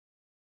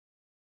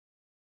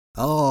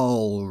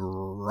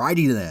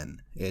Alrighty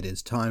then, it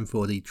is time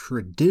for the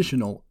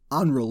traditional,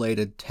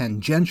 unrelated,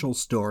 tangential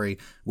story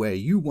where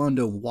you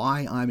wonder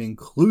why I'm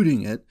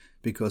including it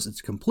because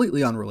it's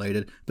completely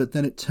unrelated, but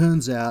then it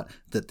turns out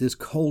that this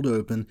cold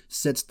open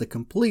sets the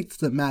complete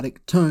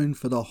thematic tone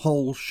for the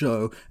whole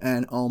show,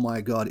 and oh my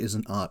god,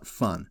 isn't art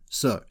fun.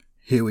 So,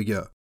 here we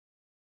go.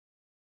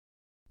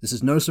 This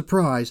is no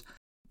surprise,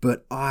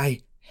 but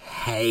I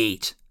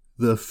hate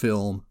the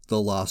film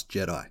The Last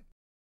Jedi.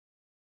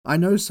 I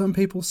know some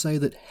people say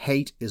that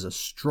hate is a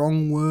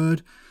strong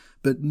word,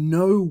 but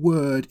no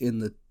word in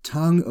the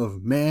tongue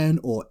of man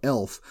or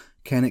elf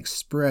can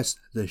express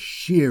the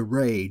sheer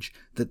rage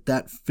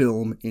that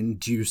film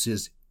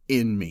induces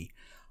in me.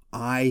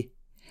 I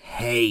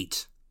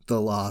hate The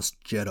Last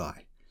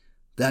Jedi.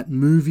 That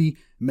movie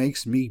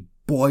makes me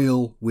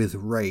boil with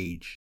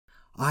rage.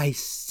 I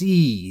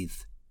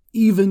seethe.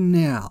 Even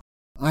now,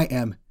 I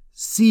am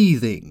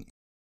seething.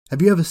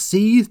 Have you ever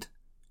seethed?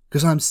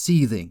 Because I'm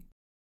seething.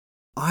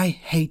 I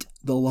hate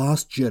The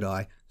Last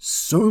Jedi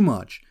so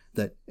much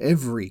that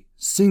every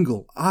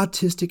single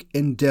artistic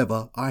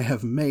endeavor I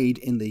have made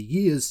in the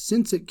years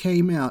since it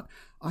came out,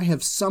 I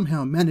have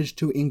somehow managed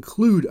to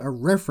include a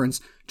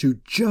reference to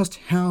just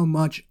how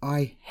much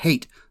I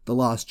hate The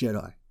Last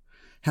Jedi,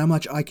 how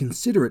much I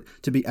consider it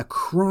to be a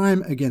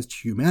crime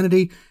against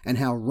humanity, and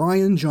how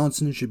Rian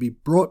Johnson should be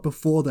brought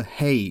before the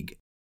Hague.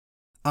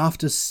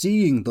 After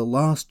seeing The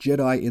Last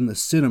Jedi in the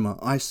cinema,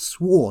 I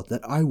swore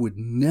that I would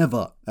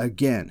never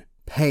again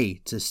pay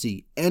to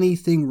see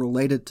anything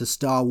related to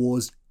Star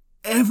Wars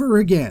ever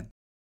again.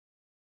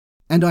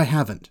 And I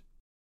haven't.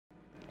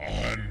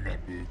 And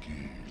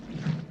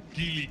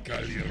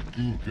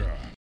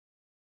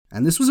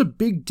this was a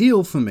big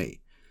deal for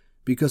me,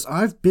 because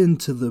I've been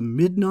to the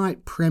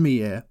midnight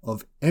premiere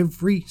of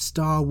every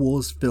Star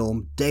Wars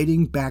film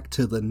dating back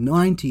to the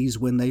 90s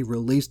when they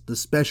released the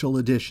special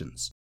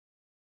editions.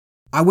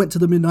 I went to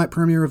the midnight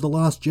premiere of The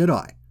Last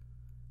Jedi,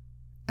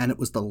 and it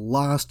was the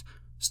last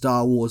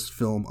Star Wars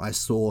film I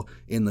saw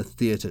in the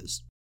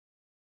theaters.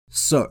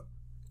 So,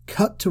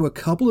 cut to a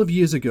couple of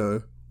years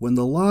ago when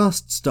the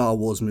last Star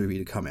Wars movie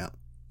to come out,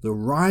 The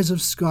Rise of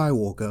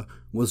Skywalker,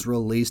 was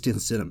released in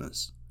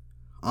cinemas.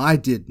 I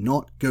did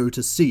not go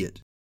to see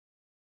it.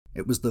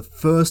 It was the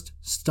first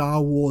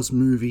Star Wars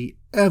movie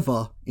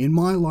ever in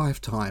my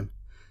lifetime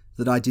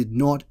that I did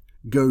not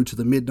go to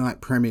the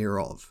midnight premiere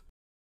of.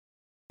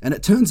 And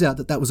it turns out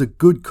that was a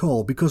good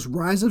call because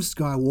Rise of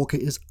Skywalker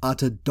is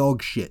utter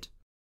dog shit.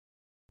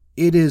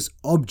 It is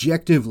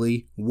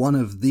objectively one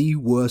of the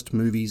worst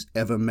movies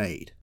ever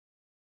made.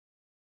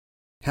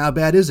 How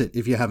bad is it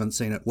if you haven't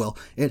seen it? Well,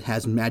 it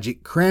has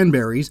magic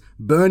cranberries,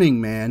 Burning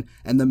Man,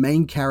 and the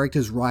main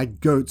characters ride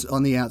goats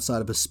on the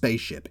outside of a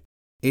spaceship.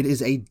 It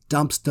is a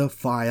dumpster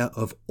fire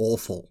of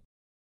awful.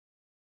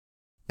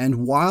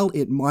 And while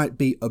it might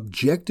be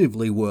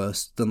objectively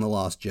worse than The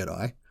Last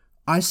Jedi,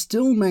 I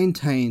still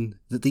maintain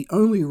that the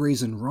only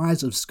reason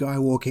Rise of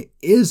Skywalker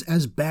is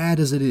as bad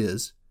as it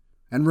is,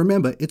 and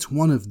remember, it's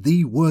one of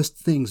the worst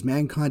things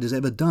mankind has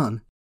ever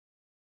done,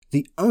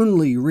 the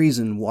only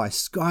reason why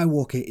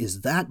Skywalker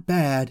is that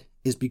bad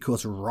is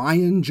because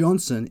Rian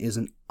Johnson is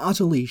an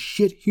utterly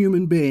shit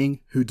human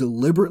being who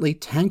deliberately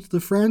tanked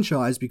the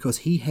franchise because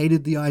he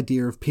hated the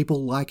idea of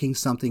people liking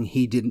something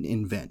he didn't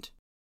invent.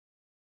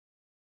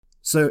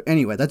 So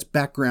anyway, that's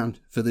background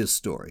for this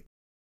story.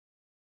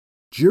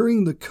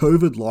 During the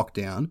COVID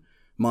lockdown,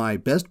 my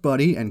best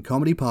buddy and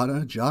comedy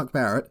partner, Jack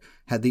Barrett,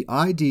 had the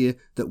idea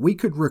that we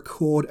could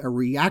record a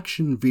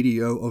reaction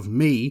video of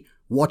me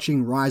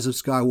watching Rise of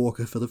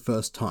Skywalker for the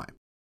first time.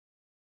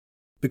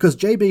 Because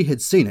JB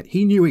had seen it,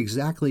 he knew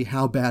exactly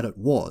how bad it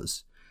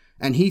was,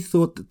 and he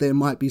thought that there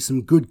might be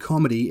some good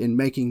comedy in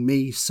making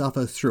me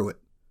suffer through it.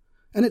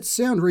 And it's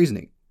sound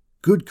reasoning.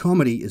 Good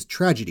comedy is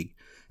tragedy,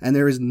 and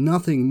there is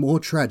nothing more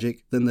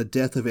tragic than the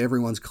death of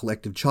everyone's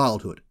collective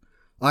childhood.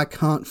 I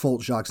can't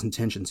fault Jacques'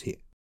 intentions here.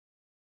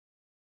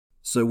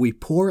 So we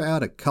pour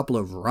out a couple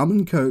of rum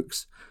and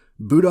cokes,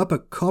 boot up a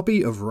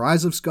copy of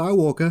Rise of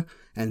Skywalker,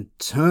 and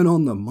turn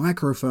on the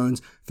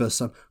microphones for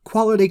some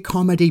quality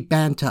comedy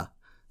banter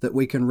that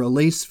we can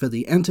release for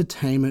the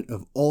entertainment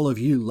of all of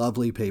you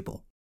lovely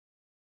people.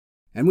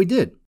 And we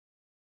did.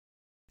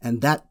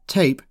 And that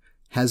tape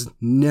has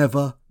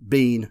never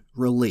been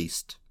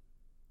released.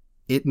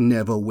 It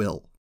never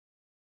will.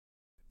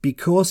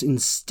 Because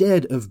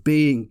instead of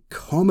being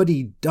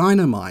comedy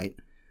dynamite,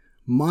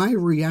 my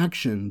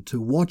reaction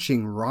to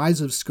watching Rise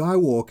of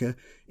Skywalker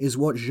is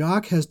what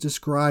Jacques has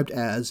described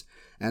as,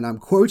 and I'm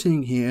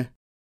quoting here,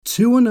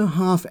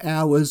 2.5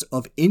 hours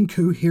of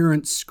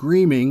incoherent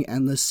screaming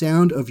and the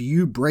sound of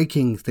you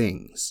breaking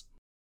things.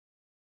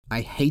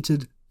 I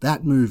hated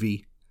that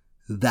movie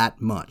that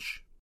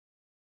much.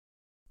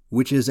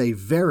 Which is a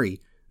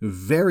very,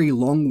 very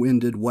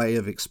long-winded way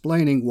of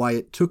explaining why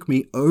it took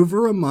me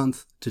over a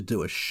month to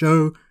do a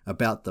show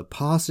about the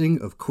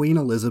passing of Queen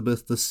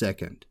Elizabeth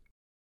II.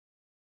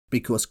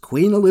 Because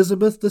Queen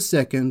Elizabeth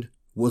II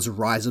was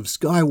Rise of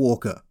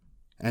Skywalker,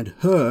 and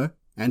her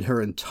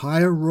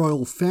entire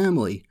royal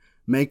family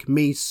make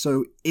me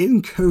so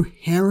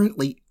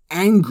incoherently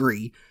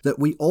angry that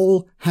we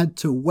all had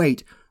to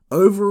wait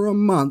over a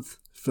month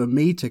for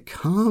me to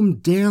calm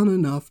down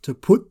enough to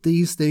put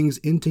these things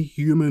into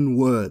human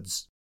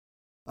words.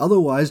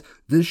 Otherwise,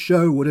 this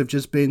show would have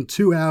just been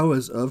 2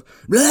 hours of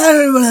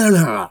blah, blah,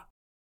 blah.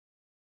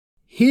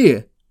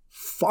 Here,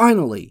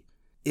 finally,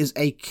 is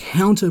a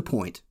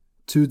counterpoint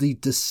to the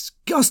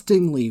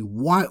disgustingly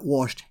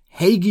whitewashed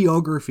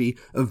hagiography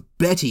of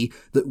Betty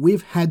that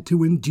we've had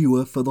to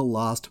endure for the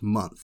last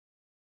month.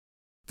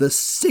 The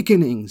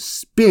sickening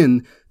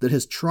spin that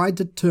has tried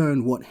to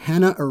turn what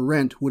Hannah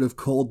Arendt would have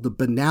called the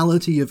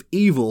banality of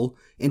evil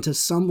into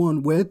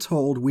someone we're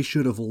told we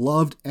should have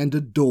loved and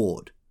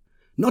adored.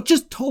 Not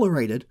just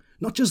tolerated,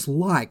 not just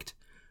liked,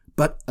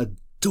 but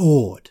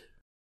adored.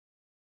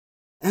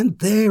 And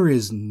there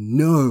is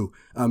no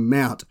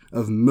amount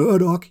of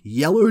Murdoch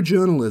yellow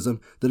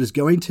journalism that is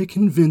going to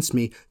convince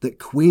me that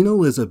Queen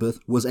Elizabeth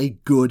was a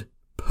good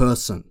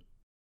person.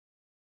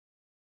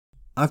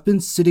 I've been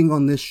sitting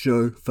on this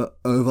show for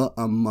over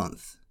a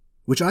month,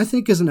 which I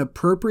think is an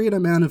appropriate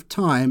amount of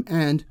time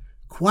and,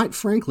 quite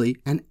frankly,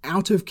 an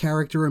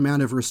out-of-character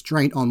amount of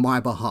restraint on my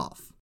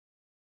behalf.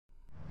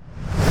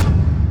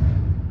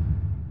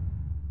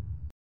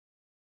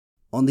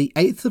 On the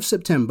 8th of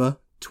September,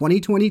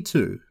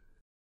 2022,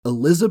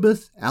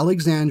 Elizabeth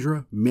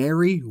Alexandra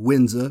Mary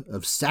Windsor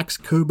of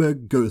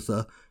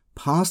Saxe-Coburg-Gotha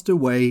passed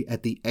away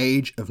at the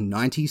age of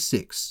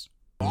 96.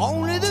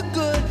 Only the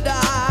good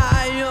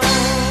die young.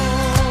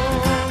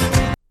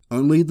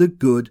 Only the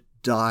good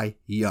die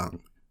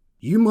young.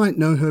 You might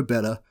know her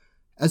better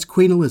as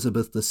Queen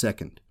Elizabeth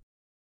II.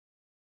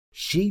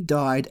 She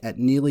died at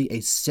nearly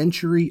a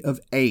century of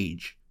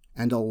age,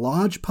 and a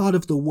large part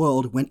of the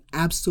world went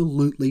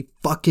absolutely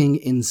fucking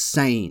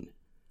insane.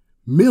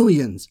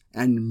 Millions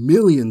and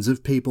millions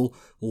of people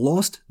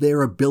lost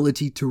their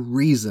ability to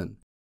reason.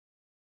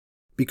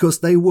 Because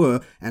they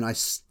were, and I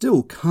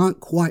still can't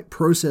quite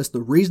process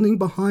the reasoning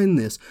behind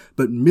this,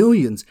 but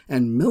millions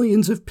and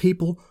millions of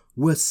people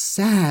were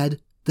sad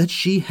that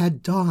she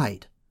had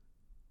died.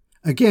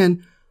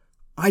 Again,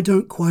 I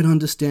don't quite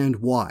understand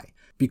why,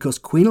 because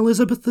Queen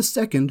Elizabeth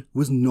II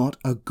was not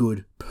a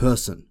good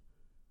person.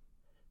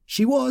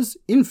 She was,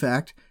 in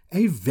fact,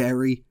 a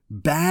very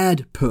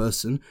bad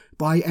person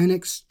by an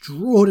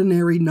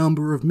extraordinary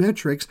number of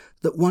metrics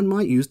that one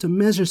might use to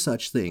measure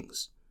such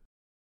things.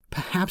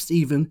 Perhaps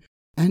even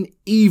an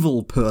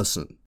evil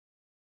person.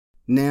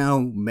 Now,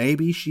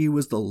 maybe she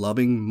was the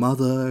loving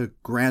mother,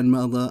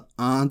 grandmother,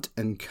 aunt,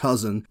 and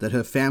cousin that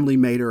her family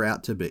made her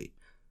out to be.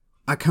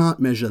 I can't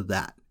measure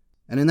that.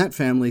 And in that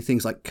family,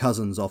 things like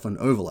cousins often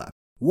overlap.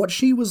 What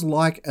she was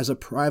like as a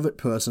private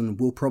person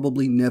will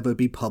probably never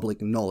be public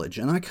knowledge,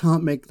 and I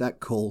can't make that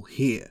call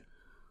here.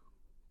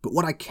 But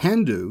what I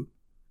can do,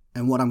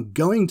 and what I'm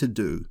going to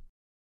do,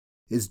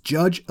 is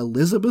judge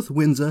Elizabeth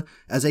Windsor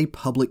as a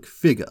public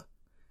figure,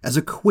 as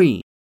a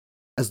queen,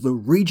 as the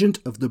regent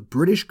of the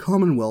British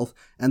Commonwealth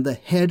and the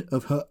head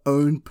of her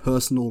own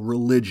personal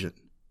religion.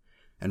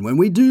 And when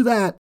we do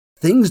that,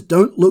 things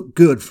don't look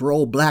good for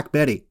old Black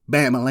Betty,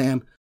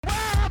 bam-a-lam.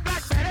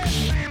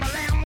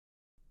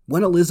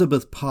 When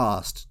Elizabeth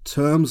passed,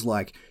 terms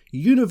like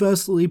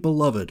universally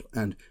beloved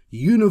and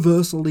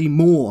universally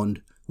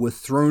mourned were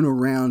thrown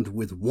around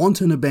with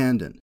wanton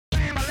abandon.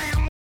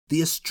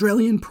 The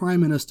Australian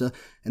Prime Minister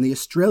and the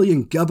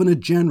Australian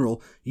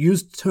Governor-General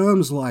used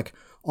terms like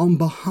on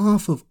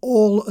behalf of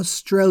all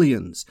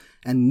Australians,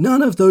 and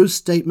none of those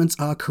statements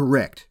are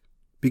correct,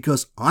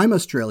 because I'm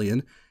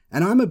Australian,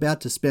 and I'm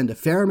about to spend a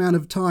fair amount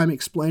of time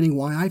explaining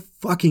why I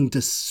fucking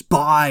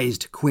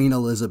despised Queen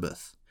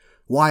Elizabeth,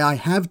 why I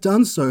have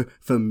done so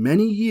for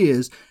many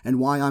years, and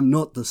why I'm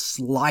not the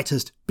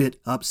slightest bit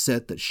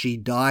upset that she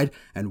died,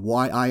 and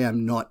why I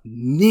am not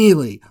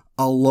nearly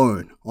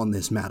alone on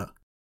this matter.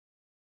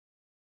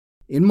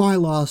 In my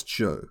last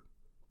show,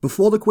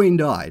 before the Queen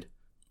died,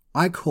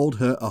 I called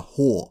her a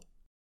whore.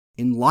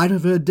 In light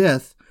of her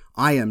death,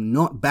 I am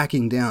not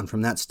backing down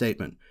from that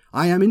statement.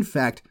 I am, in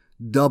fact,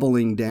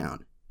 doubling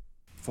down.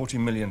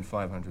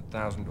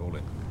 40,500,000 all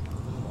in.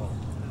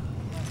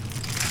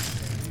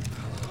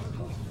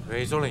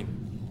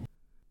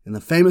 In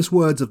the famous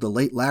words of the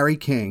late Larry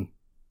King,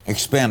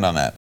 expand on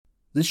that.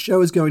 This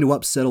show is going to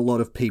upset a lot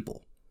of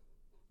people.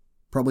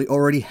 Probably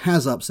already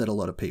has upset a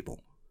lot of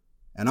people.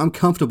 And I'm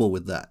comfortable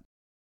with that.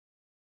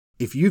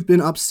 If you've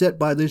been upset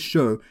by this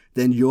show,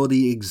 then you're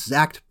the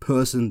exact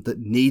person that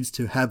needs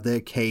to have their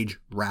cage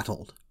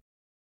rattled.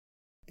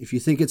 If you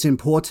think it's in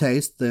poor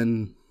taste,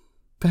 then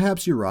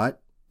perhaps you're right,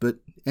 but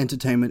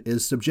entertainment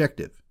is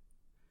subjective.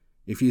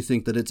 If you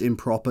think that it's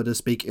improper to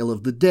speak ill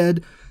of the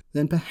dead,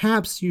 then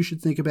perhaps you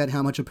should think about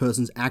how much a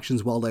person's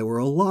actions while they were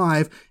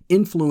alive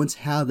influence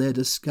how they're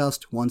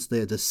discussed once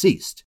they're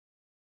deceased.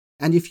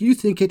 And if you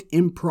think it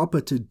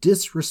improper to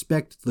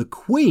disrespect the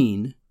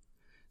Queen,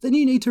 then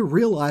you need to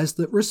realize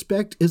that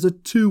respect is a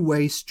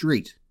two-way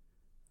street.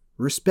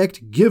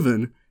 Respect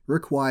given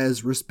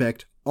requires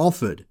respect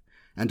offered,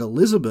 and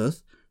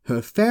Elizabeth,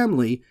 her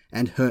family,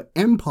 and her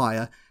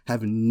empire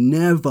have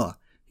never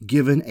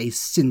given a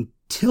scintilla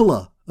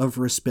scintilla of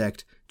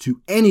respect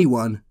to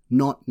anyone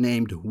not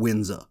named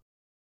Windsor.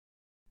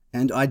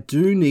 And I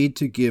do need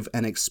to give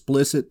an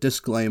explicit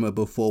disclaimer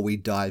before we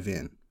dive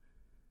in.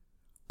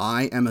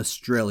 I am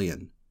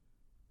Australian.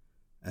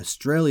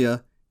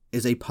 Australia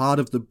is a part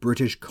of the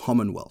British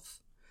Commonwealth.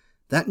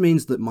 That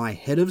means that my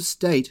head of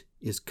state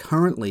is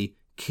currently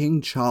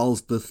King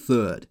Charles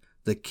III,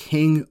 the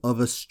King of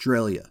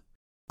Australia.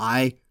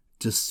 I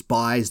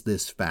despise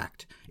this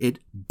fact. It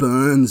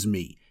burns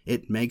me.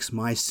 It makes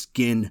my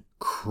skin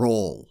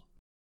crawl.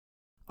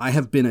 I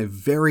have been a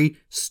very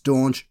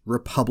staunch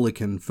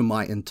Republican for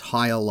my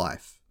entire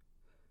life.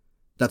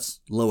 That's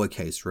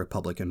lowercase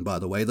Republican, by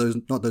the way.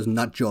 Not those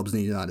nut jobs in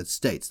the United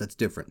States. That's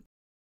different.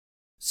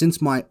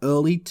 Since my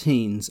early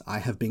teens, I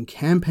have been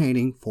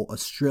campaigning for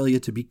Australia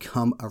to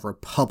become a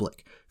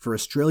republic, for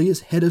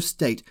Australia's head of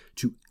state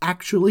to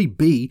actually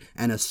be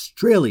an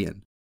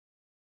Australian,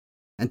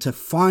 and to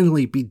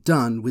finally be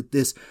done with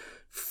this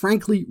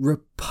frankly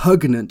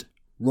repugnant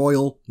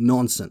royal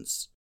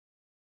nonsense.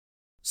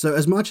 So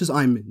as much as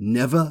I'm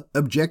never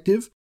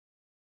objective,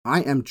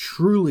 I am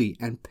truly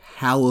and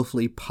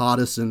powerfully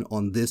partisan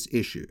on this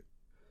issue.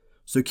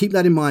 So keep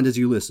that in mind as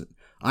you listen.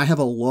 I have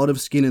a lot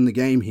of skin in the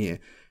game here,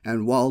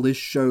 and while this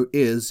show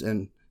is,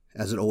 and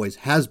as it always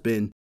has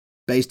been,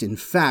 based in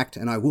fact,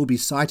 and I will be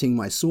citing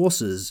my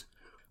sources,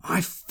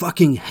 I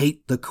fucking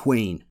hate the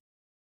Queen.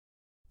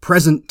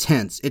 Present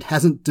tense, it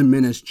hasn't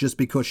diminished just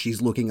because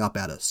she's looking up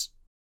at us.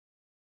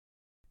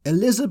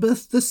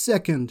 Elizabeth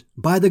II,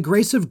 by the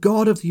grace of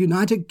God of the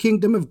United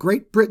Kingdom of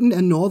Great Britain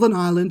and Northern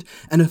Ireland,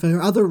 and of her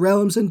other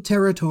realms and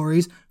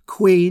territories,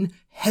 Queen,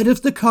 head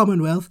of the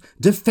Commonwealth,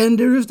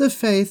 defender of the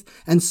faith,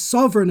 and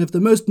sovereign of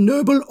the most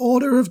noble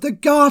order of the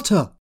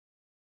Garter.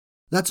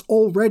 That's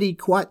already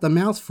quite the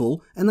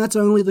mouthful, and that's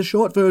only the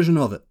short version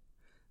of it.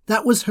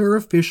 That was her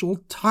official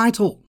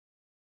title.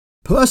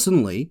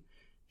 Personally,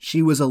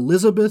 she was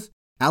Elizabeth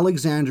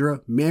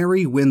Alexandra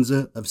Mary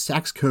Windsor of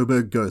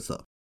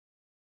Saxe-Coburg-Gotha.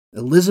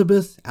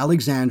 Elizabeth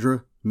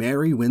Alexandra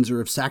Mary Windsor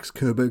of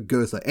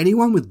Saxe-Coburg-Gotha.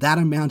 Anyone with that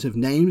amount of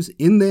names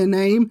in their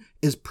name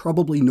is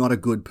probably not a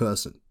good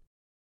person.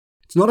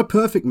 It's not a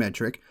perfect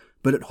metric,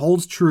 but it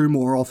holds true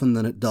more often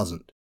than it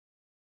doesn't.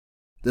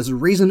 There's a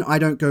reason I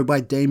don't go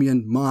by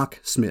Damien Mark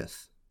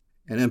Smith,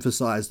 and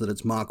emphasize that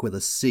it's Mark with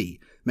a C.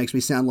 Makes me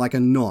sound like a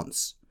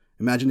nonce.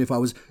 Imagine if I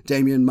was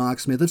Damien Mark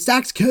Smith of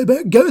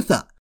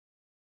Saxe-Coburg-Gotha.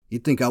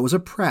 You'd think I was a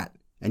prat,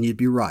 and you'd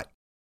be right.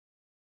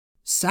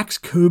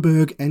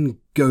 Saxe-Coburg and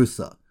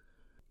Gotha.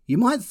 You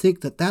might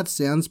think that that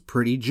sounds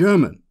pretty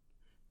German,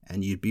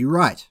 and you'd be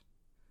right.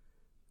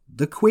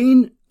 The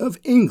Queen of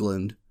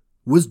England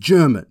was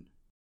German.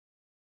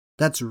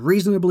 That's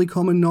reasonably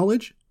common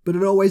knowledge, but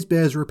it always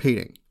bears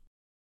repeating.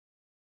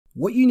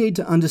 What you need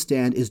to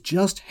understand is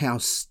just how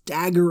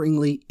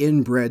staggeringly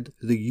inbred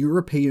the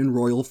European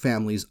royal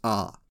families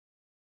are.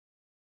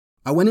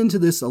 I went into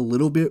this a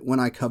little bit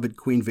when I covered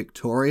Queen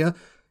Victoria,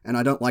 and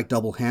I don't like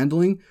double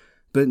handling,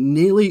 but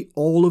nearly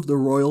all of the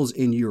royals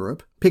in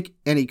Europe, pick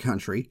any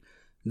country,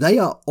 they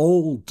are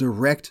all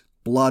direct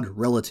blood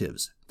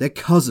relatives. They're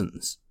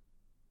cousins.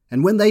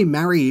 And when they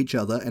marry each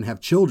other and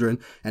have children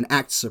and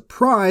act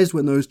surprised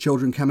when those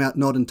children come out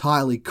not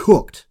entirely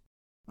cooked,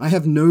 I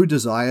have no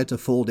desire to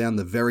fall down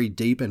the very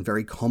deep and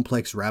very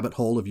complex rabbit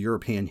hole of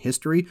European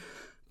history,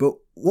 but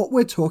what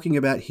we're talking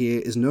about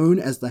here is known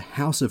as the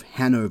House of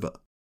Hanover.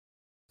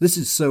 This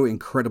is so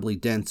incredibly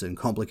dense and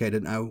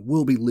complicated, and I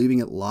will be leaving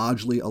it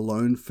largely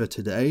alone for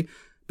today,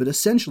 but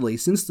essentially,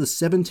 since the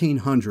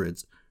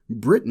 1700s,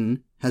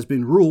 Britain has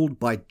been ruled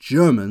by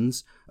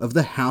Germans of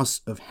the House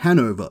of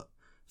Hanover,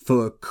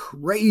 for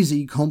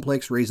crazy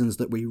complex reasons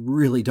that we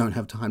really don't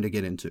have time to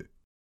get into.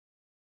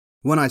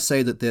 When I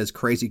say that there's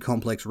crazy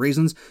complex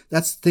reasons,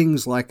 that's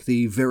things like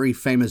the very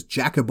famous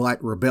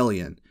Jacobite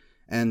Rebellion.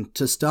 And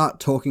to start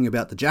talking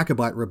about the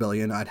Jacobite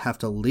Rebellion, I'd have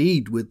to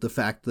lead with the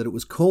fact that it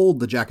was called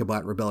the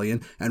Jacobite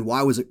Rebellion, and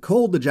why was it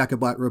called the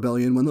Jacobite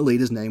Rebellion when the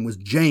leader's name was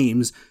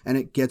James, and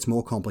it gets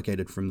more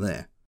complicated from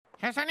there.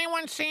 Has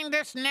anyone seen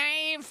this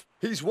knave?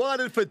 He's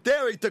wanted for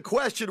daring to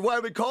question why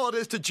we call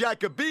this the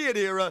Jacobean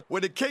era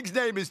when the king's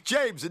name is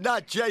James and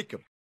not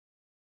Jacob.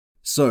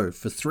 So,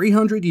 for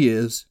 300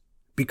 years,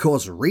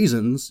 because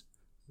reasons,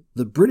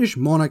 the British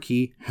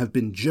monarchy have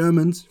been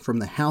Germans from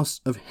the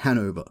House of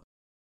Hanover.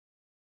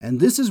 And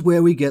this is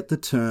where we get the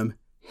term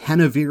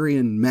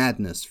Hanoverian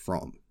madness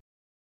from.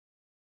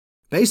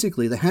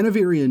 Basically, the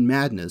Hanoverian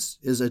madness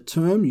is a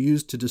term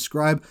used to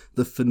describe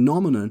the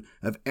phenomenon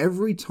of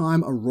every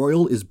time a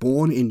royal is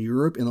born in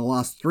Europe in the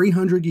last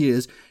 300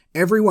 years,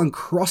 everyone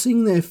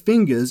crossing their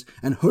fingers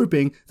and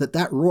hoping that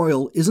that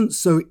royal isn't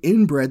so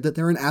inbred that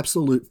they're an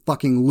absolute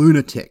fucking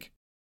lunatic.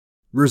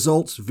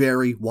 Results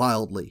vary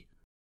wildly.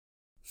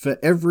 For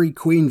every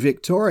Queen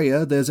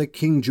Victoria, there's a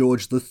King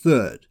George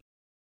III.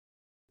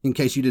 In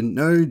case you didn't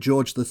know,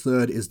 George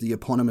III is the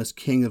eponymous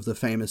king of the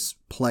famous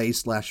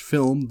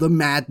play/film, The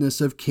Madness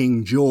of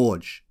King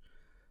George.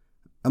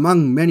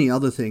 Among many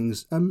other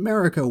things,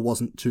 America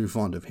wasn't too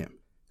fond of him.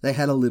 They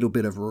had a little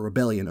bit of a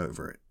rebellion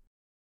over it.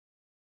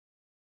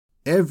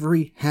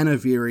 Every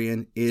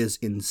Hanoverian is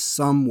in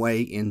some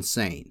way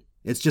insane.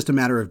 It's just a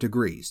matter of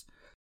degrees.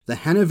 The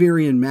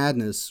Hanoverian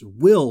madness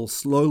will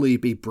slowly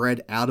be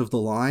bred out of the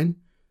line,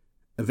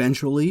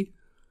 eventually.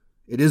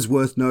 It is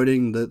worth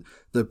noting that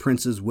the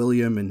Princes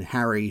William and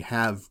Harry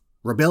have,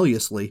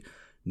 rebelliously,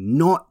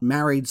 not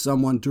married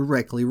someone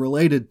directly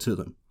related to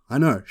them. I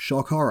know,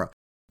 shock horror.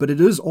 But it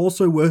is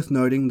also worth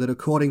noting that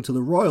according to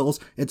the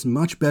royals, it's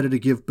much better to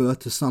give birth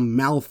to some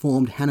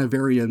malformed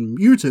Hanoverian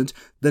mutant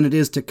than it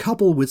is to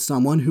couple with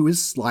someone who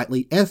is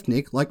slightly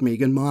ethnic like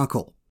Meghan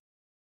Markle.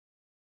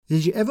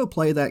 Did you ever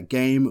play that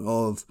game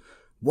of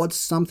what's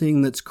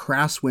something that's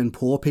crass when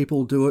poor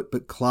people do it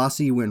but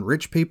classy when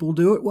rich people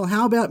do it? Well,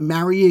 how about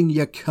marrying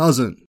your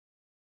cousin?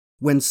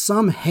 When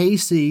some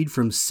hayseed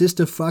from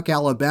sisterfuck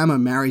Alabama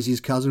marries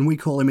his cousin, we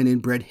call him an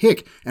inbred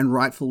hick, and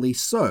rightfully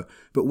so.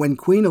 But when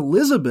Queen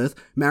Elizabeth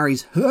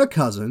marries her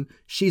cousin,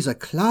 she's a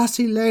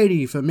classy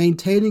lady for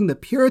maintaining the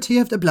purity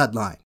of the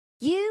bloodline.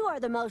 You are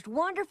the most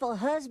wonderful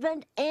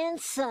husband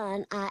and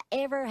son I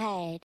ever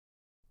had.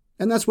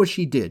 And that's what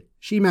she did.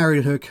 She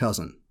married her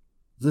cousin.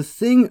 The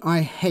thing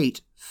I hate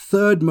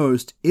third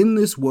most in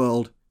this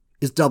world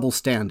is double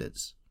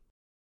standards.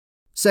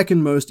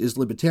 Second most is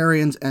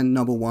libertarians, and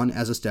number one,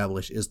 as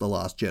established, is The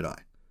Last Jedi.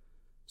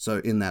 So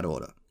in that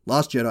order.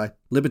 Last Jedi,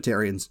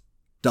 libertarians,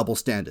 double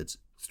standards.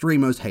 Three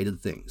most hated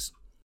things.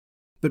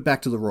 But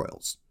back to the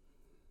royals.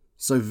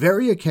 So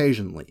very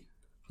occasionally,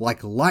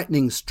 like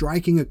lightning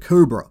striking a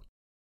cobra,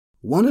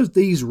 one of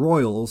these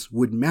royals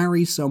would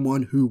marry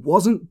someone who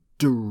wasn't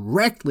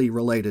directly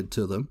related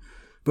to them,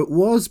 but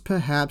was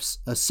perhaps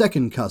a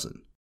second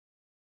cousin.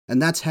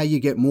 And that's how you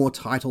get more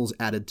titles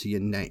added to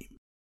your name.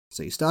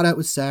 So you start out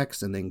with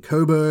Saxe, and then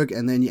Coburg,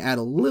 and then you add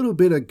a little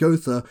bit of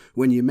Gotha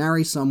when you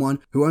marry someone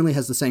who only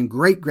has the same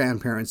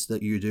great-grandparents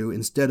that you do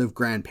instead of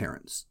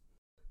grandparents.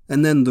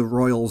 And then the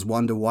royals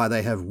wonder why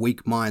they have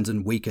weak minds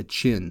and weaker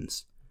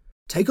chins.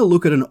 Take a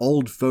look at an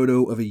old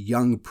photo of a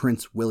young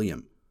Prince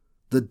William.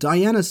 The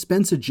Diana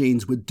Spencer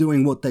genes were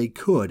doing what they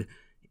could.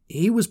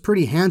 He was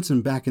pretty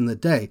handsome back in the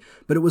day,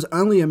 but it was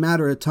only a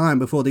matter of time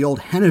before the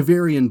old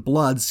Hanoverian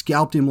blood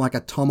scalped him like a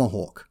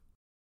tomahawk.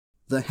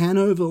 The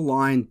Hanover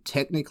line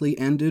technically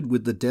ended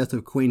with the death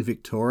of Queen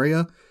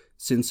Victoria,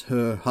 since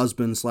her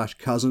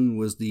husband/cousin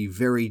was the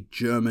very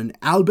German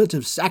Albert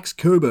of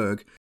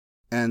Saxe-Coburg,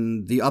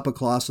 and the upper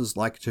classes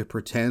like to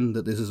pretend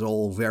that this is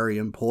all very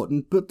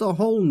important, but the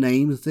whole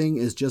name thing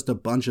is just a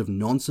bunch of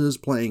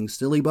nonces playing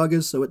silly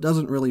buggers, so it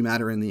doesn't really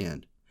matter in the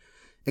end.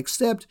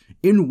 Except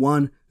in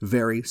one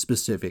very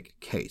specific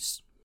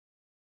case.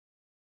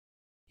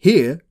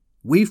 Here,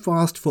 we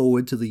fast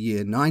forward to the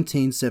year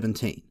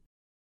 1917.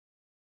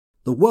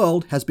 The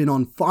world has been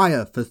on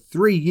fire for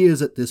 3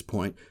 years at this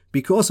point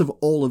because of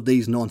all of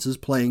these nonces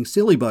playing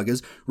silly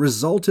buggers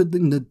resulted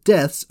in the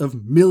deaths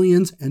of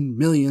millions and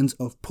millions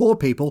of poor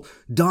people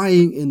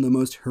dying in the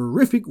most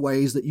horrific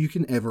ways that you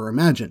can ever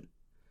imagine.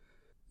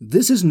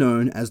 This is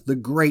known as the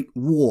Great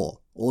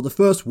War, or the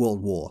First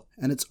World War,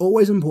 and it's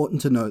always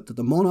important to note that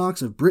the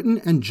monarchs of Britain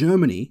and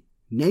Germany,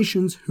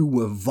 nations who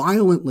were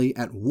violently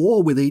at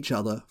war with each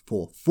other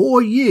for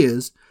 4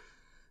 years,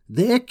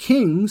 their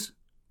kings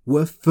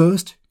were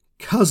first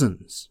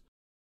cousins.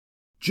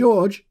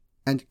 George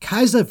and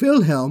Kaiser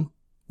Wilhelm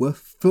were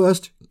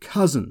first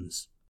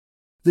cousins.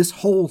 This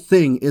whole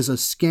thing is a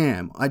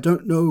scam. I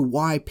don't know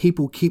why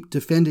people keep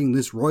defending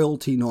this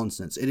royalty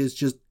nonsense. It is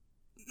just...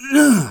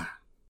 Ugh.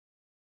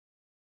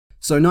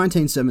 So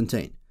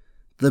 1917.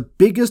 The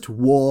biggest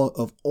war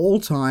of all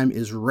time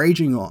is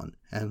raging on,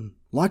 and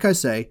like I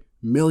say,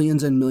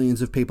 millions and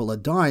millions of people are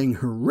dying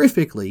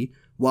horrifically,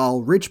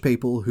 while rich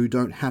people who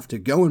don't have to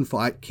go and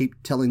fight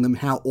keep telling them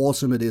how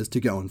awesome it is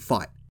to go and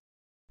fight.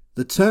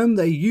 The term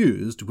they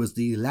used was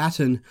the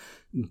Latin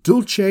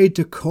dulce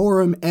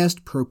decorum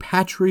est pro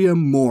patria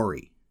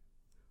mori,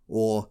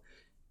 or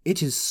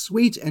it is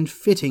sweet and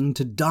fitting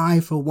to die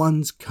for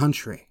one's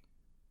country.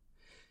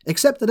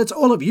 Except that it's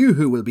all of you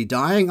who will be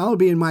dying. I'll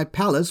be in my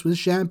palace with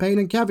champagne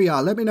and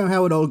caviar. Let me know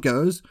how it all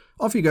goes.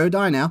 Off you go,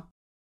 die now.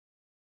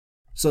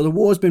 So the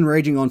war's been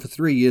raging on for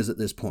 3 years at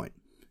this point.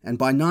 And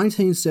by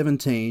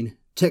 1917,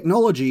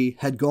 technology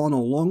had gone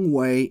a long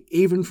way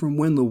even from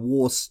when the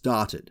war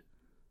started.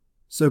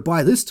 So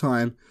by this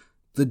time,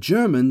 the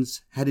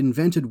Germans had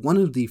invented one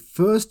of the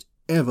first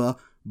ever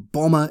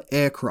bomber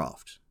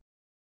aircraft.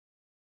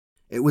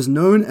 It was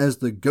known as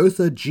the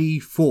Gotha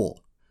G4,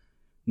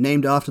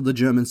 named after the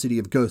German city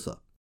of Gotha.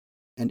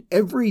 And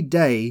every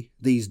day,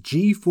 these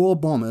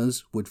G4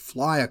 bombers would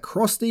fly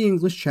across the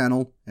English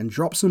Channel and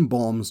drop some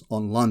bombs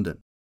on London.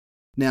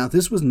 Now,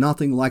 this was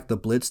nothing like the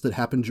Blitz that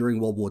happened during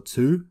World War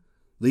II.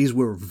 These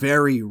were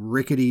very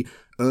rickety,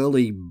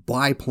 early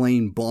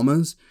biplane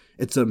bombers.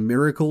 It's a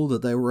miracle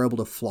that they were able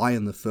to fly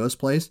in the first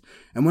place.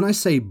 And when I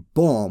say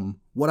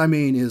bomb, what I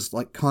mean is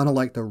kind of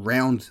like the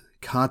round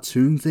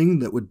cartoon thing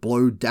that would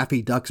blow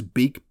Daffy Duck's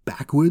beak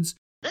backwards.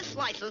 This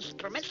license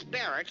permits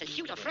bearer to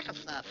shoot a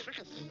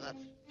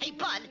Hey,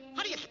 Bud,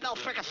 how do you spell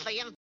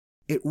fricassee?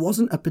 It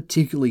wasn't a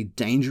particularly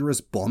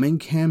dangerous bombing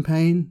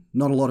campaign.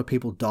 Not a lot of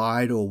people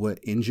died or were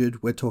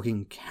injured. We're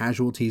talking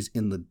casualties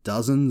in the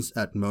dozens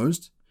at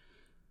most.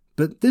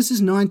 But this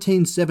is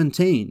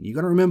 1917. You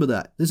got to remember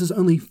that. This is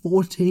only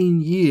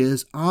 14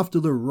 years after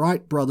the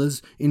Wright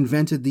brothers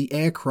invented the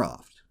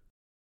aircraft.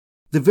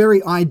 The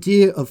very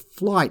idea of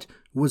flight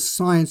was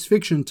science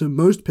fiction to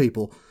most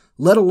people,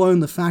 let alone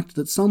the fact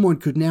that someone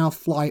could now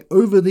fly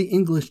over the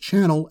English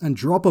Channel and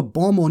drop a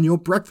bomb on your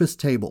breakfast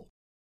table.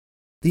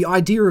 The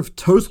idea of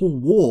total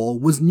war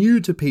was new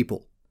to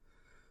people.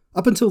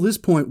 Up until this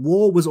point,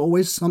 war was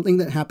always something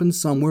that happened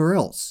somewhere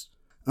else.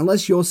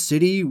 Unless your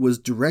city was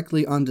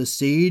directly under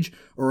siege,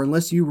 or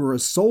unless you were a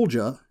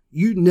soldier,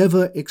 you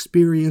never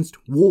experienced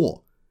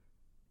war.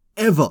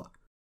 Ever.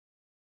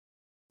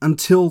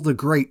 Until the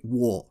Great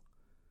War.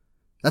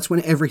 That's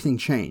when everything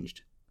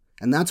changed.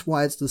 And that's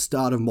why it's the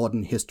start of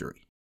modern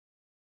history.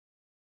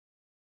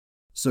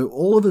 So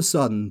all of a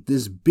sudden,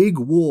 this big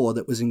war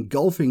that was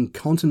engulfing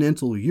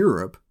continental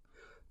Europe,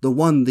 the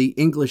one the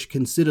English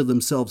consider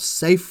themselves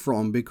safe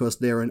from because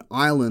they're an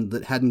island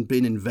that hadn't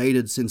been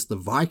invaded since the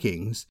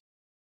Vikings,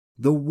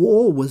 the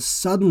war was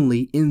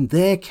suddenly in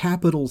their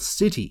capital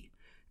city,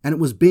 and it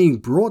was being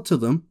brought to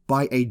them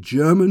by a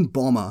German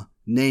bomber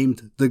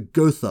named the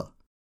Gotha,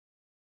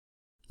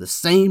 the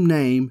same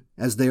name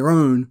as their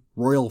own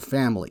royal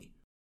family.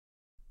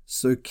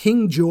 So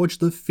King George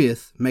V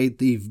made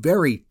the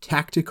very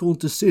tactical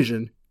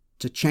decision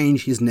to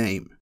change his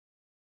name.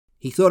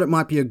 He thought it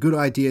might be a good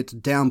idea to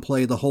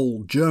downplay the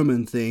whole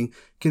German thing,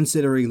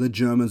 considering the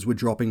Germans were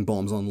dropping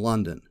bombs on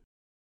London.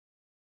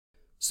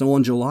 So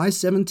on July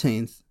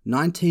 17th,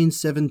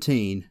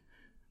 1917,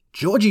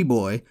 Georgie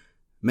Boy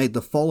made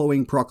the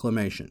following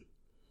proclamation.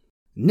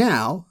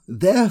 Now,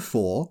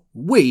 therefore,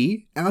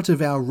 we, out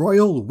of our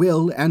royal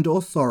will and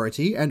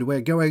authority, and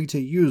we're going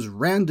to use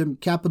random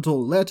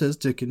capital letters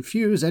to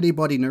confuse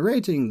anybody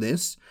narrating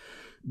this,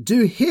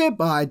 do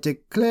hereby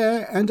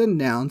declare and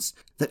announce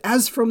that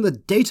as from the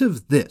date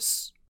of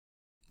this,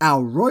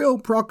 our royal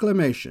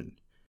proclamation,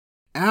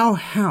 our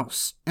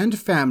house and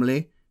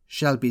family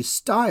shall be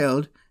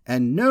styled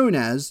and known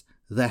as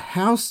the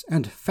House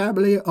and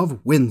Family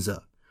of Windsor,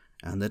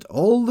 and that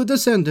all the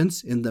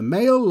descendants in the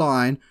male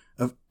line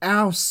of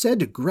our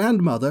said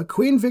grandmother,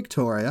 Queen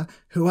Victoria,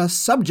 who are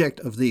subject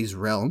of these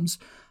realms,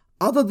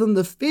 other than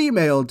the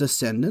female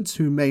descendants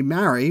who may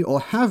marry or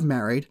have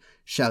married,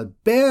 shall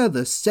bear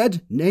the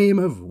said name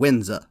of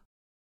Windsor.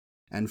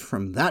 And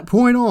from that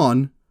point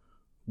on,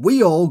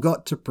 we all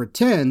got to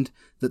pretend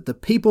that the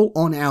people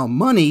on our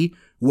money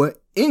were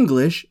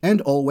English and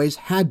always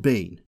had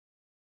been.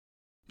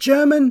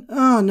 German?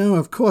 Oh no,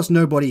 of course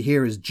nobody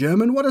here is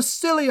German. What a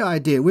silly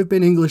idea. We've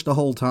been English the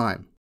whole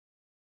time.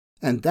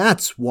 And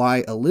that's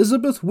why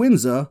Elizabeth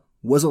Windsor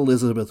was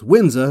Elizabeth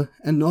Windsor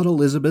and not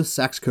Elizabeth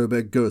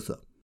Saxe-Coburg-Gotha.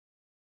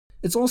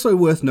 It's also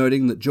worth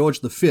noting that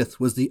George V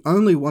was the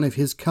only one of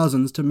his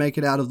cousins to make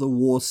it out of the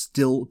war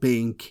still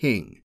being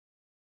king.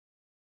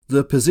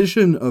 The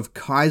position of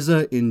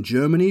Kaiser in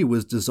Germany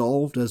was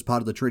dissolved as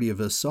part of the Treaty of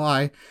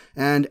Versailles,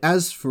 and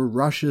as for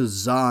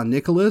Russia's Tsar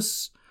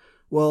Nicholas,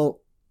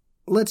 well,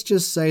 let's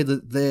just say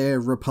that their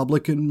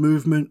Republican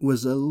movement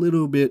was a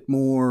little bit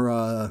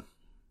more,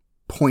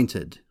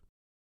 pointed.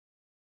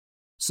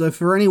 So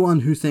for anyone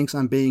who thinks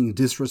I'm being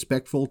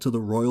disrespectful to the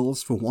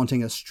royals for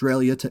wanting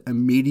Australia to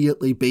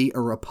immediately be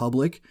a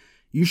republic,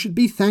 you should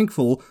be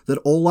thankful that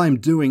all I'm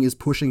doing is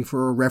pushing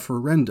for a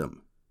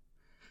referendum.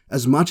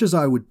 As much as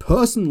I would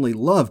personally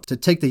love to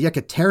take the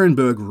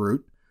Yekaterinburg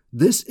route,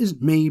 this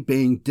is me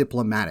being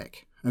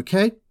diplomatic,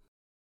 okay?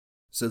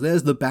 So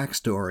there's the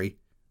backstory.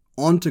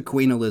 On to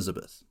Queen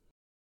Elizabeth.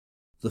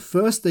 The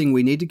first thing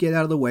we need to get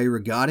out of the way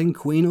regarding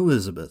Queen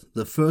Elizabeth,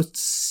 the first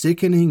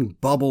sickening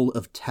bubble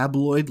of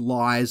tabloid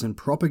lies and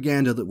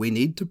propaganda that we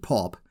need to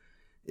pop,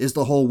 is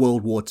the whole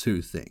World War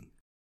II thing.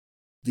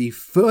 The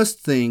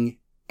first thing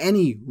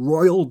any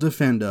royal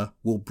defender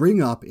will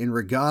bring up in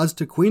regards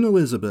to Queen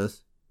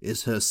Elizabeth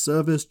is her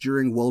service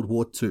during World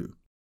War II.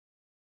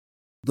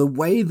 The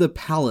way the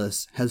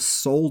palace has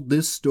sold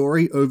this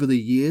story over the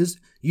years,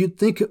 you'd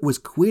think it was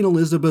Queen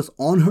Elizabeth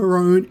on her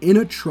own in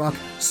a truck,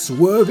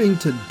 swerving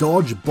to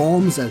dodge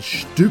bombs as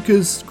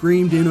Stukas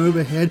screamed in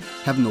overhead,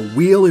 having the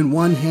wheel in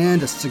one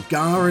hand, a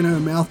cigar in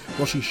her mouth,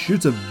 while she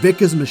shoots a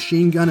Vickers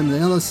machine gun in the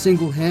other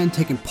single hand,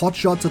 taking pot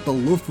shots at the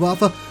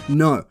Luftwaffe.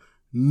 No,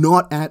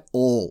 not at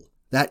all.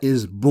 That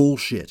is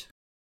bullshit.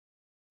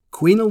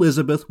 Queen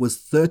Elizabeth was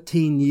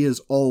 13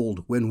 years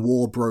old when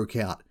war broke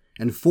out,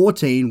 and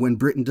 14 when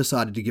Britain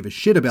decided to give a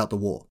shit about the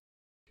war.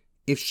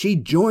 If she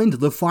joined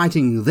the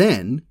fighting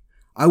then,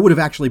 I would have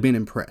actually been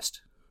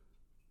impressed.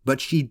 But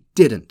she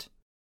didn't.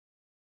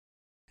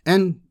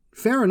 And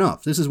fair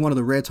enough, this is one of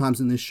the rare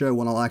times in this show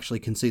when I'll actually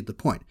concede the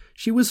point.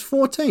 She was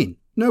 14.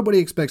 Nobody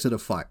expects her to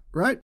fight,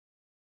 right?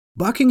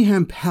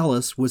 Buckingham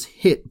Palace was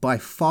hit by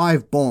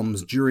 5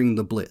 bombs during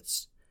the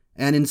Blitz.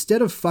 And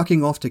instead of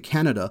fucking off to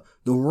Canada,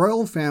 the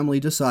royal family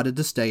decided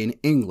to stay in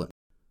England.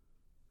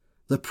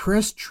 The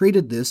press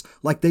treated this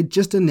like they'd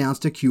just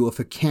announced a cure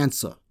for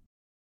cancer.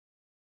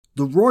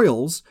 The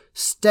royals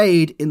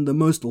stayed in the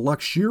most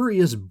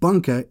luxurious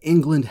bunker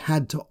England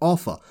had to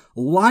offer,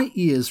 light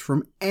years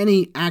from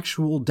any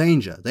actual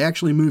danger. They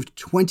actually moved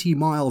 20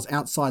 miles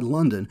outside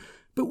London,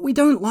 but we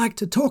don't like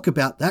to talk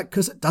about that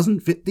because it doesn't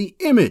fit the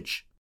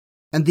image.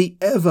 And the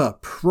ever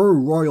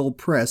pro-royal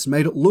press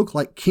made it look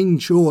like King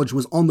George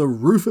was on the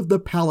roof of the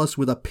palace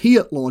with a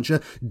Piat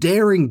launcher,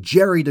 daring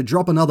Jerry to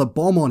drop another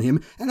bomb on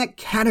him, and that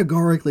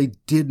categorically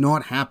did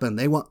not happen.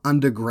 They were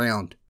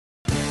underground.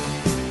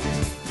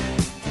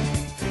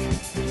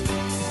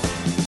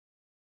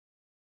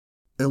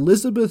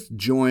 Elizabeth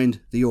joined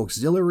the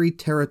Auxiliary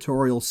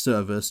Territorial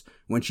Service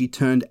when she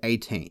turned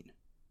 18.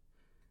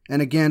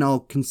 And again, I'll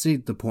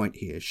concede the point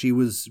here. She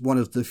was one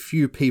of the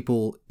few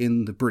people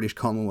in the British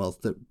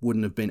Commonwealth that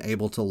wouldn't have been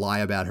able to lie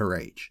about her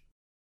age.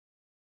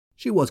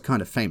 She was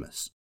kind of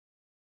famous.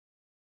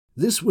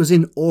 This was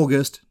in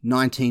August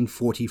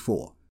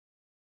 1944.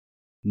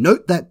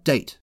 Note that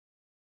date,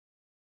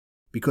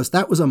 because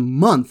that was a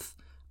month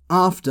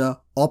after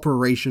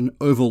Operation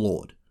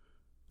Overlord,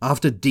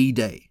 after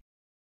D-Day.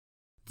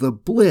 The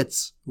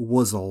Blitz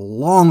was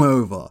long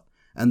over,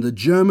 and the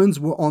Germans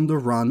were on the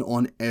run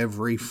on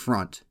every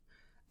front.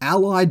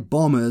 Allied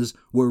bombers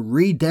were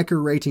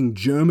redecorating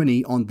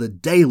Germany on the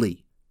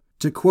daily.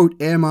 To quote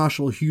Air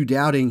Marshal Hugh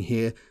Dowding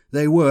here,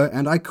 they were,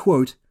 and I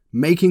quote,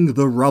 making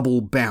the rubble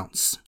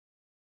bounce.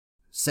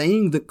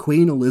 Saying that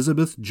Queen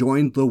Elizabeth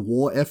joined the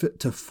war effort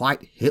to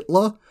fight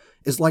Hitler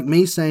is like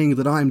me saying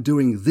that I'm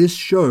doing this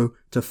show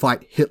to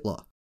fight Hitler.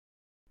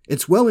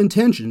 It's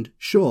well-intentioned,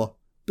 sure,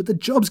 but the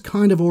job's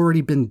kind of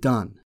already been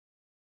done.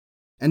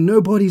 And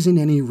nobody's in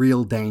any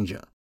real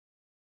danger.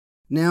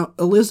 Now,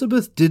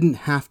 Elizabeth didn't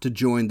have to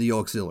join the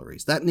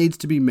auxiliaries. That needs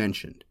to be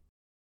mentioned.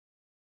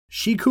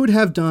 She could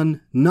have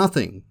done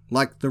nothing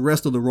like the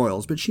rest of the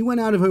royals, but she went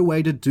out of her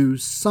way to do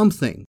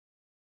something.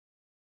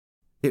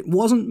 It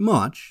wasn't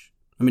much.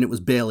 I mean, it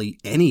was barely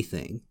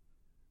anything,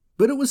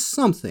 but it was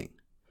something.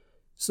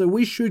 So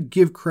we should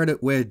give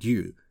credit where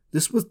due.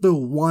 This was the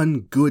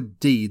one good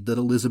deed that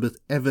Elizabeth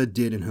ever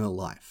did in her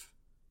life.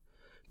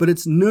 But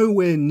it's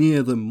nowhere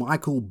near the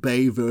Michael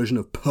Bay version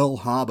of Pearl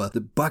Harbor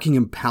that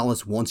Buckingham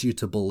Palace wants you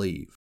to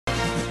believe.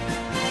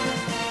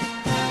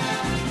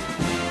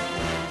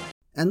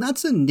 And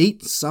that's a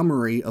neat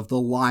summary of the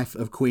life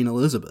of Queen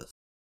Elizabeth.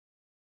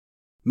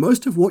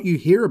 Most of what you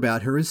hear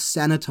about her is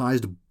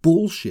sanitized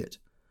bullshit,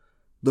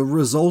 the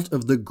result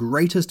of the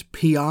greatest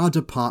PR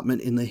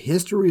department in the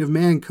history of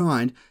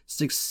mankind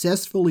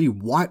successfully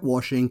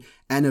whitewashing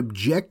an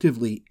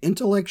objectively,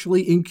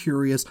 intellectually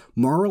incurious,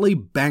 morally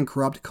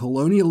bankrupt,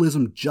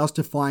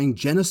 colonialism-justifying,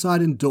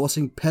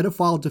 genocide-endorsing,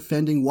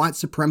 pedophile-defending, white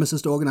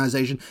supremacist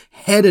organization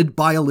headed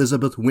by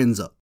Elizabeth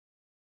Windsor.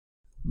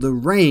 The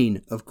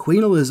reign of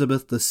Queen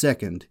Elizabeth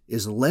II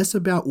is less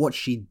about what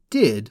she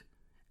did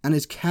and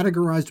is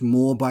categorized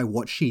more by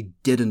what she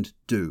didn't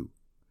do.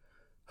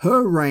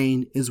 Her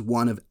reign is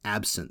one of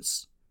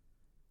absence.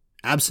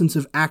 Absence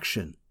of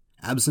action,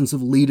 absence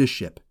of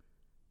leadership,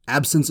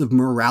 absence of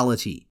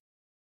morality.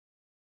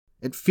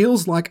 It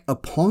feels like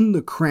upon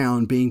the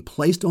crown being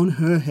placed on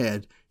her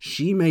head,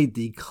 she made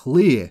the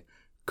clear,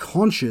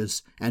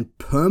 conscious, and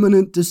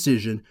permanent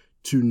decision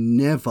to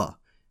never,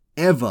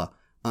 ever,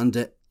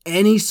 under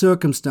any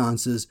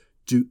circumstances,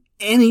 do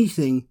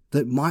anything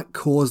that might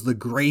cause the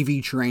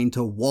gravy train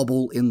to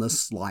wobble in the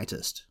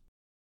slightest.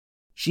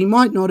 She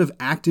might not have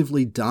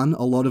actively done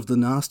a lot of the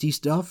nasty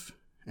stuff,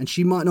 and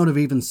she might not have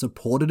even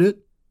supported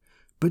it,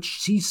 but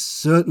she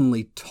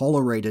certainly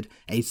tolerated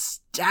a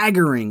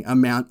staggering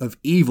amount of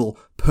evil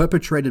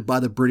perpetrated by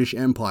the British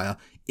Empire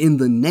in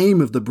the name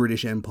of the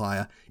British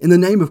Empire, in the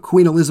name of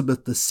Queen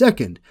Elizabeth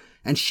II,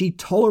 and she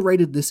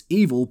tolerated this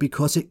evil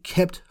because it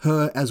kept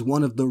her as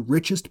one of the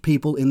richest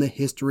people in the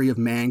history of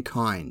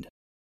mankind.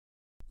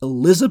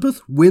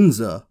 Elizabeth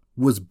Windsor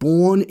was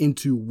born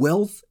into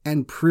wealth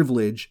and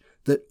privilege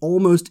that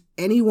almost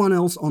anyone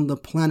else on the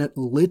planet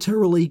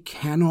literally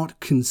cannot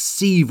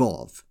conceive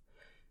of.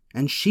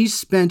 And she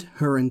spent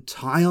her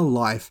entire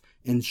life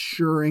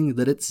ensuring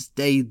that it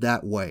stayed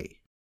that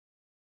way.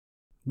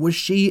 Was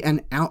she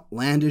an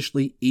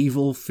outlandishly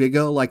evil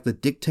figure like the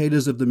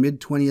dictators of the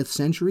mid-20th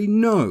century?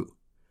 No.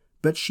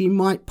 But she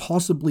might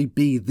possibly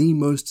be the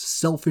most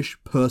selfish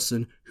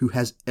person who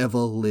has ever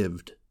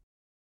lived.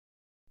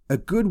 A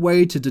good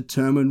way to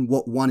determine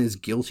what one is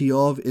guilty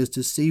of is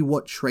to see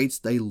what traits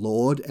they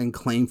laud and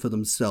claim for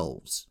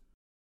themselves.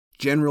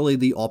 Generally,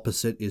 the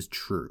opposite is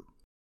true.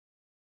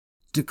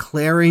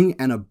 Declaring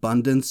an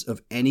abundance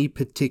of any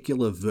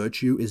particular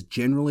virtue is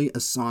generally a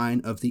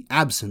sign of the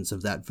absence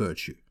of that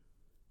virtue.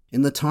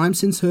 In the time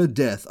since her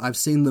death, I've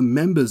seen the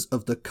members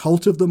of the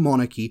cult of the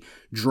monarchy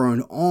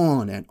drone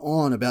on and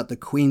on about the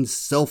Queen's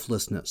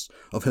selflessness,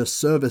 of her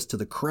service to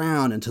the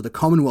Crown and to the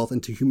Commonwealth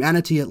and to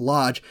humanity at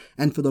large,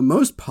 and for the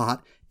most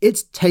part,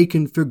 it's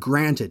taken for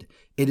granted.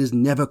 It is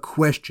never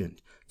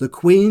questioned. The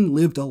Queen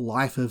lived a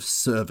life of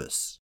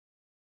service.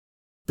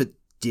 But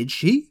did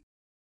she?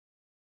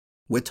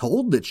 We're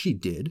told that she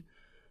did.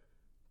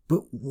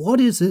 But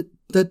what is it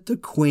that the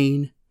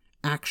Queen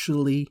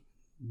actually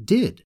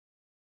did?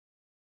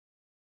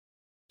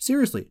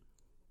 Seriously,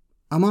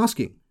 I'm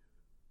asking,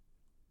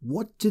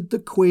 what did the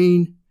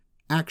Queen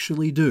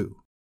actually do?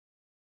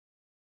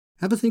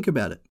 Have a think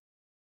about it.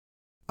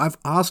 I've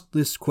asked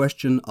this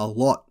question a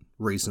lot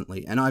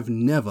recently, and I've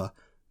never,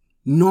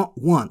 not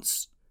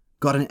once,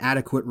 got an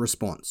adequate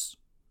response.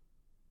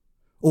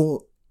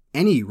 Or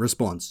any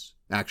response,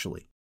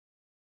 actually.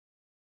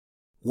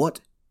 What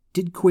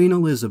did Queen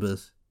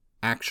Elizabeth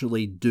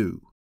actually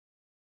do?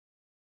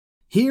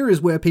 Here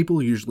is where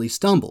people usually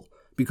stumble,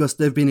 because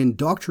they've been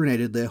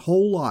indoctrinated their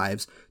whole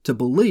lives to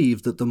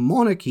believe that the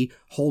monarchy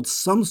holds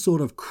some sort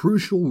of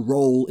crucial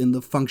role in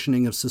the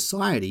functioning of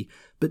society,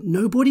 but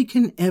nobody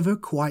can ever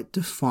quite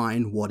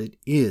define what it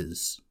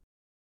is.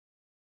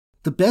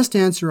 The best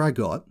answer I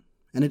got,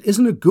 and it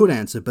isn't a good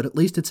answer, but at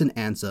least it's an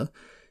answer,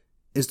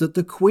 is that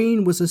the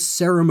Queen was a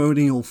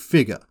ceremonial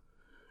figure,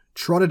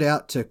 trotted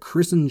out to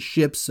christen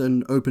ships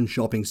and open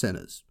shopping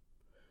centres.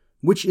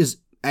 Which is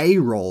a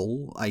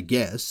role, I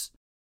guess,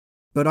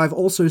 but I've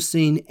also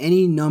seen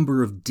any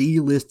number of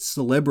D-list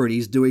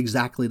celebrities do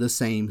exactly the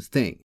same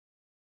thing.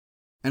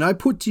 And I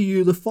put to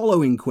you the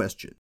following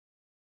question.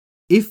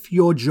 If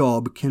your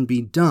job can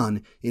be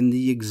done in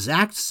the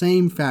exact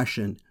same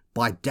fashion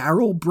by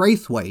Daryl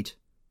Braithwaite,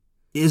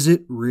 is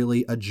it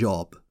really a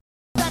job?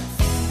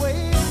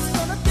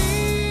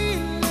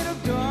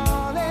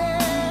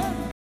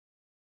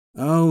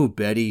 Oh,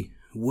 Betty,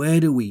 where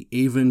do we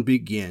even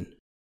begin?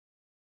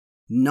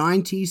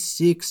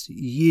 96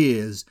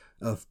 years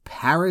of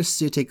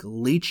parasitic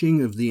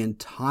leeching of the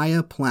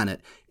entire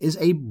planet is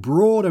a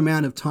broad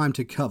amount of time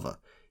to cover,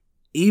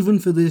 even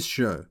for this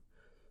show.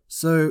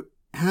 So,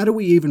 how do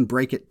we even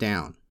break it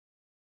down?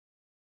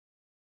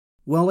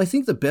 Well, I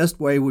think the best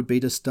way would be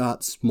to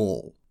start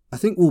small. I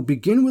think we'll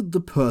begin with the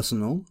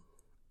personal,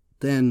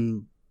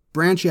 then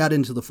branch out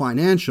into the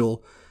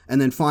financial, and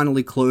then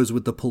finally close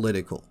with the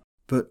political.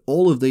 But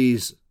all of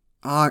these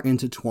are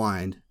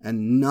intertwined,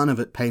 and none of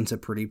it paints a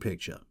pretty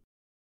picture.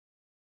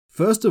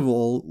 First of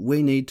all,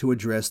 we need to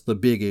address the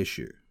big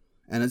issue,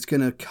 and it's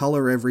going to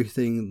colour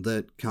everything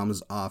that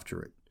comes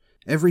after it.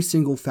 Every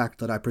single fact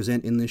that I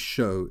present in this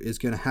show is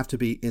going to have to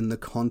be in the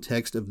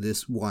context of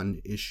this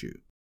one issue.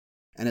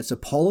 And it's a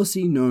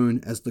policy known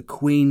as the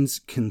Queen's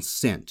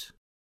Consent.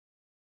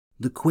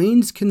 The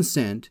Queen's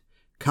Consent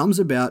comes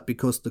about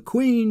because the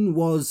Queen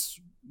was,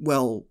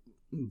 well,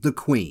 the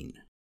Queen.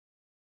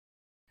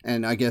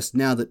 And I guess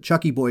now that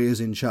Chucky Boy is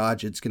in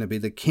charge, it's going to be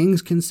the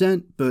King's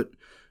Consent, but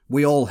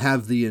we all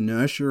have the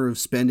inertia of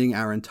spending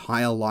our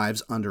entire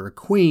lives under a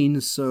queen,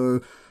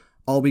 so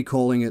I'll be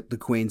calling it the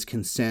Queen's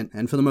Consent,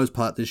 and for the most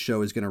part, this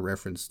show is going to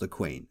reference the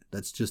Queen.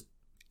 That's just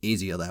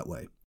easier that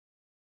way.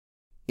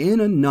 In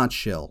a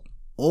nutshell,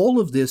 all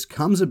of this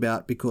comes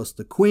about because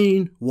the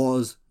Queen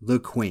was the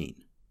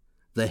Queen,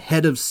 the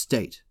head of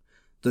state,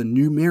 the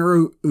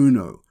numero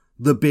uno,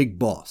 the big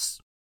boss.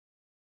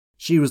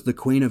 She was the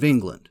Queen of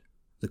England,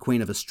 the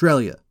Queen of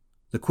Australia,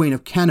 the Queen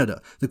of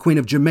Canada, the Queen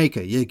of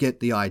Jamaica, you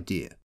get the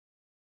idea.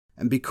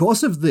 And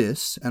because of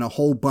this, and a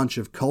whole bunch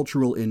of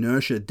cultural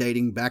inertia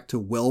dating back to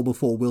well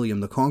before William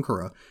the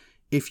Conqueror,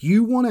 if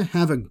you want to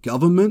have a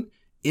government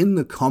in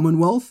the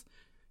Commonwealth,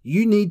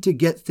 you need to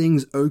get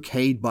things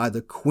okayed by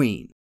the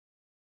Queen.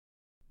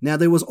 Now,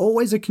 there was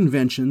always a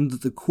convention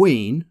that the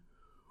Queen,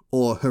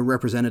 or her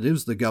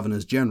representatives, the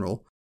Governors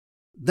General,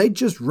 they'd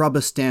just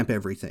rubber stamp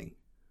everything.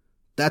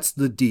 That's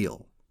the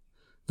deal.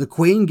 The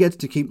Queen gets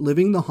to keep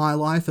living the high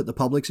life at the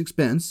public's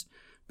expense,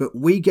 but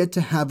we get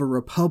to have a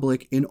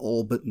republic in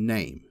all but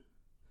name.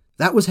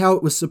 That was how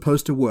it was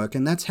supposed to work,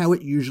 and that's how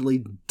it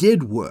usually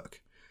did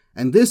work.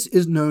 And this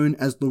is known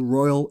as the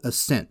Royal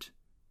Assent.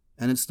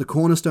 And it's the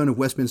cornerstone of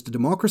Westminster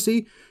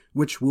democracy,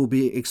 which will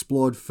be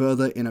explored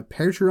further in a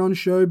Patreon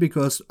show,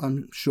 because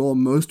I'm sure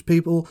most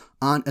people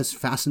aren't as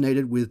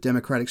fascinated with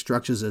democratic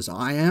structures as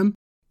I am.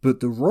 But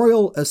the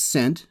Royal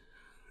Assent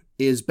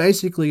is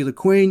basically the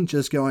Queen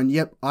just going,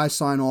 yep, I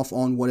sign off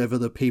on whatever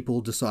the people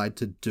decide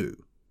to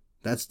do.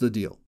 That's the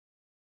deal.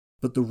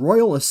 But the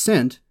Royal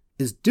Assent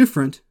is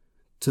different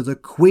to the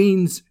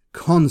Queen's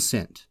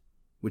Consent,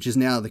 which is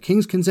now the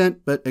King's Consent,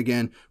 but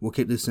again, we'll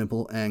keep this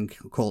simple and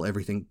call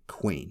everything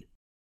Queen.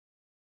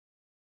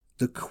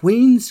 The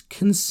Queen's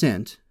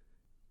Consent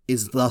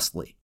is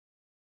thusly: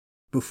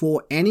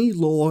 before any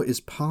law is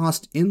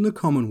passed in the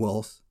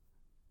Commonwealth,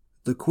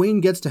 the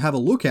Queen gets to have a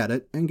look at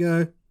it and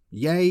go,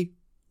 yay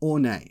or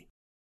nay.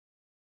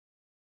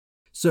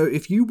 So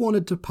if you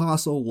wanted to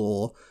pass a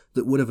law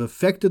that would have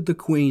affected the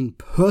Queen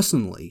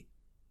personally,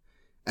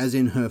 as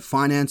in her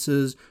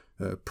finances,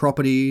 her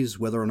properties,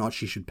 whether or not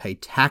she should pay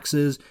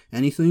taxes,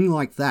 anything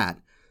like that,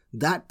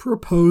 that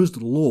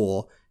proposed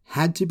law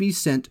had to be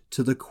sent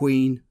to the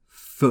Queen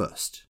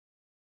first.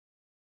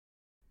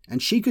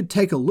 And she could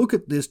take a look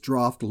at this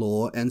draft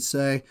law and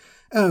say,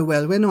 oh,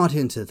 well, we're not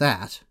into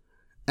that.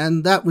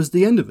 And that was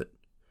the end of it.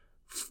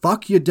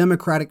 Fuck your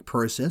democratic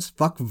process,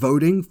 fuck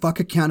voting, fuck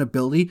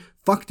accountability,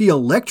 fuck the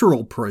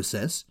electoral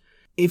process.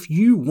 If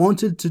you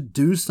wanted to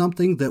do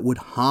something that would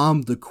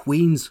harm the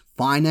Queen's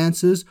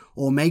finances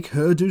or make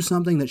her do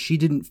something that she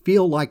didn't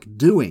feel like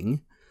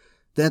doing,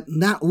 then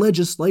that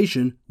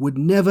legislation would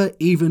never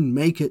even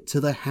make it to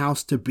the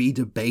House to be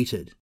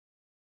debated.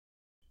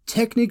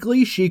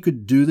 Technically, she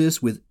could do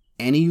this with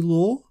any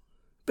law,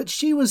 but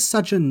she was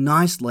such a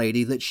nice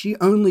lady that she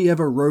only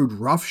ever rode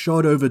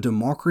roughshod over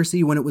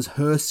democracy when it was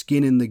her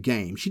skin in the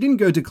game. She didn't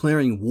go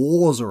declaring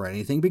wars or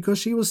anything because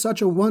she was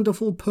such a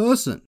wonderful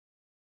person.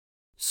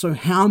 So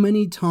how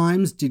many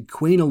times did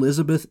Queen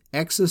Elizabeth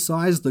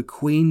exercise the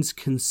Queen's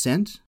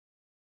consent?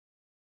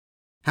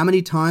 How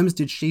many times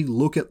did she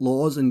look at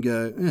laws and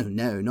go, oh,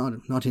 no,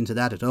 not into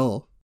that at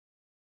all?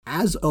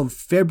 As of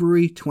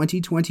February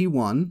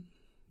 2021,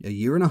 a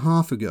year and a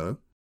half ago,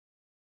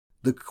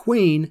 the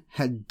Queen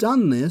had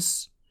done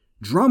this,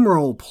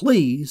 drumroll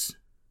please,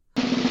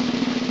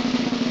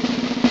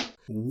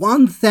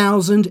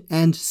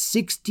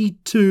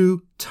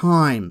 1,062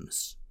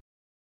 times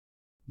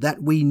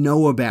that we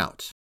know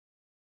about.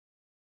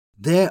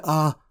 There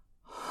are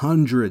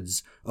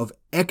hundreds of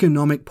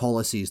economic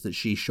policies that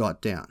she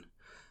shot down.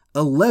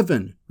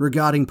 11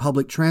 regarding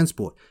public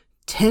transport,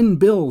 10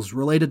 bills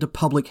related to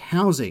public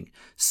housing,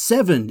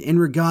 7 in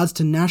regards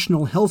to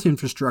national health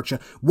infrastructure,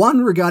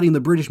 1 regarding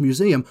the British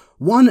Museum,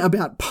 1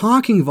 about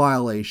parking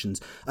violations,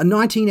 a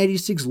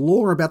 1986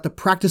 law about the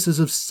practices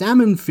of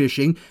salmon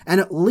fishing, and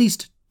at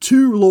least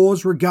 2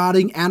 laws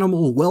regarding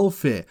animal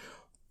welfare.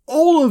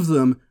 All of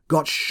them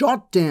got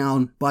shot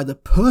down by the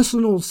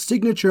personal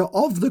signature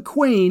of the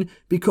Queen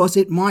because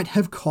it might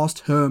have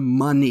cost her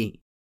money.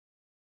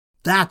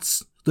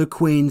 That's the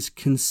Queen's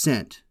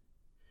consent.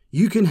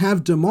 You can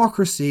have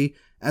democracy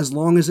as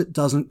long as it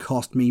doesn't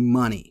cost me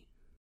money.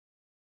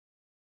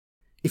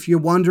 If you're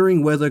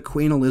wondering whether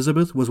Queen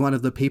Elizabeth was one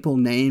of the people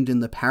named in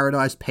the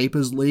Paradise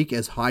Papers leak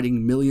as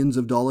hiding millions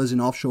of dollars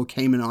in offshore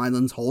Cayman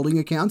Islands holding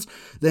accounts,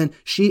 then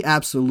she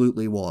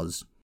absolutely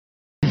was.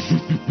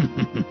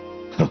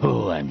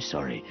 Oh, I'm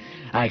sorry.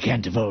 I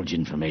can't divulge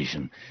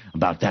information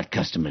about that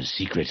customer's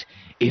secret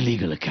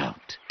illegal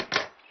account.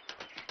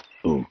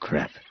 Oh,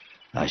 crap.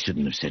 I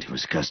shouldn't have said it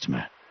was a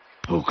customer.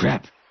 Oh,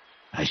 crap.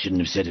 I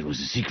shouldn't have said it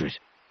was a secret.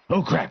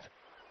 Oh, crap.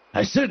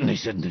 I certainly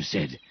shouldn't have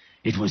said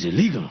it was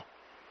illegal.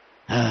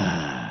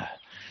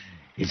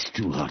 It's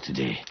too hot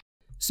today.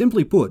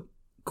 Simply put,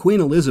 Queen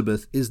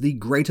Elizabeth is the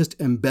greatest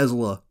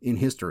embezzler in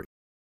history.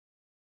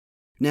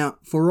 Now,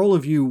 for all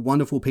of you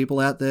wonderful people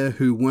out there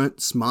who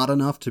weren't smart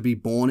enough to be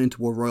born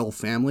into a royal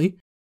family,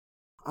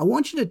 I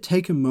want you to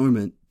take a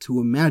moment to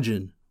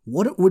imagine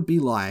what it would be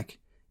like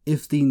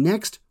if the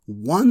next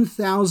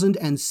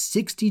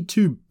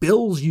 1,062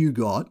 bills you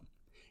got,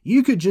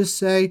 you could just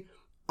say,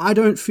 I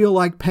don't feel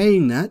like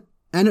paying that,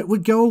 and it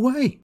would go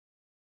away.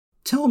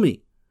 Tell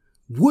me,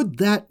 would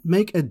that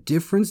make a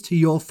difference to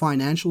your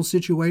financial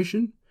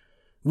situation?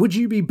 Would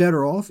you be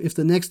better off if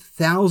the next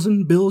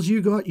 1,000 bills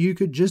you got you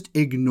could just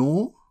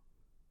ignore?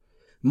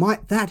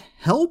 Might that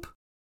help?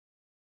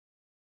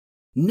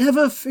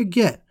 Never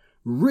forget,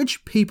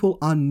 rich people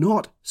are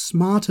not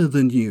smarter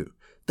than you.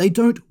 They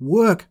don't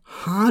work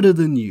harder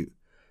than you.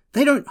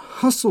 They don't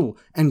hustle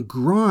and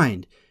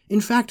grind.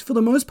 In fact, for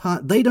the most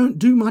part, they don't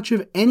do much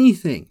of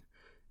anything.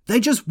 They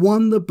just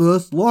won the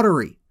birth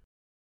lottery.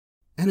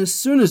 And as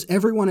soon as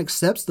everyone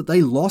accepts that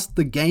they lost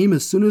the game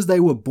as soon as they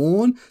were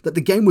born, that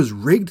the game was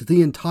rigged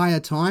the entire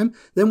time,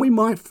 then we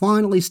might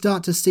finally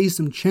start to see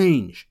some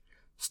change,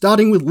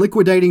 starting with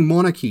liquidating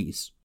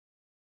monarchies.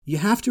 You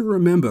have to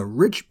remember,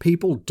 rich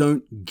people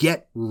don't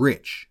get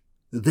rich.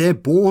 They're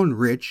born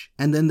rich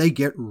and then they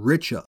get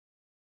richer.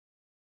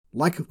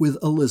 Like with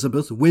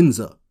Elizabeth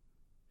Windsor.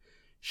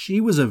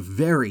 She was a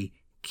very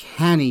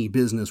canny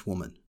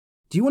businesswoman.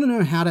 Do you want to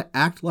know how to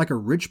act like a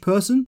rich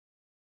person?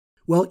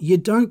 Well, you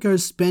don't go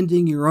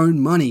spending your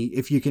own money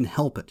if you can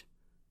help it.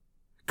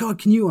 God,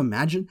 can you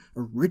imagine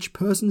a rich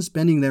person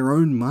spending their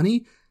own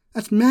money?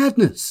 That's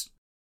madness.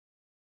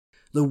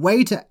 The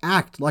way to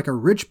act like a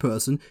rich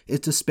person is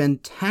to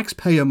spend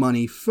taxpayer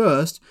money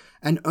first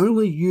and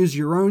only use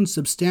your own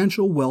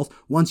substantial wealth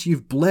once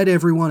you've bled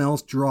everyone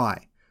else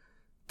dry.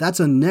 That's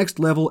a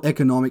next-level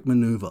economic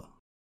maneuver.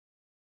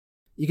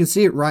 You can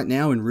see it right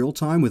now in real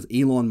time with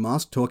Elon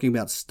Musk talking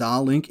about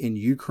Starlink in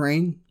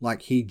Ukraine,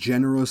 like he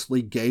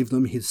generously gave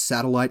them his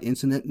satellite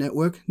internet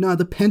network. No,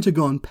 the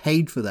Pentagon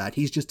paid for that.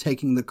 He's just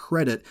taking the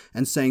credit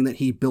and saying that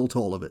he built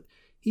all of it.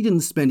 He didn't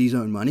spend his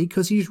own money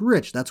because he's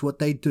rich. That's what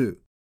they do.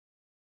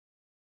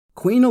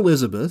 Queen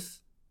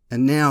Elizabeth,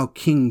 and now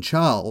King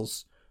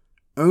Charles,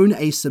 own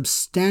a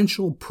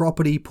substantial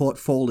property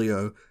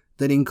portfolio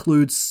that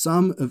includes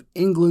some of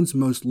England's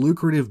most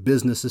lucrative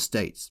business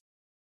estates.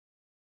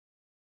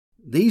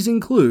 These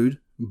include,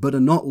 but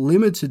are not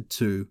limited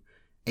to,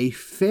 a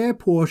fair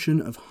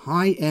portion of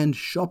high-end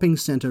shopping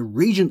centre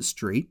Regent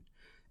Street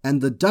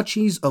and the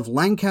duchies of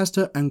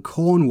Lancaster and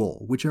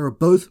Cornwall, which are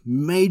both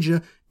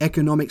major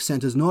economic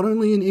centres not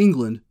only in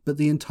England, but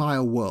the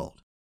entire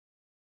world.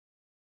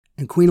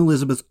 And Queen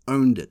Elizabeth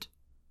owned it.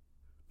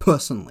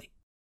 Personally.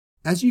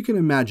 As you can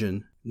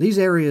imagine, these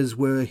areas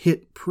were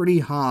hit pretty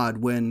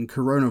hard when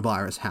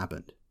coronavirus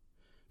happened.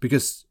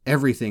 Because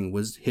everything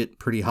was hit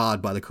pretty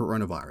hard by the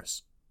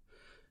coronavirus.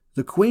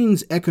 the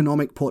Queen's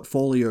economic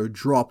portfolio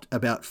dropped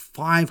about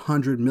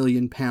 £500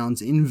 million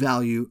in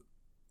value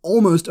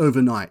almost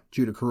overnight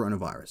due to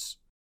coronavirus.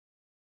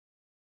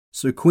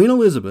 So Queen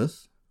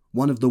Elizabeth,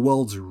 one of the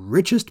world's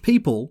richest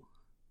people,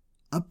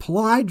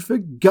 applied for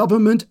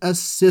government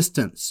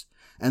assistance,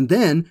 and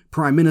then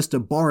Prime Minister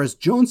Boris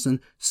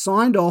Johnson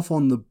signed off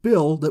on the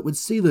bill that would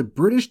see the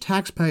British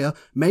taxpayer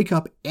make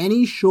up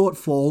any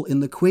shortfall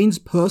in the Queen's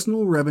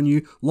personal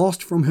revenue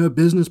lost from her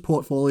business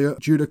portfolio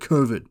due to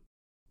COVID.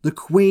 The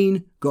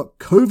Queen got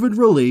COVID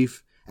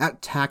relief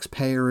at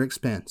taxpayer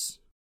expense.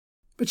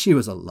 But she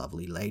was a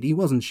lovely lady,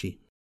 wasn't she?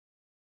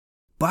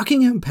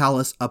 Buckingham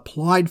Palace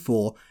applied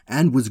for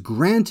and was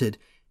granted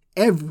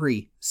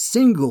every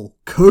single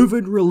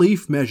COVID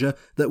relief measure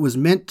that was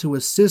meant to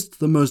assist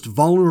the most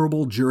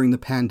vulnerable during the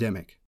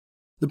pandemic.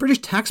 The British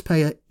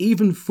taxpayer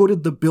even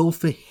footed the bill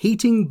for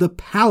heating the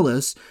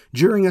palace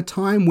during a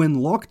time when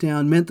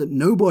lockdown meant that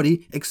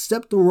nobody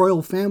except the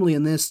royal family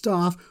and their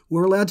staff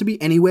were allowed to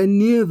be anywhere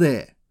near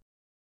there.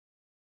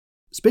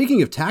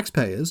 Speaking of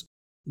taxpayers,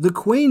 the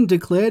Queen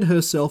declared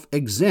herself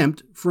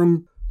exempt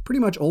from pretty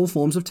much all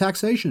forms of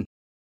taxation.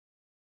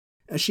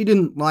 She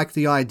didn't like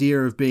the idea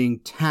of being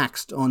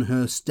taxed on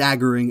her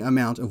staggering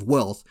amount of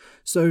wealth,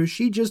 so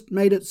she just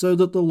made it so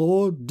that the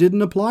law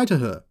didn't apply to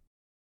her.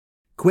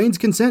 Queen's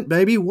consent,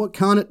 baby, what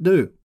can't it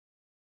do?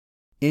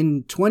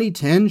 In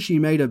 2010, she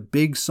made a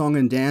big song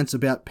and dance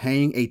about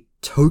paying a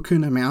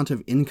token amount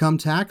of income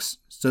tax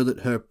so that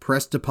her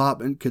press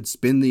department could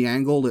spin the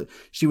angle that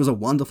she was a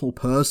wonderful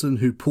person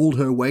who pulled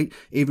her weight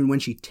even when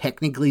she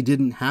technically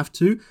didn't have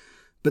to.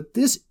 But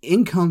this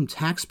income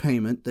tax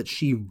payment that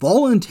she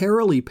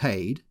voluntarily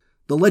paid,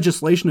 the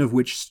legislation of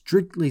which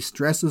strictly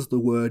stresses the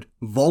word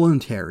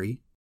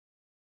voluntary,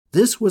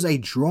 this was a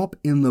drop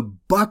in the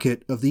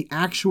bucket of the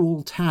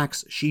actual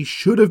tax she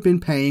should have been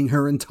paying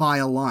her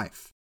entire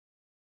life.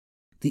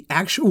 The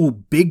actual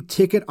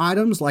big-ticket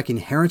items like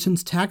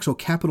inheritance tax or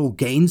capital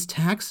gains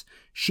tax,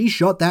 she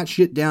shot that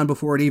shit down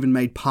before it even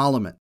made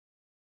Parliament.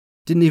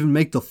 Didn't even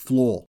make the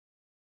floor.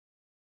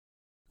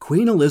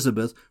 Queen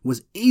Elizabeth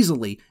was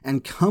easily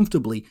and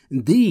comfortably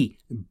the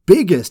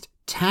biggest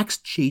tax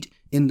cheat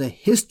in the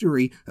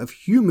history of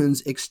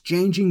humans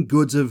exchanging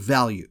goods of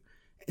value.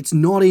 It's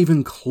not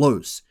even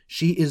close.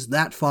 She is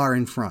that far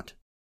in front.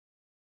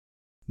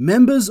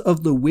 Members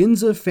of the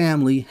Windsor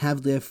family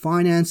have their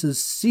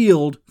finances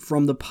sealed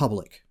from the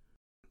public.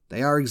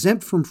 They are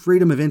exempt from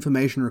freedom of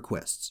information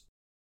requests.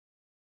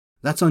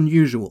 That's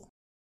unusual.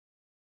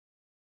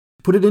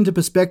 To put it into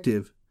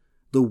perspective,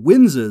 the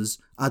Windsors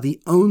are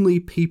the only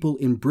people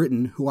in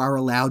Britain who are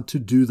allowed to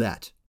do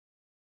that.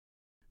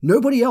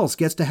 Nobody else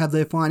gets to have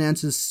their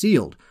finances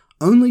sealed.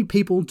 Only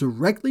people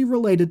directly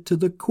related to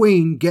the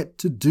Queen get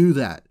to do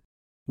that,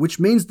 which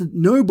means that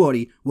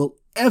nobody will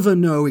ever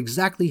know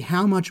exactly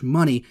how much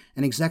money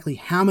and exactly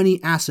how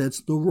many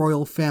assets the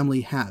royal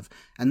family have,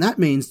 and that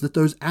means that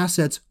those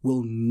assets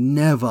will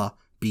never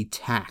be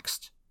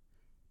taxed.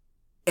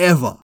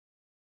 Ever.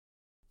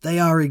 They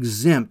are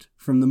exempt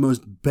from the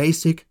most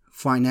basic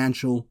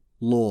financial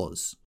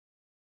laws.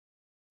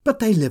 But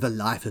they live a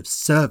life of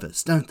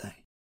service, don't they?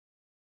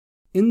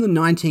 In the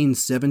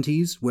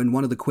 1970s, when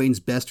one of the Queen's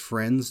best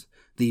friends,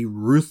 the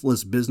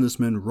ruthless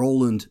businessman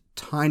Roland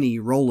Tiny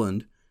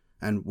Roland,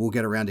 and we'll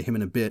get around to him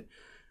in a bit,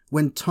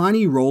 when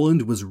Tiny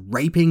Roland was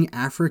raping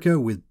Africa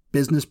with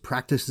business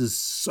practices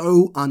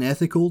so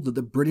unethical that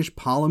the British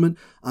Parliament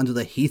under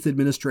the Heath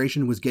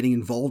administration was getting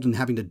involved and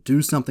having to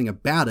do something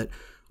about it,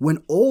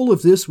 when all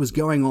of this was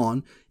going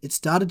on, it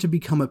started to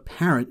become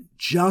apparent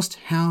just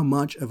how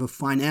much of a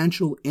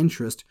financial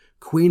interest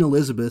Queen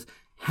Elizabeth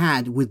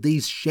had with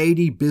these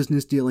shady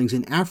business dealings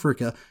in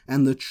Africa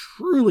and the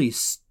truly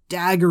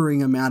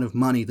staggering amount of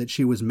money that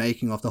she was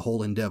making off the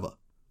whole endeavour.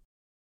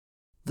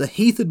 The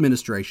Heath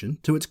administration,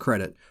 to its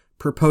credit,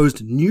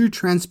 proposed new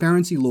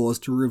transparency laws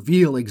to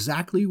reveal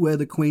exactly where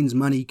the Queen's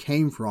money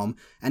came from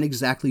and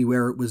exactly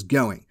where it was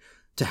going,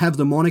 to have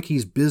the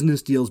monarchy's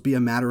business deals be a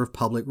matter of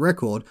public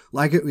record,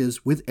 like it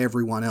is with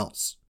everyone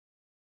else.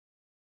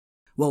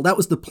 Well, that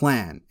was the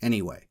plan,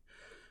 anyway.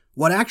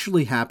 What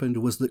actually happened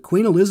was that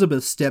Queen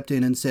Elizabeth stepped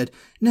in and said,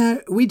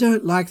 "No, we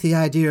don't like the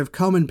idea of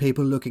common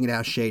people looking at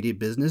our shady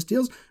business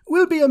deals.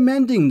 We'll be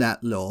amending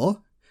that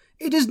law.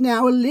 It is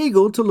now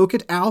illegal to look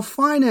at our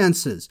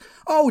finances.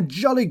 Oh,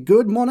 jolly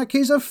good,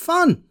 monarchies are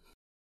fun."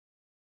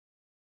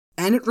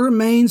 And it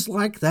remains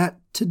like that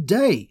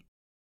today.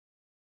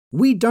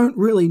 We don't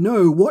really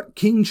know what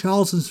King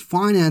Charles's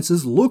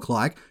finances look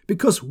like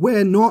because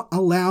we're not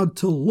allowed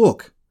to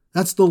look.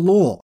 That's the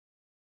law.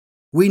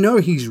 We know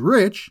he's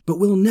rich, but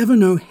we'll never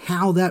know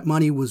how that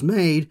money was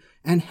made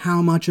and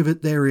how much of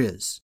it there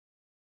is.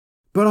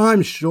 But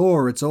I'm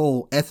sure it's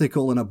all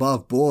ethical and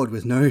above board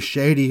with no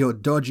shady or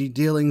dodgy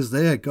dealings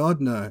there,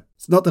 God no.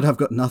 It's not that I've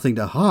got nothing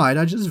to hide,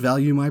 I just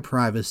value my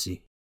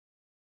privacy.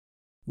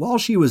 While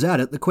she was at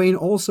it, the Queen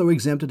also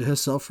exempted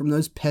herself from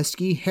those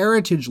pesky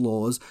heritage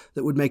laws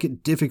that would make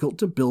it difficult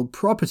to build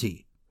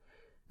property.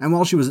 And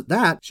while she was at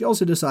that, she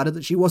also decided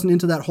that she wasn't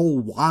into that whole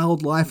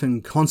wildlife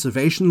and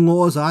conservation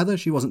laws either.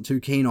 She wasn't too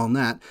keen on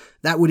that.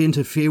 That would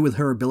interfere with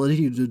her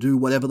ability to do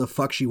whatever the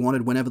fuck she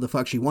wanted whenever the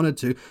fuck she wanted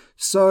to.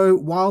 So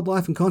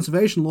wildlife and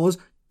conservation laws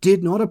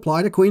did not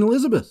apply to Queen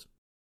Elizabeth.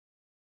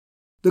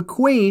 The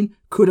Queen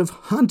could have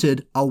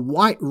hunted a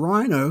white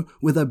rhino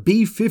with a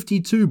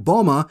B-52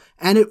 bomber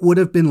and it would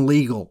have been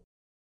legal.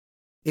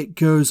 It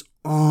goes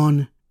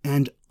on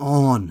and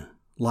on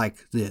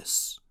like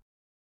this.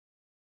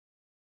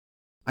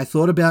 I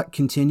thought about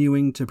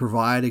continuing to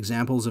provide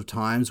examples of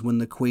times when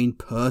the Queen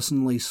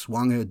personally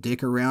swung her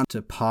dick around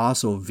to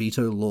pass or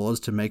veto laws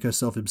to make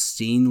herself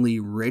obscenely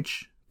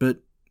rich, but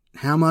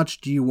how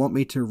much do you want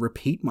me to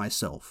repeat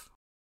myself?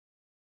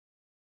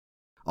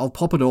 I'll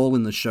pop it all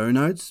in the show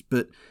notes,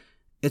 but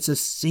it's a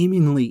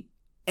seemingly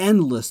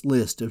endless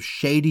list of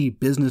shady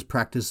business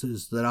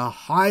practices that are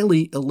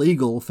highly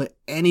illegal for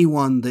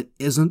anyone that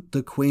isn't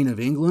the Queen of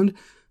England,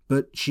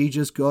 but she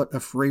just got a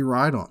free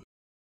ride on.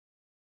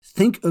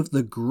 Think of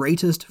the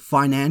greatest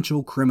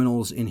financial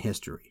criminals in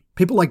history,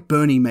 people like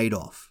Bernie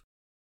Madoff.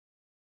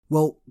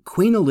 Well,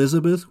 Queen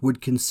Elizabeth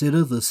would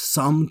consider the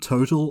sum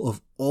total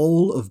of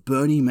all of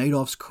Bernie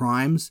Madoff's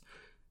crimes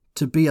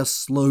to be a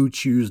slow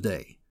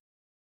Tuesday.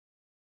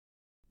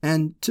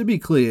 And to be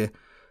clear,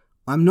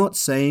 I'm not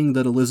saying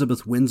that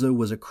Elizabeth Windsor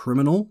was a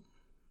criminal.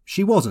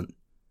 She wasn't.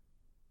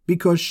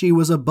 Because she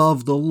was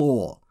above the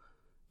law.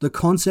 The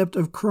concept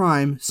of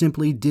crime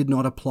simply did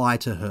not apply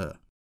to her.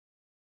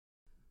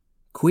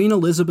 Queen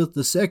Elizabeth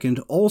II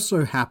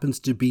also happens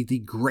to be the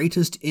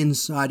greatest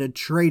insider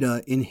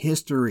trader in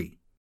history.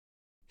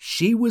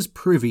 She was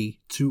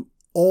privy to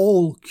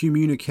all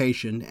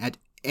communication at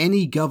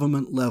any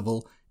government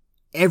level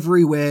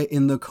everywhere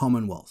in the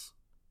Commonwealth,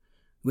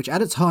 which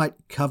at its height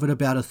covered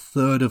about a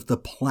third of the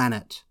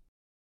planet.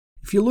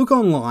 If you look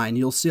online,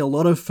 you'll see a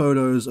lot of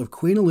photos of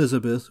Queen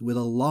Elizabeth with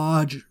a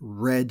large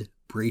red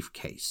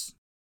briefcase.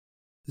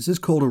 This is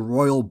called a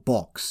royal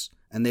box,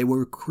 and they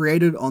were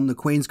created on the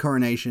Queen's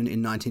coronation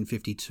in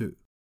 1952.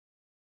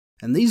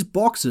 And these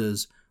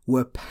boxes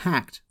were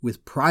packed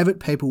with private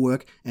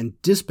paperwork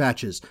and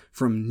dispatches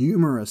from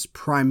numerous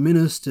prime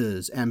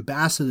ministers,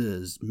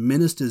 ambassadors,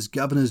 ministers,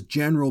 governors,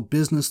 general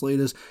business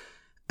leaders,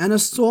 an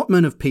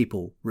assortment of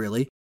people,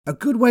 really. A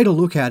good way to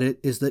look at it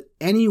is that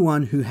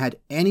anyone who had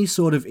any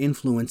sort of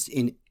influence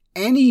in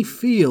any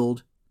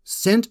field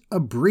sent a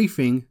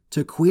briefing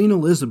to Queen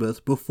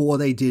Elizabeth before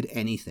they did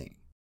anything.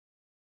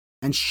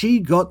 And she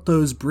got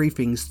those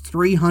briefings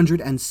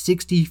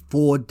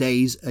 364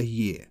 days a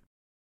year.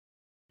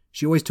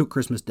 She always took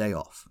Christmas Day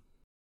off.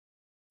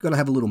 Gotta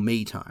have a little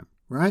me time,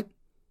 right?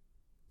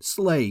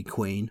 Slay,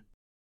 Queen.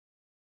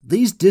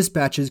 These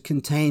dispatches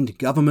contained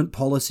government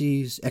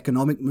policies,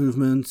 economic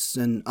movements,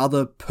 and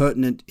other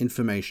pertinent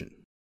information.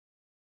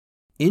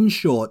 In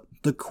short,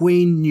 the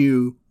Queen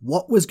knew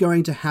what was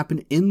going to happen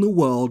in the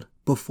world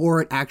before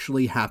it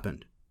actually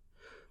happened.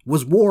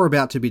 Was war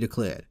about to be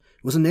declared?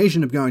 Was a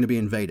nation going to be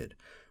invaded?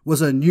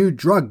 Was a new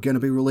drug going to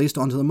be released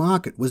onto the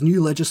market? Was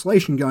new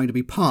legislation going to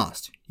be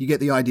passed? You get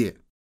the idea.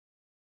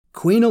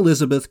 Queen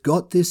Elizabeth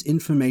got this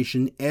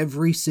information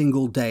every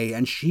single day,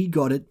 and she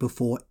got it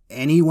before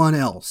anyone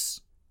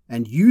else.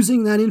 And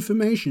using that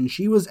information,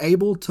 she was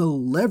able to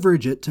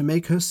leverage it to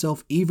make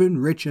herself even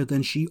richer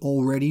than she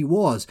already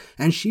was.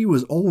 And she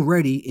was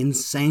already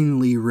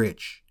insanely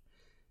rich.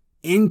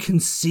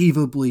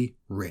 Inconceivably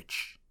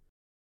rich.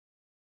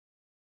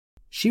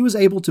 She was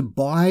able to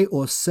buy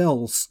or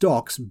sell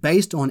stocks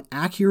based on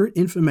accurate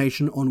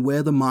information on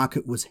where the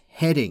market was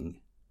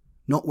heading,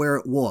 not where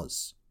it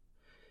was.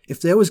 If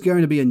there was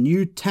going to be a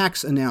new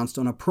tax announced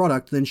on a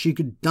product, then she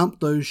could dump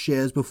those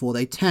shares before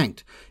they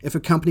tanked. If a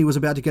company was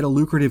about to get a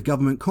lucrative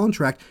government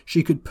contract,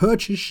 she could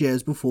purchase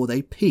shares before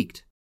they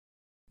peaked.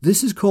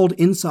 This is called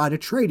insider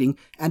trading,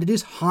 and it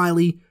is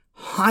highly,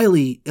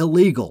 highly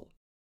illegal.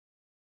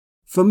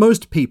 For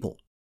most people.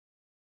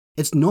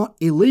 It's not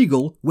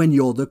illegal when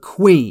you're the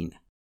Queen.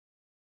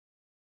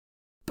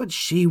 But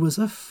she was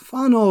a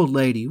fun old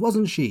lady,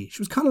 wasn't she?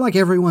 She was kind of like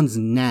everyone's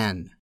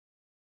nan.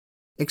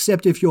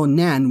 Except if your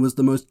nan was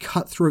the most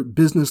cutthroat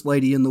business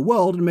lady in the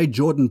world and made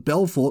Jordan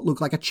Belfort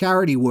look like a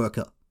charity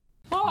worker.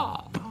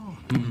 Oh.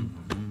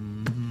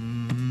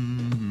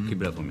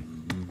 Keep it up for me.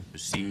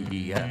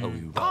 See how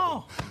we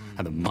roll.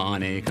 How the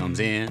money comes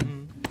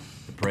in,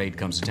 the parade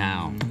comes to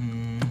town.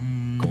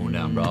 Going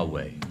down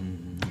Broadway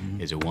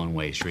is a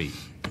one-way street,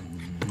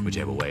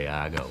 whichever way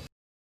I go.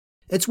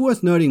 It's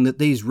worth noting that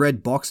these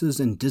red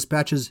boxes and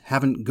dispatches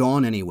haven't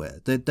gone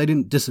anywhere. They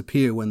didn't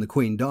disappear when the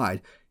Queen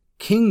died.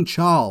 King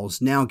Charles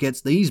now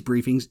gets these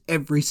briefings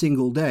every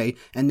single day,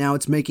 and now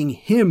it's making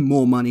him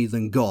more money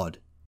than God.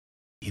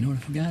 You know what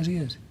a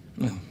fugazi is?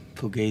 No,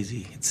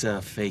 fugazi. It's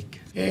a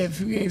fake. Yeah,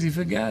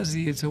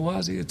 fugazi, it's a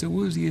wazi, it's a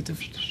woozy, it's a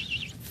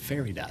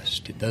fairy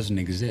dust. It doesn't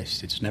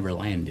exist. It's never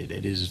landed.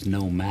 It is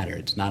no matter.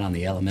 It's not on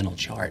the elemental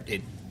chart.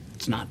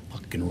 It's not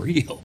fucking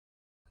real.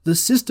 The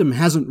system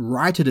hasn't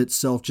righted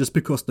itself just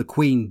because the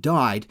Queen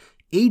died.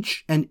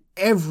 Each and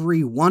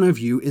every one of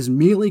you is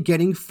merely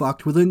getting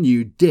fucked with a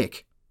new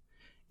dick.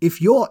 If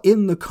you're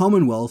in the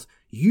Commonwealth,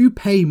 you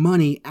pay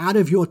money out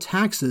of your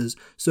taxes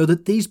so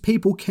that these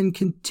people can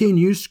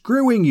continue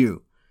screwing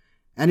you.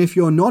 And if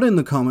you're not in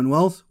the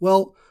Commonwealth,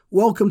 well,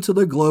 welcome to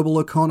the global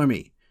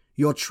economy.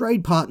 Your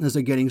trade partners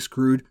are getting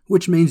screwed,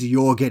 which means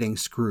you're getting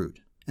screwed.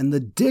 And the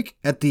dick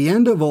at the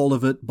end of all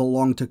of it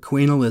belonged to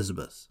Queen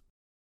Elizabeth.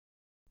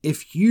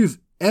 If you've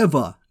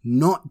ever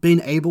not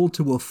been able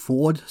to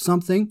afford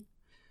something,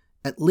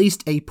 at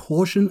least a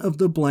portion of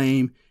the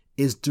blame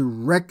is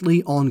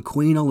directly on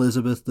Queen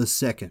Elizabeth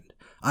II.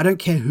 I don't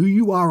care who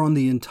you are on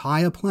the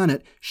entire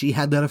planet, she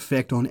had that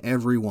effect on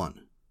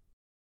everyone.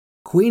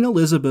 Queen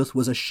Elizabeth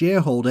was a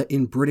shareholder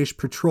in British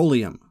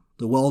Petroleum,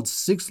 the world's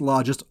 6th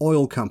largest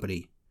oil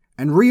company,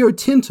 and Rio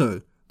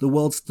Tinto, the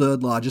world's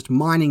 3rd largest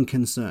mining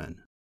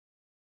concern.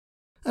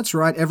 That's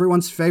right,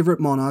 everyone's favourite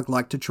monarch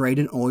liked to trade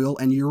in oil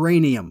and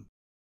uranium.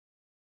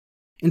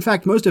 In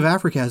fact, most of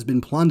Africa has been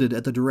plundered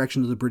at the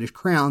direction of the British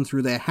Crown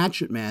through their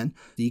hatchet man,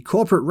 the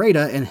corporate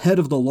raider and head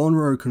of the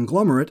Lonhro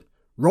conglomerate,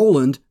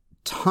 Roland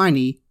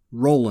Tiny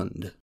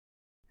Roland.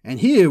 And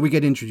here we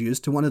get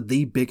introduced to one of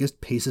the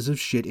biggest pieces of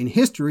shit in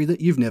history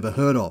that you've never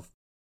heard of.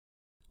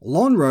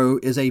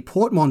 Lonhro is a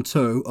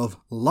portmanteau of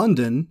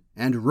London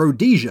and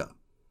Rhodesia.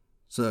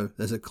 So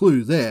there's a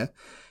clue there.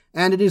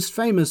 And it is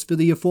famous for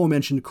the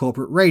aforementioned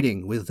corporate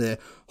raiding, with their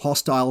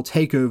hostile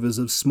takeovers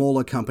of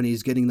smaller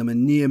companies getting them a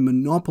near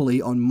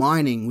monopoly on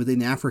mining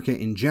within Africa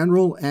in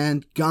general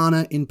and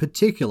Ghana in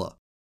particular.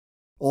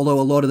 Although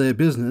a lot of their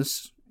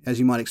business, as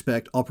you might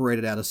expect,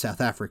 operated out of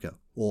South Africa,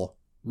 or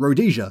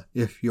Rhodesia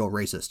if you're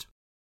racist.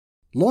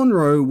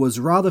 Lonhro was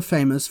rather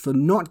famous for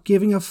not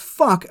giving a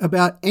fuck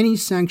about any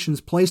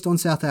sanctions placed on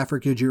South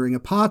Africa during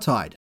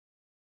apartheid.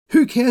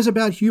 Who cares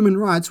about human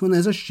rights when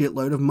there's a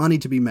shitload of money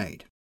to be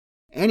made?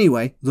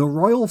 Anyway, the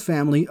royal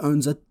family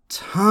owns a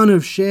ton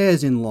of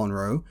shares in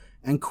Lonhro,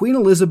 and Queen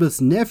Elizabeth's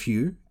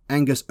nephew,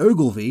 Angus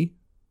Ogilvy,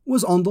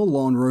 was on the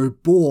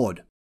Lonhro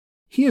board.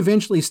 He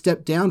eventually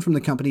stepped down from the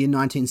company in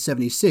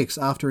 1976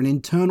 after an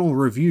internal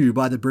review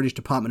by the British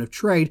Department of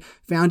Trade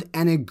found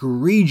an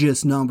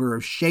egregious number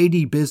of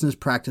shady business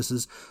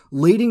practices,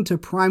 leading to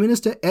Prime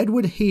Minister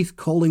Edward Heath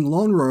calling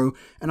Lonhro,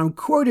 and I'm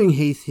quoting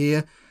Heath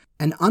here,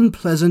 an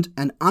unpleasant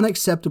and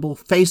unacceptable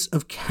face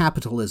of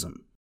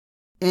capitalism.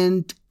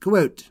 End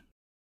quote.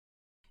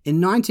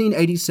 In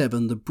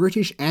 1987, the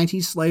British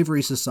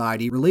Anti-Slavery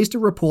Society released a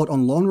report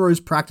on Lonhro's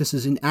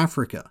practices in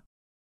Africa,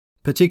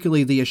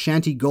 particularly the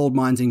Ashanti gold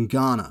mines in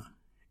Ghana,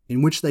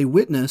 in which they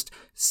witnessed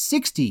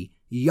 60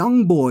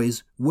 young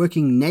boys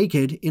working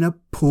naked in a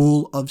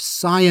pool of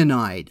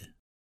cyanide.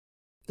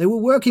 They were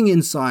working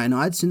in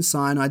cyanide since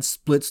cyanide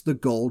splits the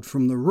gold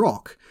from the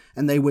rock,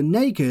 and they were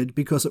naked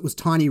because it was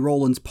Tiny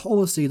Roland's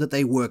policy that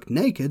they work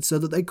naked so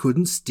that they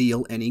couldn't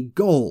steal any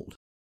gold.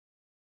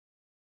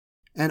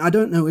 And I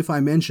don't know if I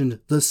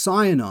mentioned the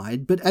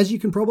cyanide, but as you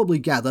can probably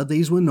gather,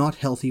 these were not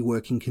healthy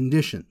working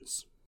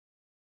conditions.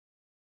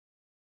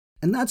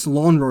 And that's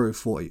Lonhro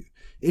for you.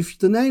 If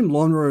the name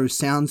Lonhro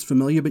sounds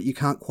familiar but you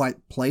can't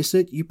quite place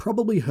it, you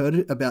probably heard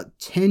it about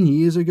 10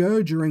 years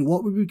ago during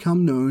what would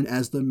become known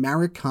as the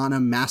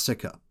Marikana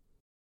Massacre.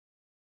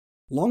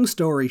 Long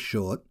story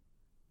short,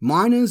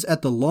 miners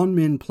at the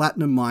Lonmin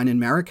Platinum Mine in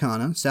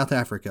Marikana, South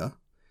Africa,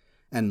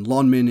 and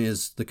Lonmin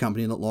is the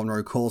company that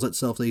Lonhro calls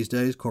itself these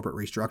days, corporate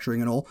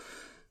restructuring and all,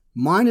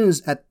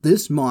 miners at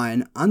this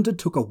mine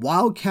undertook a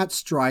wildcat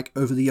strike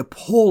over the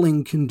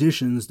appalling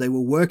conditions they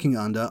were working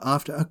under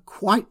after a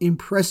quite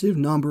impressive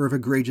number of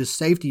egregious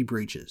safety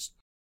breaches,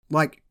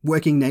 like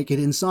working naked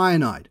in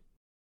cyanide.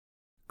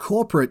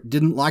 Corporate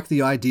didn't like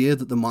the idea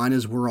that the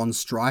miners were on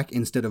strike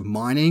instead of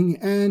mining,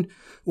 and,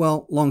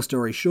 well, long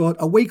story short,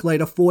 a week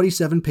later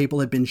 47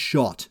 people had been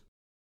shot.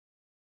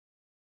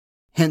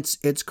 Hence,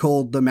 it's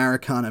called the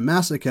Marikana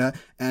Massacre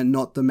and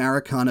not the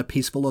Marikana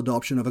Peaceful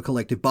Adoption of a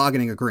Collective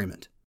Bargaining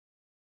Agreement.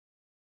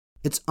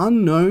 It's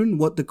unknown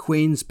what the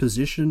Queen's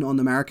position on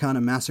the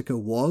Marikana Massacre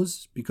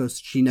was, because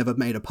she never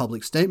made a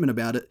public statement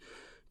about it,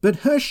 but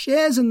her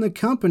shares in the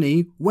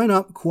company went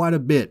up quite a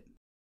bit.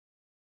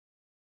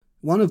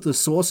 One of the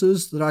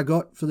sources that I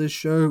got for this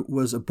show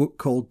was a book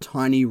called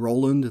Tiny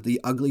Roland, The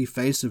Ugly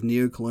Face of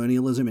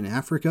Neocolonialism in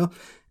Africa,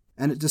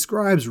 and it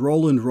describes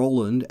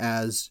Roland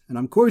as, and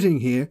I'm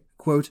quoting here,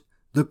 quote,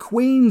 the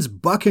Queen's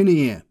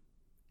Buccaneer,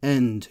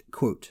 end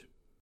quote.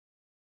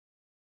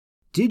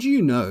 Did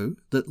you know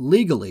that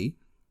legally,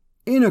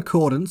 in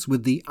accordance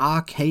with the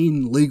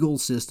arcane legal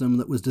system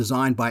that was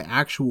designed by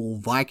actual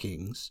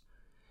Vikings,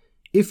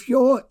 if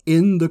you're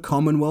in the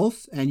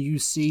Commonwealth and you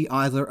see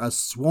either a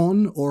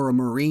swan or a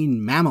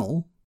marine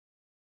mammal,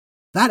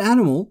 that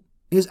animal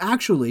is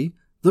actually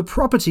the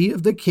property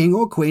of the King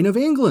or Queen of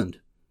England.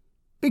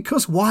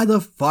 Because why the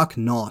fuck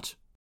not?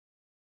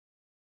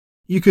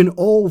 You can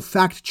all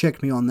fact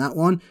check me on that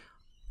one.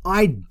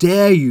 I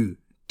dare you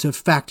to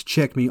fact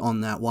check me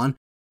on that one,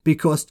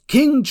 because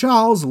King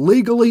Charles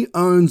legally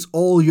owns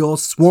all your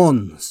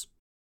swans.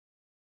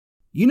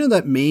 You know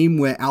that meme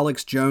where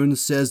Alex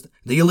Jones says,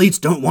 the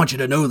elites don't want you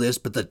to know this,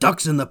 but the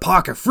ducks in the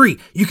park are free.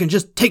 You can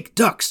just take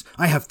ducks.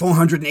 I have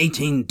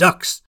 418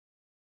 ducks.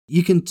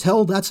 You can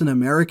tell that's an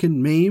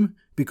American meme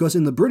because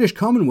in the British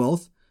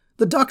Commonwealth,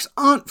 the ducks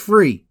aren't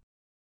free.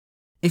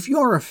 If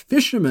you're a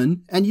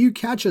fisherman and you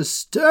catch a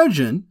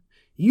sturgeon,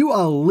 you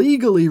are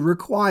legally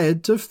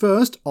required to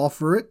first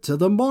offer it to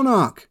the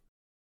monarch.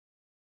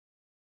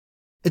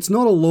 It's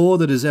not a law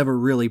that is ever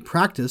really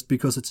practiced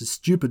because it's a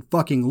stupid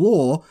fucking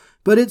law,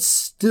 but it's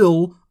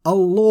still a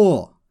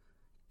law.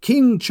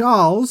 King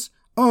Charles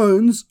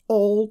owns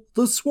all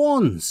the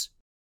swans.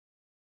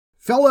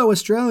 Fellow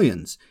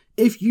Australians,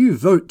 if you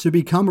vote to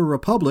become a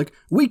republic,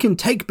 we can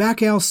take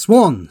back our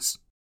swans.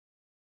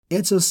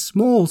 It's a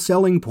small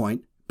selling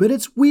point, but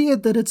it's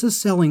weird that it's a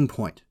selling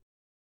point.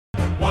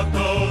 What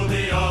though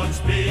the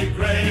odds be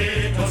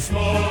great or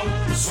small,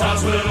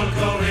 Stars will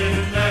go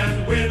in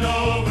and win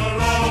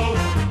overall,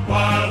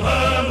 while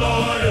her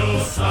loyal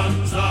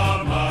sons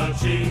are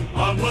marching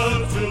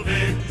onward to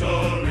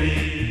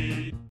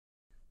victory.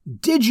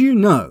 Did you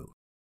know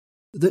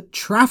that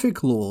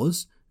traffic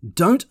laws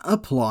don't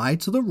apply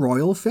to the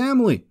royal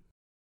family?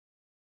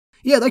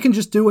 Yeah, they can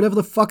just do whatever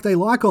the fuck they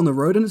like on the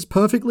road and it's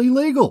perfectly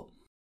legal.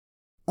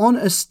 On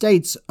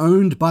estates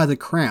owned by the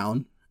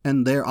Crown,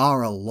 and there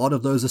are a lot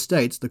of those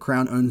estates, the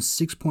Crown owns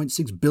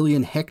 6.6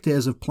 billion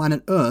hectares of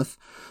planet Earth.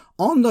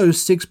 On those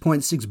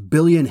 6.6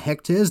 billion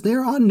hectares,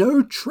 there are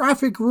no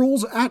traffic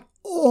rules at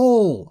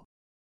all.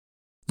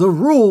 The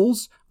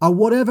rules are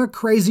whatever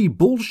crazy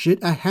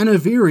bullshit a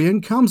Hanoverian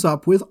comes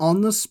up with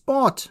on the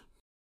spot.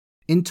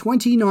 In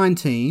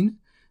 2019,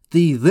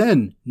 the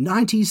then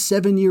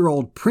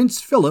 97-year-old Prince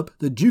Philip,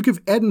 the Duke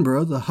of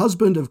Edinburgh, the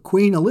husband of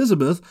Queen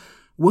Elizabeth,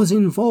 was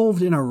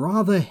involved in a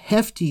rather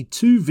hefty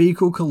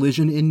two-vehicle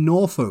collision in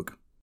Norfolk.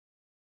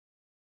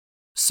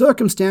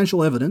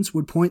 Circumstantial evidence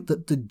would point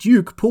that the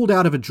Duke pulled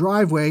out of a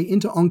driveway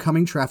into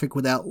oncoming traffic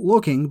without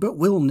looking, but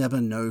we'll never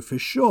know for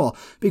sure,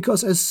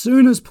 because as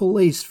soon as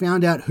police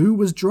found out who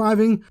was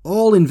driving,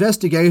 all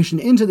investigation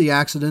into the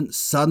accident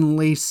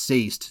suddenly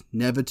ceased,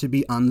 never to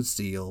be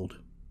unsealed.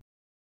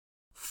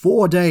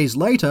 4 days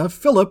later,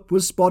 Philip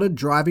was spotted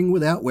driving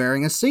without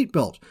wearing a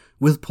seatbelt,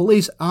 with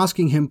police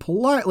asking him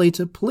politely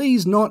to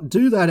please not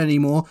do that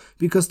anymore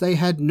because they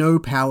had no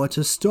power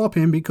to stop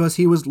him because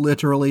he was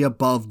literally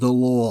above the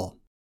law.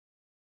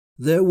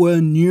 There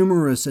were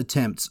numerous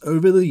attempts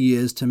over the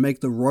years to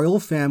make the royal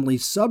family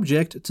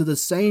subject to the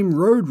same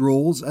road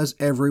rules as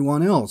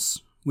everyone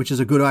else, which is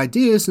a good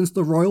idea since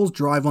the royals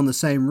drive on the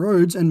same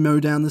roads and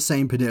mow down the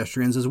same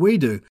pedestrians as we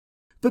do.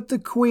 But the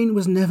Queen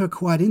was never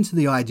quite into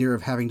the idea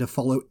of having to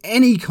follow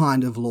any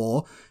kind of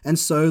law, and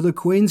so the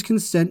Queen's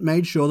consent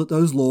made sure that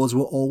those laws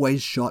were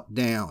always shot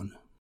down.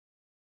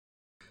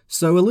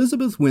 So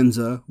Elizabeth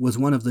Windsor was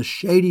one of the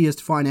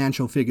shadiest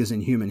financial figures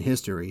in human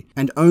history,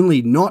 and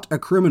only not a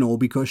criminal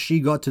because she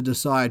got to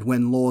decide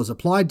when laws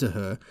applied to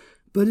her,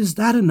 but is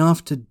that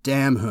enough to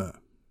damn her?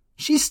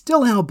 She's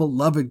still our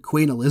beloved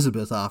Queen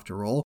Elizabeth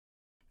after all.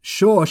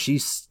 Sure, she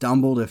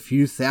stumbled a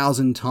few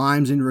thousand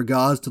times in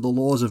regards to the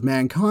laws of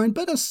mankind,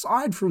 but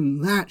aside from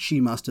that, she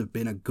must have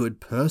been a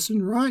good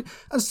person, right?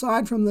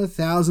 Aside from the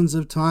thousands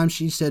of times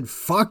she said,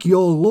 "Fuck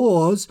your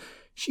laws,"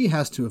 she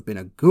has to have been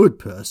a good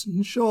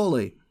person,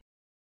 surely.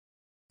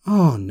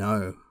 Oh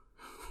no,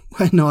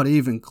 we're not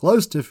even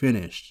close to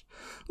finished.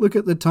 Look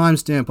at the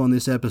timestamp on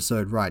this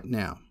episode right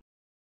now.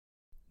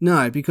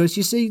 No, because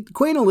you see,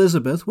 Queen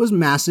Elizabeth was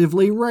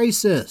massively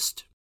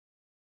racist.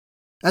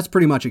 That's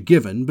pretty much a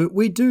given, but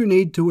we do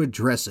need to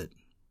address it.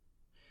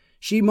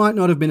 She might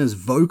not have been as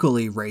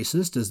vocally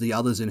racist as the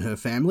others in her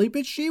family,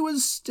 but she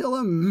was still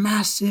a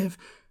massive,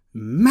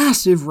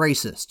 massive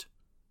racist.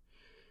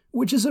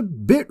 Which is a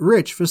bit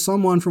rich for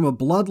someone from a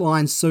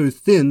bloodline so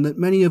thin that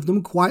many of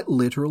them quite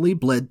literally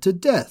bled to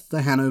death.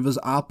 The Hanovers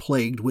are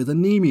plagued with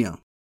anemia.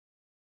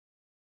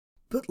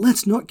 But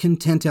let's not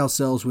content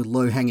ourselves with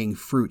low-hanging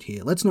fruit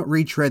here. Let's not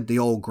retread the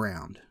old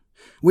ground.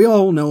 We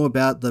all know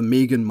about the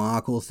Meghan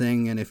Markle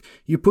thing, and if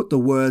you put the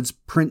words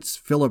Prince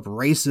Philip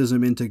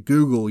racism into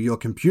Google, your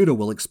computer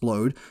will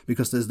explode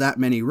because there's that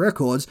many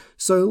records,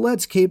 so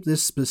let's keep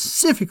this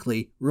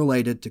specifically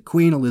related to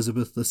Queen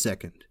Elizabeth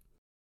II.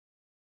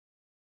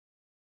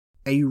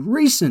 A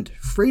recent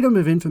Freedom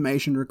of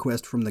Information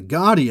request from The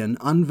Guardian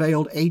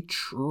unveiled a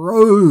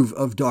trove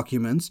of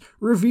documents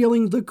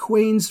revealing the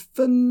Queen's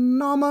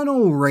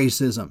phenomenal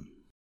racism.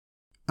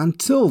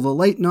 Until the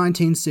late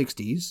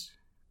 1960s,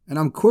 and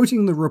I'm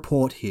quoting the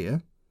report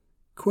here,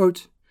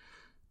 quote,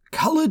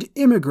 "Coloured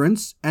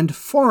immigrants and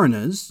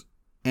foreigners,"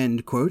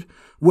 end quote,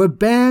 "were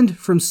banned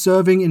from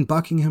serving in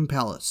Buckingham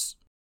Palace."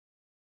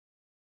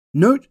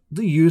 Note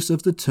the use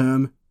of the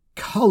term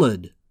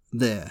coloured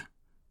there.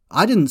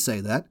 I didn't say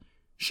that.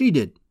 She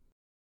did.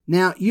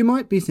 Now, you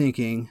might be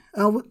thinking,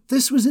 oh,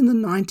 this was in the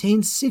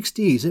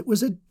 1960s. It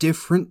was a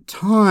different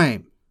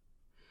time.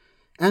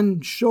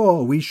 And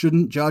sure, we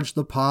shouldn't judge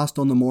the past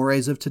on the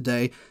mores of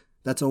today.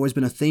 That's always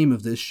been a theme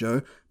of this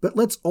show. But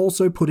let's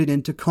also put it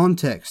into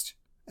context.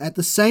 At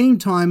the same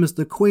time as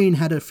the Queen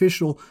had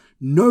official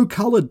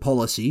no-coloured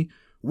policy,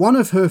 one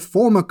of her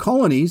former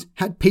colonies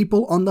had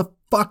people on the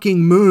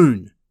fucking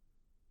moon.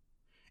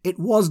 It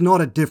was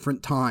not a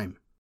different time.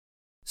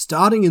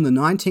 Starting in the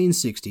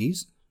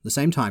 1960s, the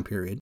same time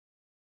period,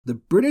 the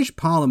British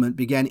Parliament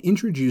began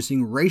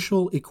introducing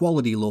racial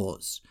equality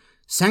laws,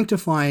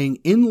 sanctifying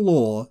in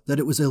law that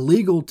it was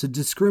illegal to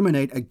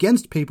discriminate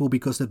against people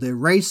because of their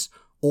race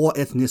or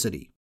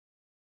ethnicity.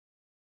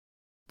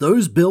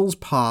 Those bills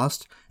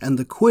passed, and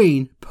the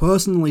Queen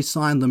personally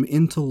signed them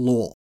into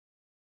law.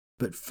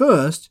 But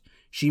first,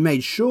 she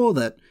made sure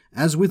that,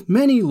 as with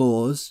many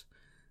laws,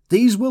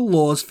 these were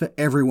laws for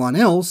everyone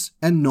else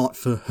and not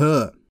for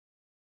her.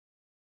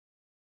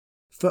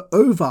 For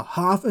over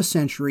half a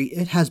century,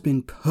 it has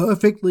been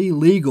perfectly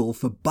legal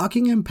for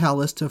Buckingham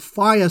Palace to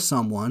fire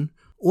someone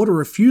or to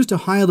refuse to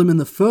hire them in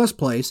the first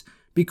place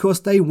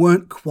because they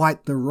weren't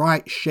quite the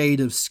right shade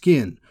of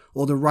skin,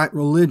 or the right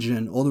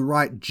religion, or the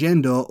right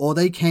gender, or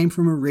they came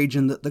from a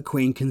region that the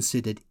Queen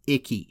considered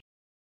icky.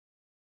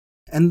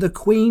 And the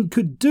Queen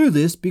could do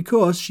this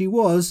because she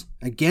was,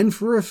 again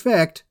for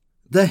effect,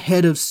 the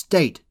head of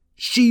state.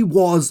 She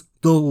was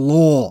the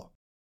law.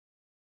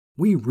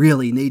 We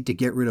really need to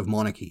get rid of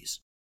monarchies.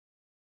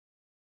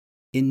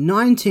 In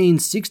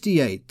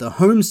 1968, the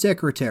Home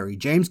Secretary,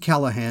 James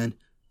Callaghan,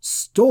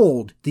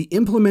 stalled the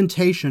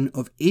implementation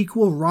of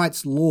equal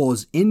rights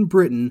laws in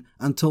Britain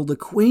until the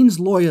Queen's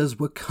lawyers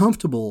were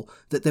comfortable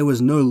that there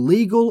was no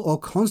legal or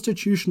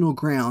constitutional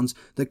grounds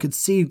that could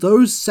see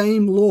those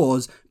same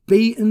laws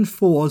be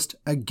enforced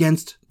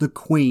against the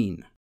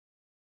Queen.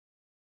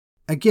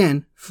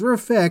 Again, for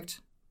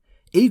effect,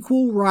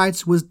 equal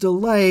rights was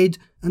delayed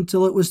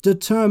until it was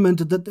determined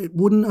that it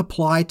wouldn't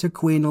apply to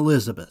Queen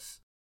Elizabeth.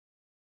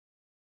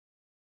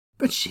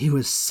 But she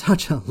was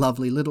such a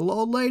lovely little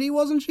old lady,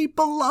 wasn't she?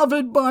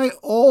 Beloved by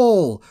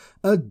all,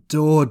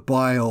 adored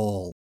by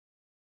all.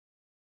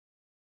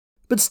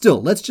 But still,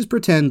 let's just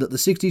pretend that the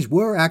 60s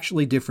were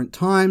actually different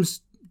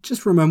times. Just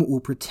for a moment, we'll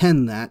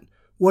pretend that.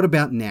 What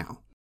about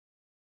now?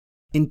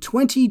 In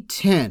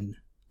 2010,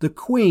 the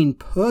Queen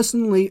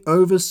personally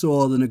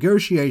oversaw the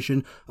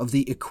negotiation of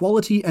the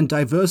Equality and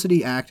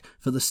Diversity Act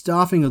for the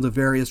staffing of the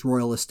various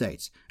royal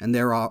estates, and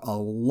there are a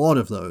lot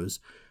of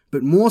those,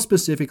 but more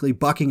specifically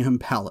Buckingham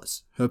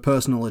Palace, her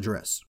personal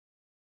address.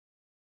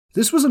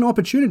 This was an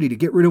opportunity to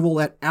get rid of all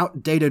that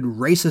outdated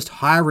racist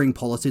hiring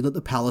policy that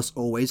the palace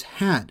always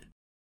had.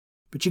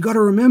 But you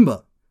gotta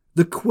remember,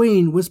 the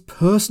Queen was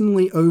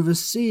personally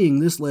overseeing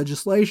this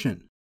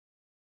legislation.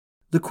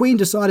 The Queen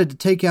decided to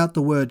take out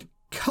the word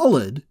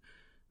coloured,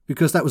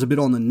 because that was a bit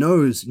on the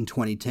nose in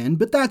 2010,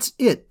 but that's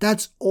it.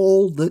 That's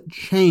all that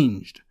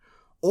changed.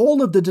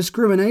 All of the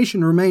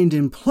discrimination remained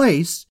in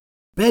place.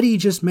 Betty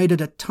just made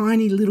it a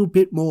tiny little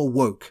bit more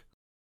woke.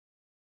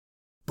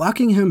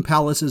 Buckingham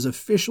Palace's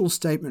official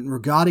statement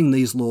regarding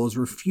these laws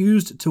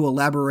refused to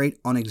elaborate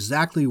on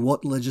exactly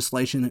what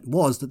legislation it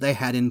was that they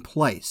had in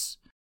place.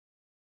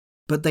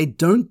 But they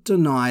don't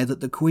deny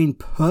that the Queen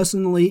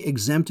personally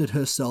exempted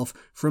herself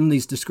from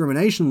these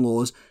discrimination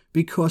laws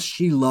because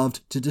she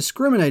loved to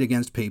discriminate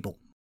against people.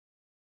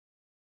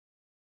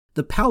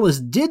 The palace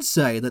did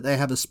say that they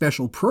have a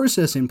special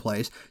process in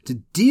place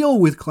to deal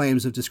with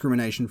claims of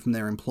discrimination from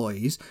their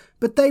employees,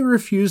 but they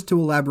refused to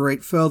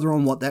elaborate further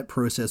on what that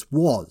process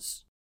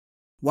was.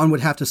 One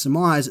would have to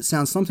surmise it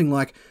sounds something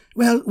like,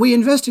 well, we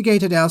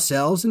investigated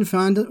ourselves and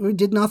found that we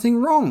did nothing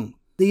wrong.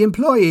 The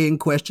employee in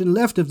question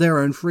left of their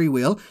own free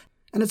will,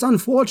 and it's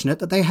unfortunate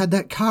that they had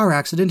that car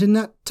accident in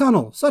that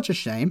tunnel. Such a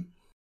shame.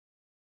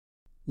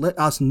 Let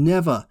us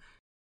never,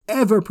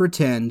 ever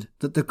pretend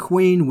that the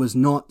Queen was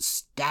not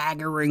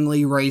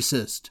staggeringly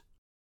racist.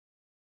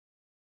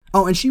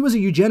 Oh, and she was a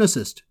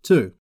eugenicist,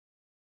 too.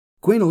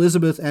 Queen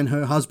Elizabeth and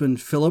her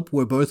husband Philip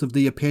were both of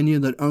the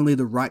opinion that only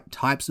the right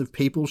types of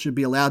people should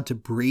be allowed to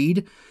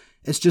breed.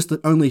 It's just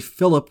that only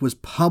Philip was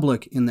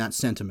public in that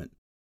sentiment.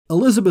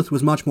 Elizabeth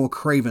was much more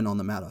craven on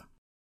the matter.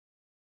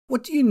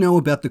 What do you know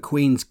about the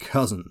Queen's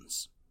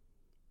cousins?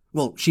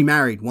 Well, she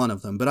married one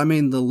of them, but I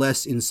mean the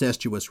less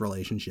incestuous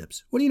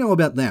relationships. What do you know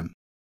about them?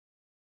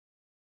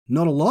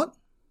 Not a lot?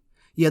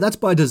 Yeah, that's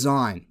by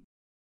design.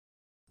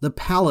 The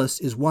palace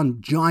is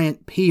one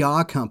giant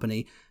PR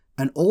company,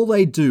 and all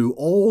they do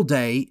all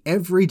day,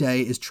 every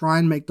day, is try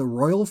and make the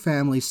royal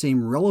family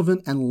seem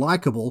relevant and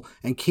likable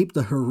and keep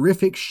the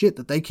horrific shit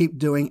that they keep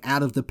doing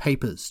out of the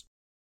papers.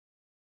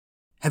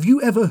 Have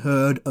you ever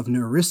heard of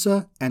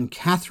Nerissa and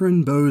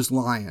Catherine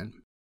Bowes-Lyon?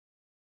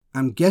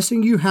 I'm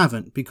guessing you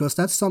haven't, because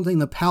that's something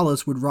the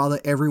palace would rather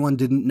everyone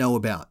didn't know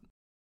about.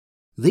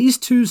 These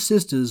two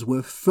sisters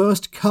were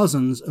first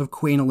cousins of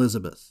Queen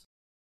Elizabeth.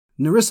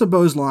 Nerissa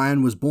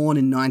Bowes-Lyon was born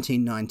in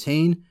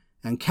 1919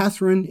 and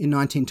Catherine in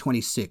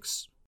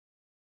 1926.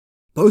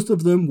 Both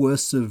of them were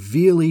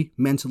severely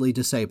mentally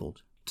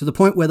disabled, to the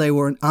point where they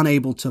were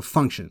unable to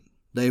function.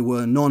 They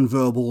were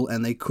non-verbal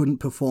and they couldn't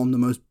perform the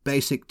most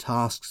basic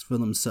tasks for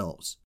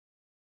themselves.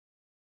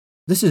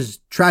 This is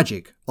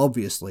tragic,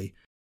 obviously,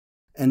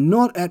 and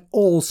not at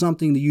all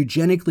something the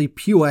eugenically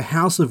pure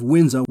House of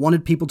Windsor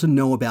wanted people to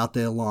know about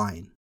their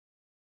line.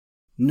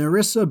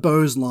 Nerissa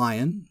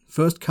Bowes-Lyon,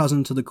 first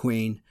cousin to the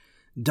Queen,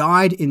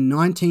 died in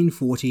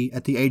 1940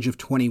 at the age of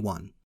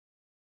 21.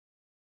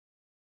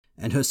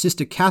 And her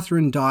sister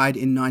Catherine died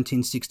in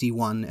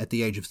 1961 at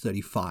the age of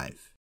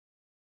 35.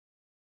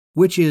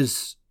 which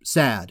is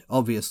sad,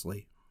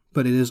 obviously,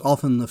 but it is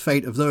often the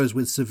fate of those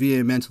with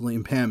severe mental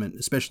impairment,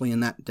 especially in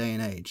that day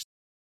and age.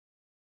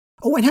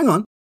 Oh wait, hang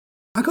on.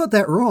 I got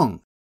that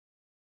wrong.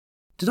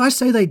 Did I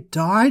say they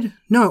died?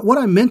 No, what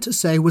I meant to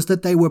say was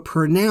that they were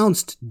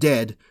pronounced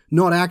dead,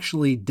 not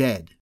actually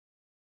dead.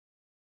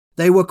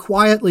 They were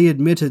quietly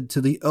admitted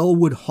to the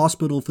Earlwood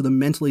Hospital for the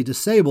Mentally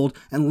Disabled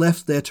and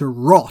left there to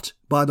rot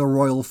by the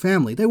royal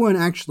family. They weren't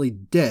actually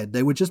dead,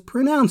 they were just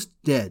pronounced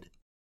dead.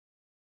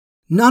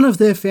 None of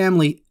their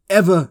family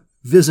ever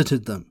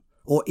visited them,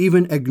 or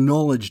even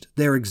acknowledged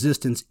their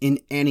existence in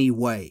any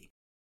way.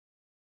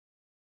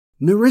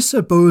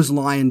 Nerissa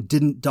Bowes-Lyon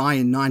didn't die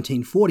in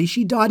 1940,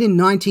 she died in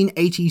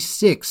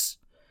 1986,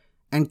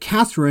 and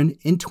Catherine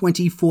in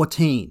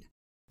 2014,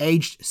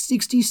 aged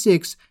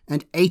 66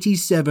 and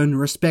 87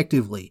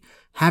 respectively,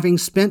 having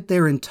spent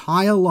their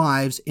entire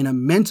lives in a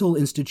mental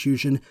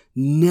institution,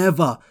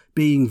 never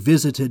being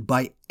visited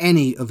by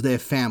any of their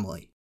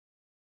family.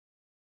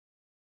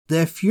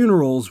 Their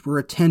funerals were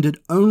attended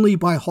only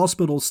by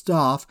hospital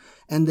staff,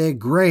 and their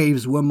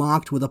graves were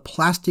marked with a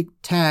plastic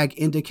tag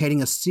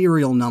indicating a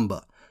serial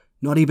number,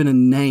 not even a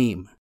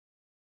name.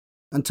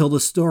 Until the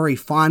story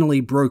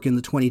finally broke in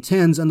the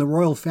 2010s and the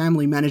royal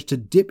family managed to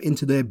dip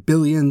into their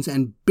billions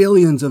and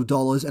billions of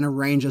dollars and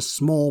arrange a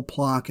small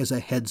plaque as a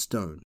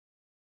headstone.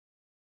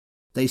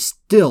 They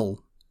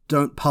still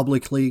don't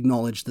publicly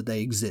acknowledge that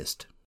they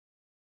exist.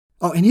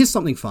 Oh, and here's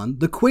something fun.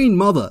 The Queen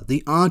Mother,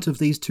 the aunt of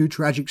these two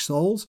tragic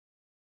souls,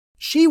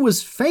 she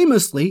was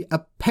famously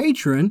a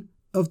patron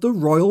of the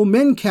Royal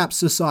Mencap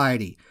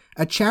Society,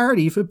 a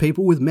charity for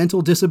people with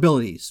mental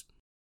disabilities.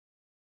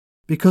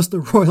 Because the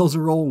royals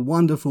are all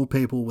wonderful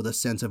people with a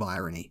sense of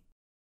irony.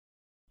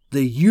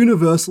 The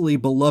universally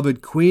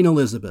beloved Queen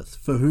Elizabeth,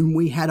 for whom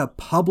we had a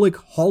public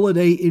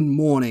holiday in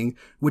mourning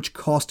which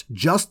cost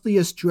just the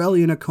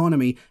Australian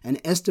economy an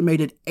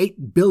estimated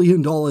 $8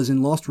 billion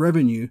in lost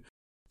revenue,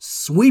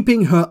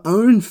 sweeping her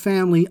own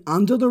family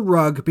under the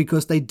rug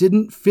because they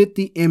didn't fit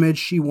the image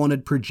she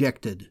wanted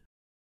projected.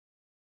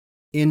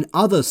 In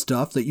other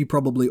stuff that you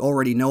probably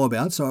already know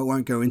about, so I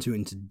won't go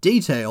into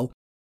detail,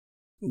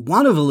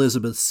 one of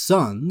Elizabeth's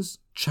sons,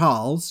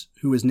 Charles,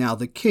 who is now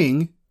the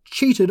king,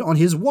 cheated on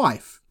his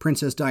wife,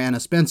 Princess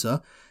Diana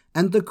Spencer,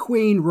 and the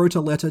Queen wrote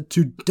a letter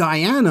to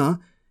Diana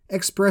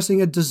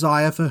expressing a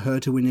desire for her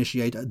to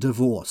initiate a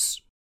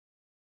divorce.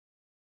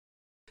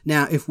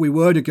 Now, if we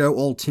were to go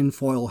all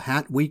tinfoil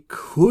hat, we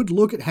could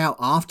look at how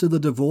after the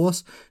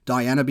divorce,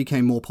 Diana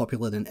became more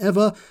popular than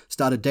ever,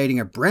 started dating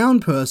a brown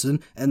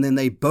person, and then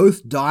they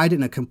both died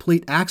in a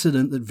complete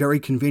accident that very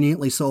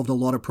conveniently solved a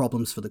lot of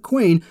problems for the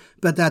Queen,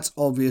 but that's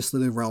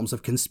obviously the realms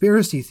of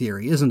conspiracy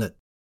theory, isn't it?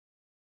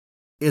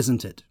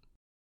 Isn't it?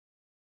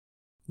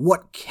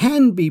 What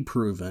can be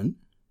proven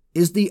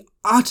is the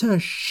utter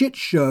shit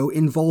show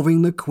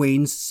involving the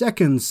Queen's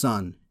second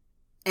son,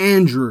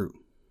 Andrew.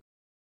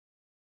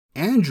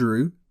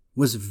 Andrew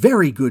was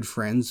very good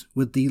friends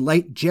with the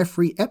late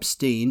Jeffrey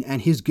Epstein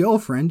and his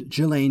girlfriend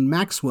Ghislaine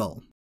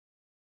Maxwell.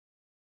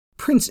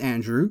 Prince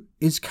Andrew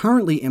is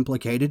currently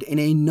implicated in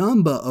a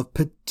number of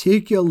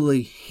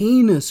particularly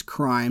heinous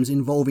crimes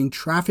involving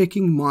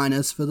trafficking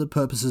minors for the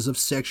purposes of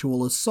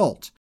sexual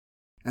assault.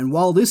 And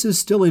while this is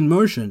still in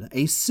motion,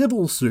 a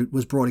civil suit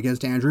was brought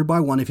against Andrew by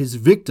one of his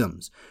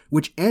victims,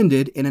 which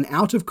ended in an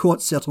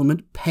out-of-court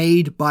settlement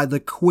paid by the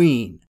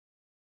Queen.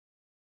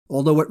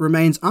 Although it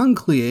remains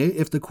unclear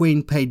if the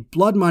Queen paid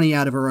blood money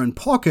out of her own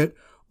pocket,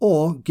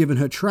 or, given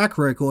her track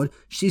record,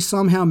 she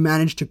somehow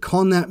managed to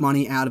con that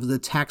money out of the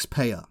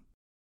taxpayer.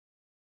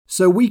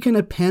 So we can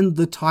append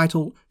the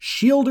title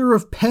Shielder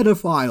of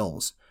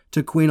Pedophiles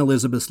to Queen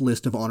Elizabeth's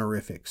list of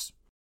honorifics.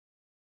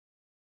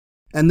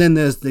 And then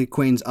there's the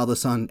Queen's other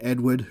son,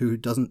 Edward, who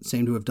doesn't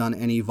seem to have done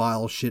any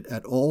vile shit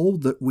at all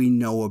that we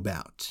know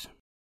about.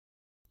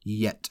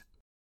 Yet.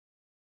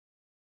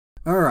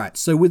 Alright,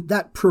 so with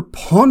that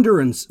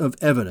preponderance of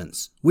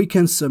evidence, we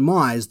can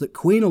surmise that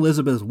Queen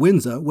Elizabeth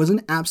Windsor was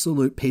an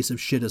absolute piece of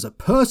shit as a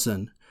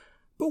person,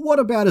 but what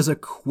about as a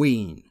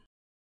queen?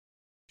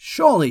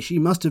 Surely she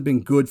must have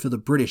been good for the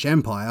British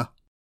Empire.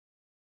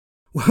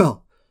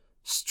 Well,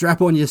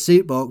 strap on your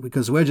seatbelt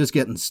because we're just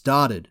getting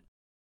started.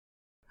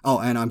 Oh,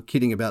 and I'm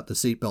kidding about the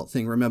seatbelt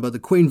thing. Remember, the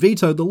Queen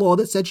vetoed the law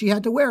that said she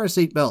had to wear a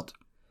seatbelt.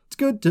 It's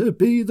good to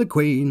be the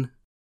Queen.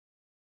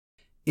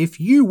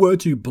 If you were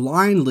to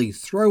blindly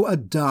throw a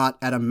dart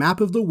at a map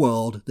of the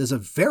world, there's a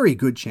very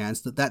good chance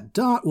that that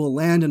dart will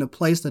land in a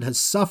place that has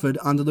suffered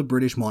under the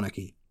British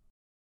monarchy.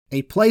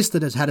 A place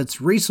that has had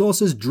its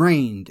resources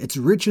drained, its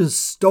riches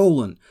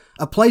stolen,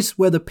 a place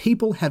where the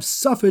people have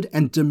suffered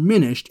and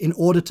diminished in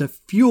order to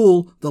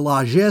fuel the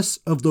largesse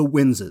of the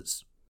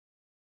Windsors.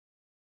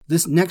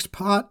 This next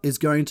part is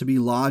going to be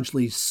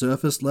largely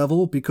surface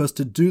level because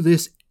to do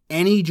this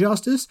any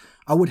justice,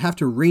 I would have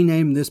to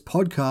rename this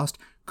podcast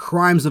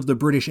Crimes of the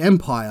British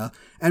Empire,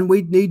 and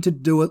we'd need to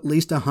do at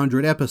least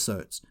 100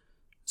 episodes.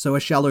 So a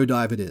shallow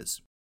dive it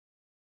is.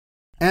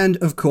 And,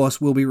 of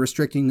course, we'll be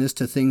restricting this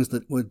to things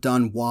that were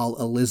done while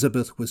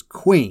Elizabeth was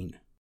Queen.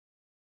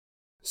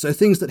 So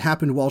things that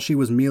happened while she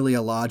was merely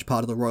a large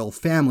part of the royal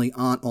family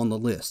aren't on the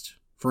list.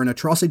 For an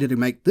atrocity to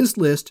make this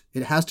list,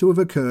 it has to have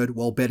occurred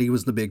while Betty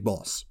was the big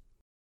boss.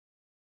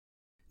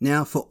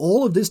 Now, for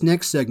all of this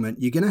next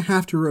segment, you're going to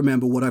have to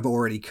remember what I've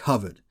already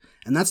covered,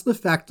 and that's the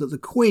fact that the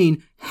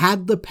Queen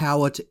had the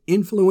power to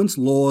influence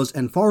laws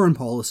and foreign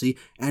policy,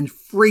 and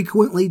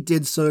frequently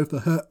did so for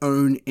her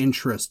own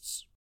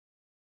interests.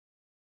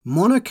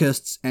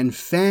 Monarchists and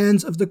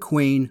fans of the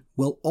Queen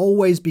will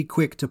always be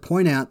quick to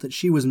point out that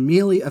she was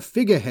merely a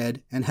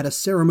figurehead and had a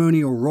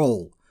ceremonial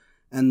role,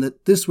 and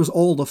that this was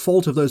all the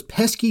fault of those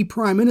pesky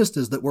prime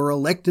ministers that were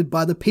elected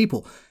by the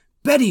people.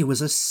 Betty was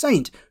a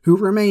saint who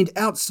remained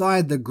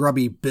outside the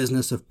grubby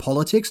business of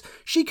politics.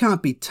 She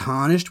can't be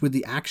tarnished with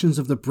the actions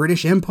of the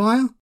British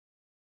Empire.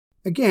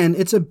 Again,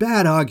 it's a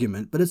bad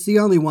argument, but it's the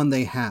only one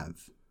they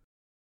have.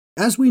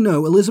 As we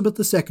know, Elizabeth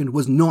II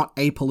was not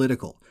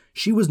apolitical.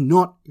 She was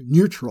not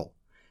neutral,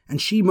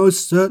 and she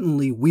most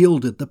certainly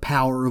wielded the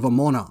power of a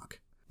monarch.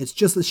 It's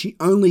just that she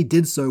only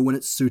did so when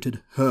it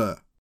suited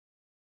her.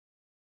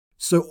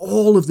 So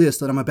all of this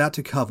that I'm about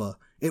to cover,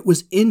 it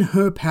was in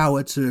her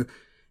power to,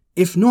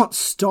 if not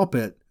stop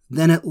it,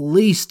 then at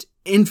least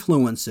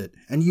influence it.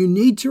 And you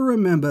need to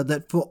remember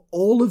that for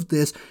all of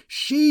this,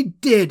 she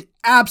did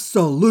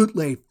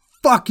absolutely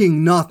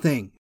fucking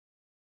nothing.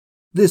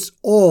 This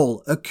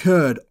all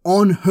occurred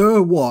on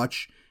her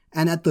watch,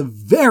 and at the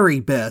very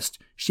best,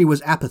 she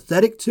was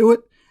apathetic to it,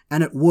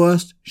 and at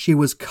worst, she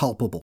was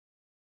culpable.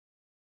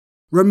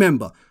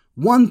 Remember,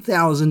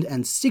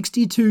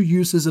 1,062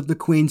 uses of the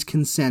Queen's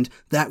consent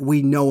that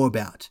we know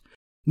about.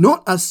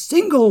 Not a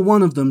single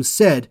one of them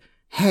said,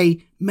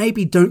 hey,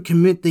 maybe don't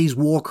commit these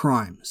war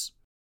crimes.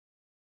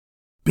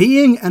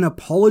 Being an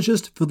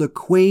apologist for the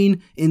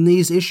Queen in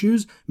these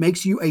issues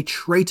makes you a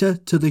traitor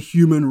to the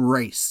human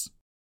race.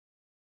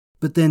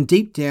 But then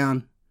deep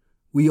down,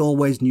 we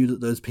always knew that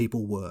those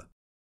people were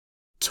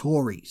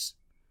Tories.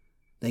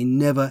 They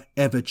never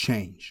ever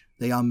change.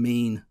 They are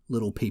mean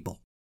little people.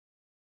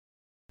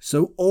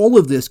 So all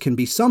of this can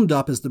be summed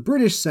up as the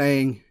British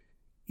saying,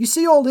 you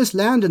see all this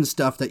land and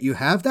stuff that you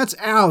have, that's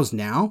ours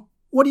now.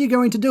 What are you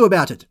going to do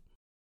about it?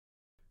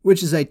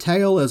 Which is a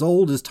tale as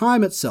old as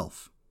time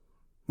itself,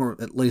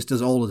 or at least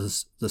as old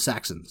as the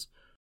Saxons.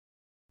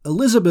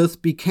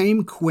 Elizabeth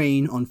became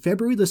Queen on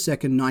February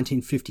 2nd,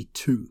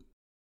 1952.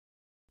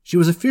 She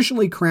was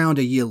officially crowned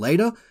a year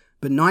later,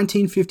 but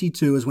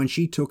 1952 is when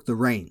she took the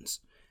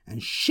reins,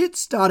 and shit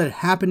started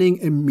happening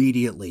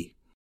immediately.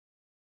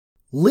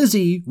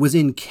 Lizzie was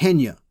in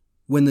Kenya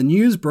when the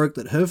news broke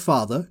that her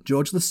father,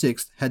 George VI,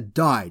 had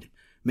died,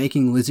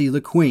 making Lizzie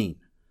the Queen.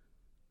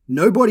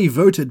 Nobody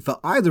voted for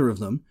either of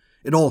them.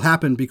 It all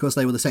happened because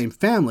they were the same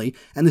family,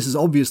 and this is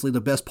obviously the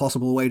best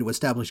possible way to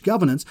establish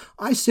governance.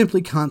 I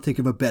simply can't think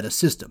of a better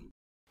system.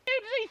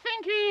 Who does he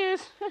think he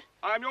is?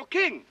 I'm your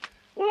king.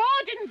 Well,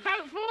 I didn't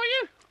vote for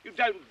you. You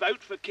don't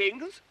vote for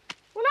kings.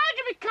 Well, how'd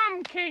you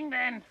become king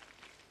then?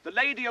 The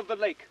Lady of the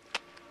Lake,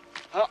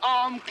 her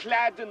arm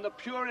clad in the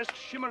purest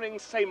shimmering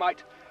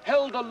samite,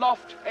 held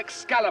aloft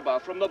Excalibur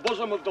from the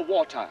bosom of the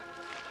water,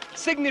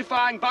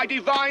 signifying by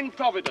divine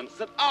providence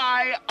that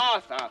I,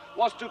 Arthur,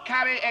 was to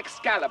carry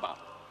Excalibur.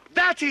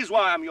 That is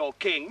why I'm your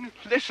king.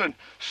 Listen,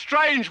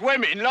 strange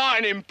women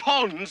lying in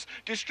ponds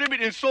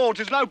distributing swords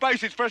is no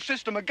basis for a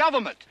system of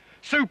government.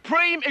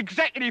 Supreme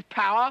executive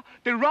power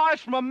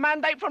derives from a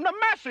mandate from the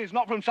masses,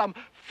 not from some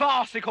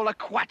farcical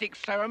aquatic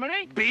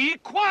ceremony. Be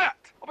quiet!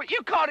 Oh, but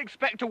you can't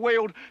expect to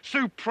wield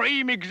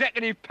supreme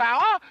executive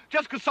power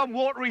just because some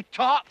watery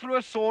tart threw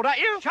a sword at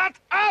you. Shut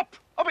up!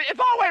 Oh, but if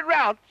I went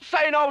round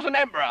saying I was an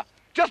emperor,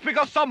 just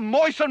because some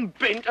moistened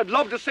bint had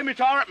lobbed a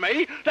scimitar at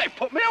me, they'd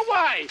put me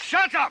away.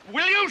 Shut up!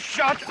 Will you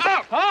shut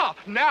up? Ah,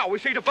 now we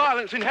see the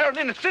violence inherent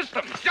in the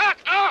system. Shut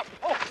up!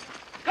 Oh,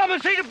 come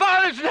and see the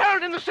violence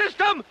inherent in the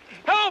system!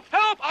 Help!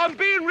 Help! I'm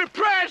being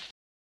repressed!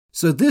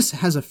 So this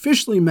has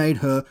officially made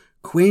her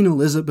Queen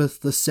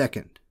Elizabeth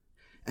II.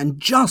 And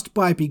just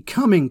by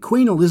becoming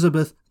Queen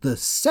Elizabeth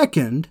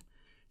II,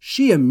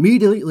 she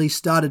immediately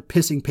started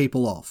pissing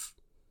people off.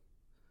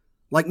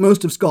 Like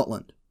most of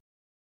Scotland.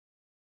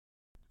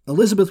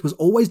 Elizabeth was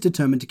always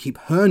determined to keep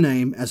her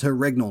name as her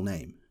regnal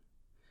name.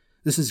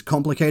 This is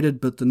complicated,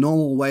 but the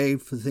normal way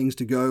for things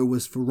to go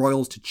was for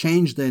royals to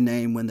change their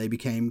name when they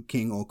became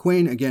king or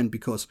queen, again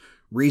because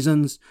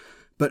reasons.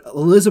 But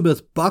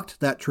Elizabeth bucked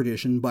that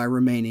tradition by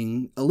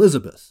remaining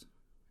Elizabeth.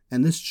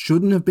 And this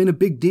shouldn't have been a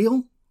big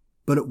deal,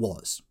 but it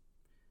was.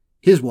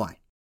 Here's why.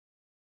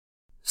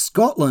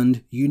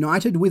 Scotland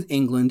united with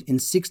England in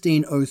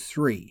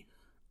 1603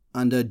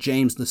 under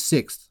James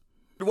VI.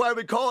 Why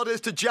we call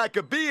this the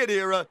Jacobean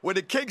era when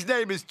the king's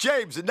name is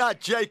James and not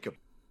Jacob.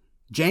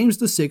 James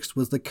VI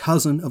was the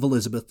cousin of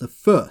Elizabeth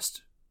I,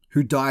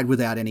 who died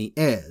without any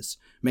heirs,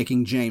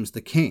 making James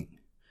the king.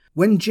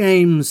 When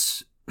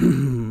James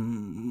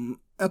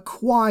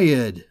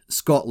acquired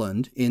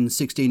Scotland in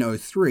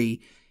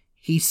 1603,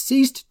 he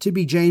ceased to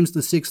be James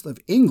VI of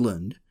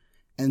England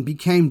and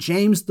became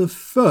James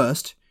I,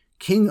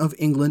 King of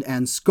England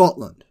and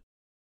Scotland.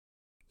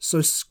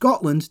 So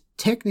Scotland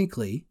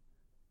technically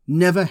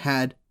never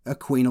had a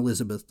Queen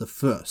Elizabeth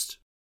I.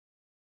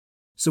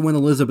 So when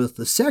Elizabeth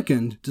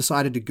II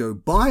decided to go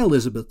by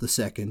Elizabeth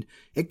II,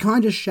 it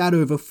kind of shat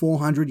over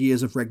 400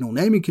 years of regnal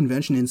naming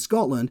convention in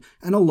Scotland,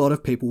 and a lot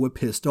of people were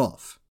pissed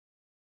off.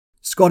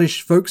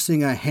 Scottish folk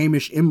singer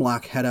Hamish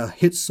Imlach had a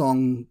hit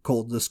song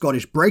called The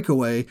Scottish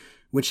Breakaway,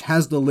 which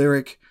has the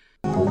lyric,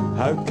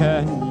 "How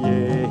can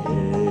ye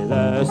hae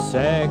the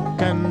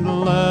second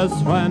Liz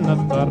when the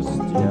first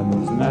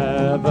ye's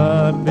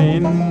never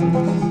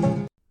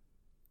been?"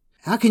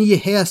 How can you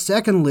hear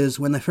second Liz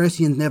when the first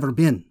yin's never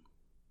been?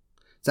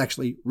 It's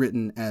actually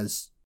written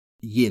as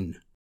yin.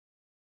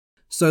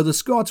 So the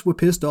Scots were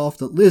pissed off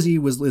that Lizzie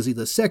was Lizzie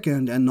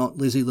II and not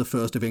Lizzie I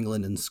of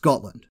England and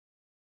Scotland.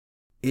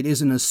 It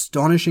is an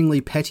astonishingly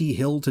petty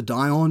hill to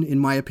die on, in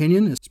my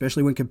opinion,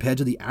 especially when compared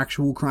to the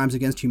actual crimes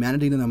against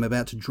humanity that I'm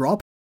about to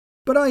drop,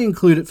 but I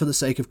include it for the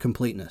sake of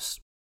completeness.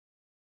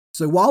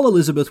 So while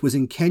Elizabeth was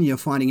in Kenya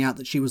finding out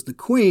that she was the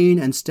Queen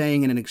and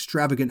staying in an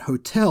extravagant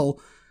hotel,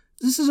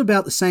 this is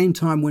about the same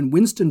time when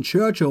Winston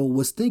Churchill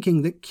was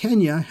thinking that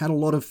Kenya had a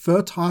lot of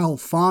fertile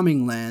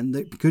farming land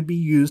that could be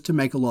used to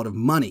make a lot of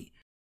money.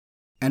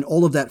 And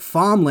all of that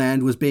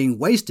farmland was being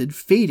wasted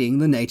feeding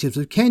the natives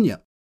of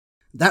Kenya.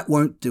 That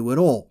won't do it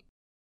all.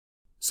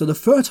 So the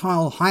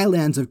fertile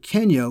highlands of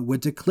Kenya were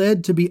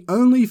declared to be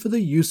only for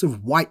the use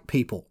of white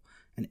people,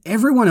 and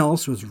everyone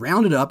else was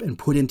rounded up and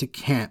put into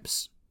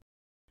camps.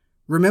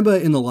 Remember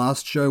in the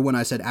last show when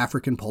I said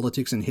African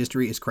politics and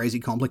history is crazy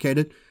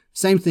complicated?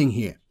 Same thing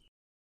here.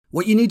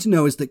 What you need to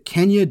know is that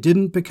Kenya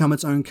didn't become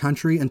its own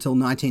country until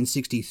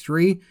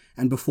 1963,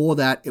 and before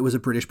that it was a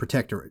British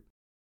protectorate.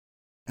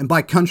 And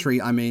by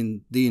country, I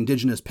mean the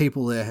indigenous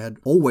people there had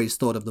always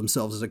thought of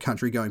themselves as a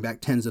country going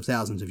back tens of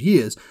thousands of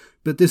years,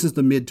 but this is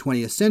the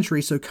mid-20th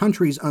century, so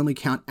countries only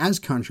count as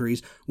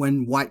countries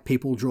when white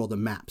people draw the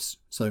maps,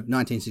 so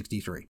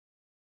 1963.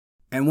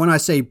 And when I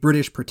say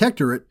British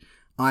protectorate,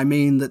 I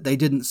mean that they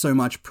didn't so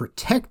much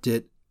protect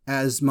it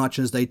as much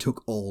as they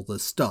took all the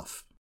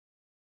stuff.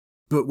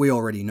 But we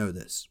already know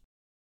this.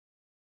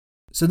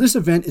 So this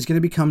event is going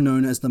to become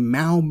known as the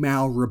Mau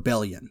Mau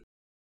Rebellion.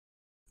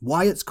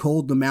 Why it's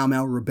called the Mau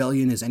Mau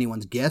Rebellion is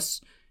anyone's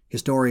guess.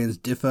 Historians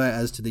differ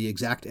as to the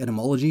exact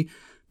etymology,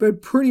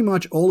 but pretty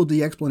much all of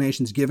the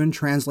explanations given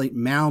translate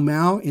Mau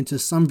Mau into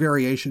some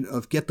variation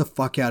of get the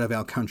fuck out of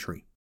our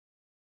country.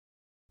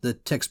 The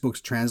textbooks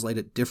translate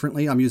it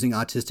differently. I'm using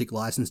artistic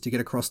license to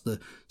get across the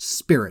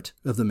spirit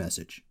of the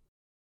message.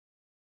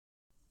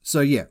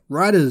 So yeah,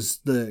 right as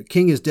the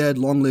king is dead,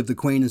 long live the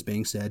queen is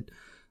being said,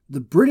 the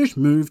British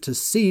moved to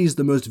seize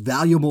the most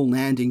valuable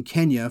land in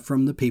Kenya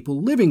from the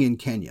people living in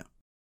Kenya.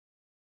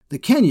 The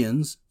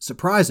Kenyans,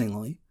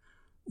 surprisingly,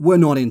 were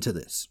not into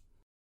this.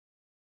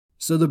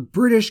 So the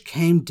British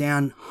came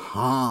down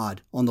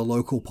hard on the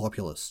local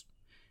populace.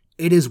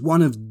 It is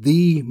one of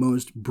the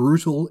most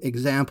brutal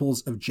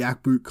examples of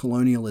jackboot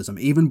colonialism,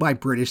 even by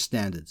British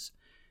standards.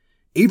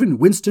 Even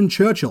Winston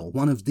Churchill,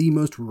 one of the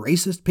most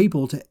racist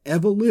people to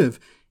ever live,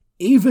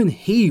 even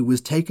he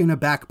was taken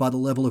aback by the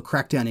level of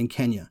crackdown in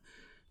Kenya,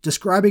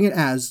 describing it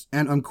as,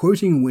 and I'm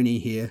quoting Winnie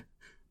here,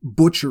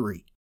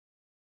 butchery.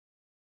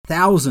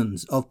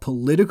 Thousands of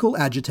political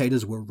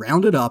agitators were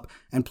rounded up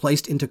and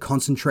placed into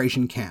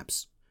concentration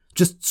camps.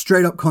 Just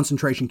straight up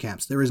concentration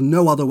camps. There is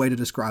no other way to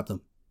describe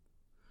them.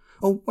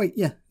 Oh, wait,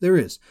 yeah, there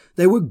is.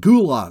 They were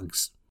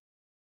gulags.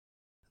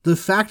 The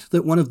fact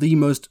that one of the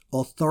most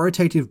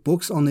authoritative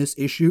books on this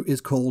issue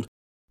is called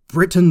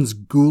Britain's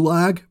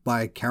Gulag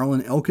by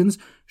Carolyn Elkins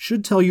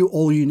should tell you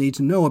all you need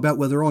to know about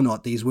whether or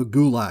not these were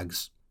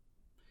gulags.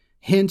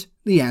 Hint,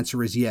 the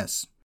answer is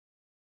yes.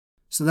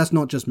 So that's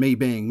not just me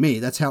being me,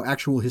 that's how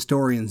actual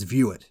historians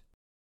view it.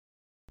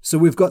 So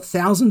we've got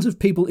thousands of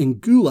people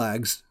in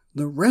gulags.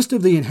 The rest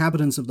of the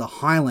inhabitants of the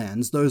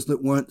highlands, those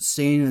that weren't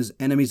seen as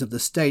enemies of the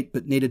state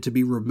but needed to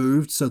be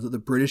removed so that the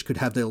British could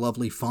have their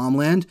lovely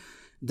farmland,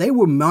 they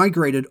were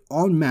migrated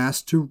en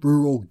masse to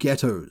rural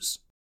ghettos.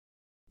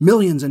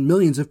 Millions and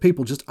millions of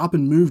people just up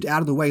and moved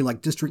out of the way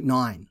like District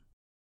 9.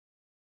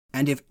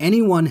 And if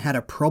anyone had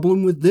a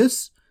problem with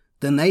this,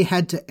 then they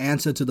had to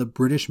answer to the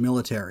British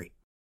military.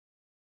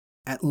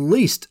 At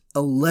least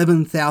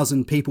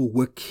 11,000 people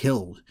were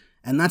killed,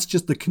 and that's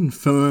just the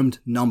confirmed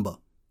number.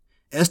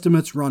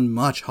 Estimates run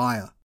much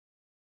higher.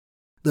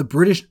 The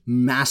British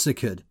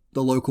massacred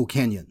the local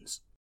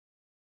Kenyans.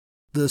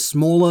 The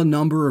smaller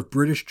number of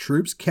British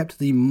troops kept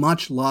the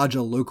much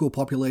larger local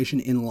population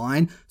in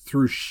line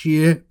through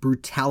sheer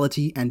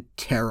brutality and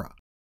terror.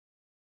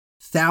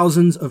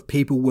 Thousands of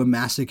people were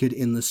massacred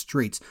in the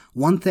streets.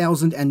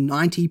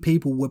 1,090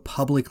 people were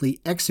publicly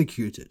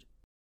executed.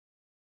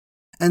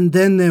 And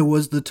then there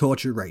was the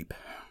torture rape.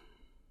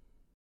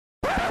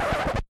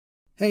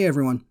 Hey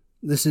everyone,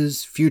 this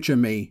is future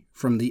me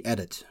from the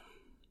edit.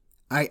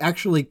 I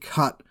actually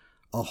cut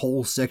a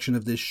whole section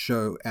of this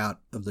show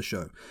out of the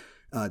show,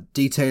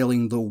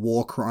 detailing the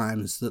war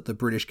crimes that the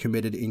British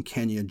committed in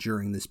Kenya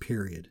during this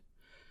period.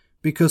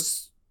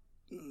 Because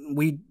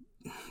we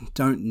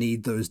don't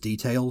need those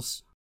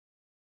details.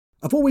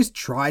 I've always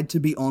tried to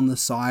be on the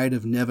side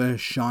of never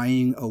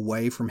shying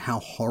away from how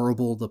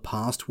horrible the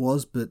past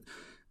was, but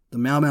the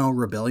Mau Mau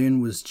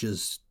Rebellion was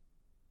just...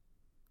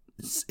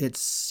 It's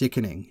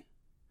sickening.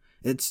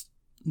 It's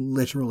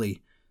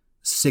literally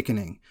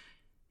sickening.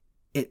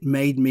 It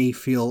made me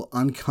feel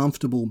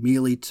uncomfortable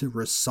merely to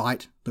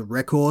recite the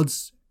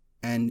records,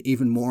 and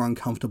even more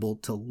uncomfortable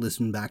to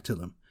listen back to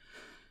them.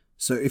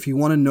 So if you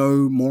want to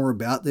know more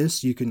about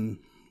this, you can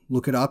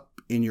look it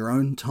up in your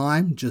own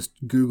time.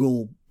 Just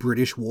Google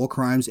British war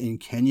crimes in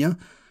Kenya,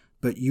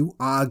 but you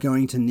are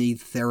going to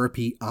need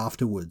therapy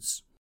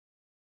afterwards.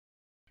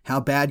 How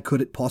bad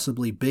could it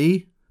possibly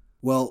be?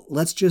 Well,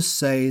 let's just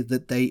say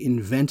that they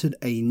invented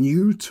a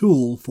new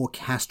tool for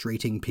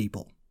castrating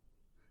people.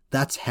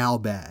 That's how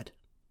bad.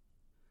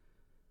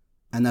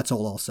 And that's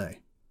all I'll say.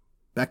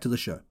 Back to the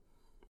show.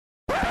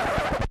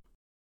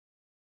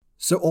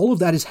 So all of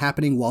that is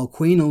happening while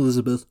Queen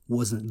Elizabeth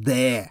was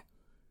there.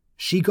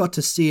 She got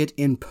to see it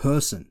in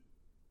person.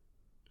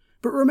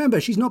 But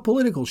remember, she's not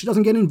political. She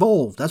doesn't get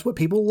involved. That's what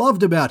people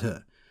loved about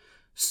her.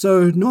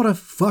 So not a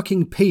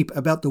fucking peep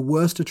about the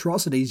worst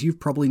atrocities you've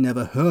probably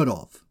never heard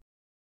of.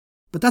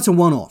 But that's a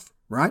one-off,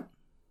 right?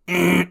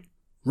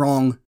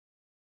 Wrong.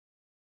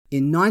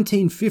 In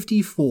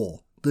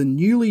 1954, the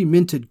newly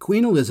minted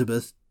Queen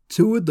Elizabeth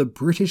toured the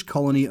British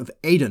colony of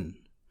Aden,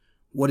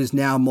 what is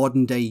now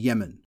modern-day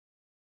Yemen.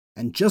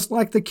 And just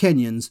like the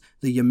Kenyans,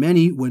 the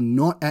Yemeni were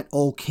not at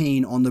all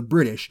keen on the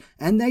British,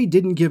 and they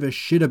didn't give a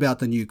shit about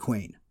the new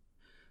queen.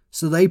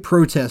 So they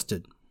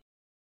protested.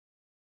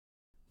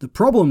 The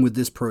problem with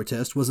this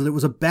protest was that it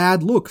was a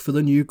bad look for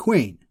the new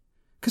queen.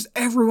 Because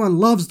everyone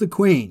loves the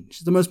queen.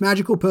 She's the most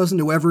magical person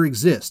to ever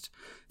exist.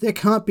 There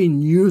can't be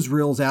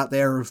newsreels out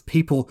there of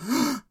people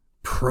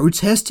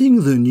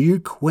protesting the new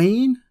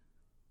queen?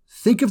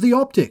 Think of the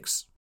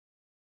optics.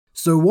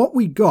 So what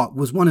we got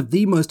was one of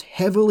the most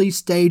heavily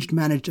staged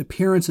managed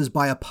appearances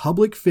by a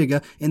public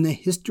figure in the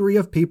history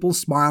of people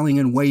smiling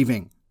and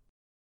waving.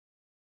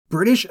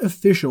 British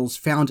officials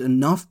found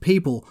enough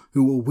people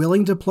who were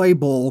willing to play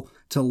ball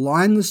to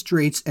line the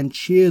streets and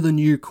cheer the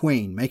new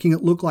queen, making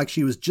it look like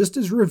she was just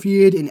as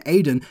revered in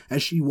Aden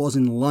as she was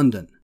in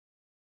London.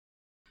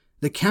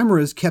 The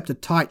cameras kept a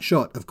tight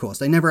shot, of course.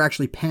 They never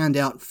actually panned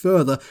out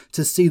further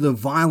to see the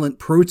violent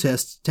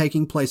protests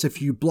taking place a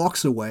few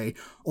blocks away,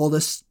 or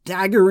the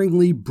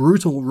staggeringly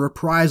brutal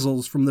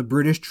reprisals from the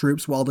British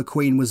troops while the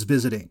Queen was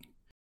visiting.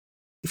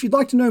 If you'd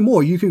like to know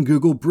more, you can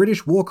Google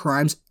British war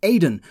crimes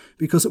Aden,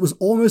 because it was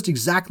almost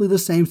exactly the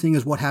same thing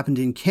as what happened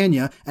in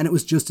Kenya, and it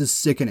was just as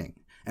sickening.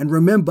 And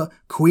remember,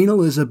 Queen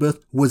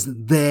Elizabeth was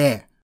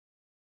there.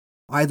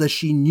 Either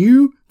she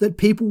knew that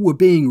people were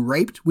being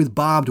raped with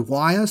barbed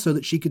wire so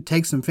that she could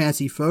take some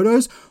fancy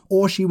photos,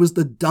 or she was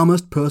the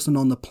dumbest person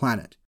on the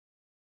planet.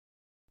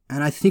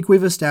 And I think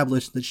we've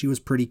established that she was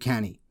pretty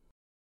canny.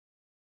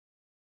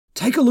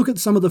 Take a look at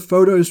some of the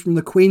photos from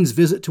the Queen's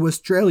visit to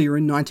Australia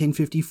in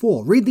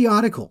 1954. Read the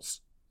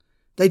articles.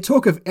 They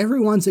talk of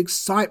everyone's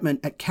excitement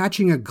at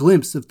catching a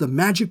glimpse of the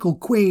magical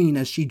Queen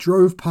as she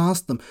drove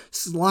past them,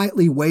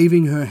 slightly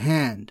waving her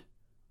hand.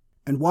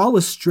 And while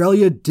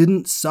Australia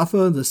didn't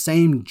suffer the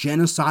same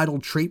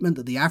genocidal treatment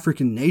that the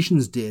African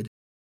nations did,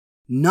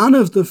 none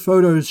of the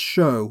photos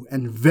show,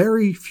 and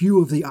very few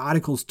of the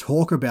articles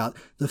talk about,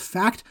 the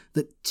fact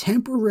that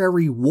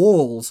temporary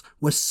walls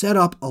were set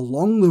up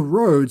along the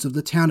roads of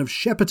the town of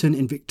Shepparton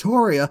in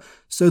Victoria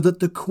so that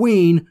the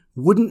Queen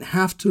wouldn't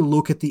have to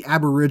look at the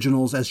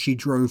Aboriginals as she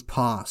drove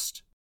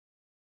past.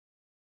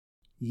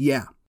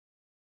 Yeah.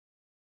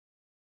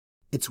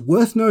 It's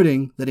worth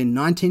noting that in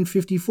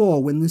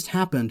 1954, when this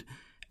happened,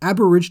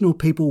 Aboriginal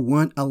people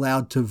weren't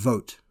allowed to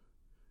vote,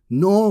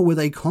 nor were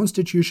they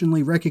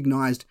constitutionally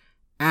recognised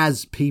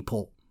as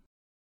people.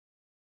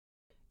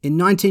 In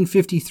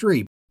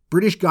 1953,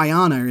 British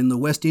Guyana in the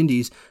West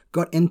Indies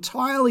got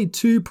entirely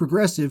too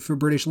progressive for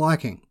British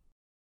liking.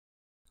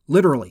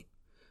 Literally,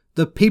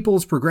 the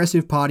People's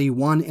Progressive Party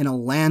won in a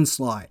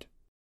landslide.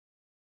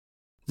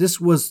 This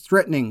was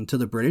threatening to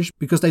the British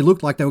because they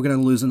looked like they were going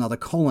to lose another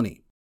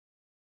colony.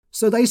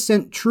 So they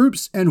sent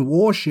troops and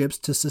warships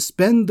to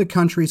suspend the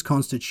country's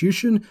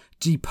constitution,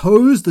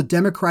 depose the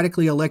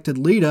democratically elected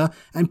leader,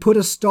 and put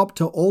a stop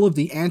to all of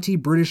the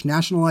anti-British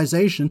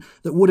nationalisation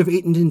that would have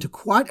eaten into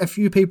quite a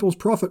few people's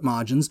profit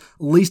margins,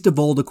 least of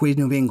all the Queen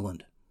of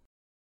England.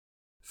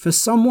 For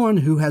someone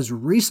who has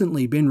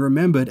recently been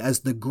remembered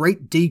as the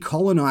great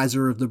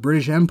decoloniser of the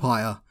British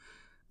Empire,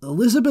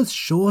 Elizabeth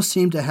sure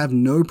seemed to have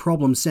no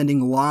problem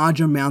sending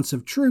large amounts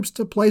of troops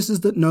to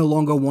places that no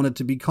longer wanted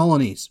to be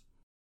colonies.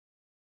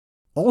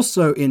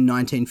 Also in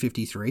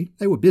 1953,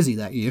 they were busy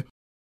that year,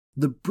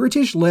 the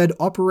British-led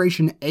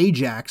Operation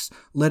Ajax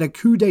led a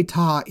coup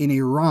d'etat in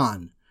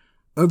Iran,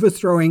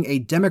 overthrowing a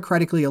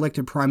democratically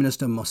elected Prime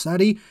Minister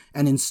Mossadi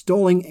and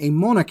installing a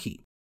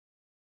monarchy.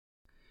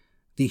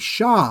 The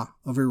Shah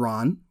of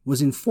Iran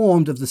was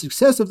informed of the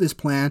success of this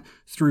plan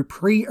through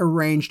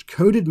pre-arranged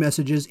coded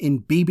messages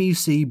in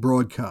BBC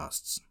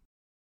broadcasts.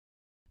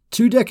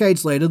 2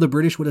 decades later, the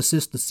British would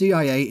assist the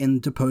CIA in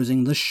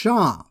deposing the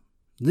Shah.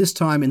 this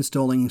time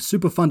installing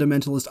super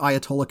fundamentalist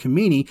Ayatollah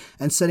Khomeini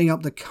and setting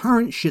up the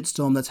current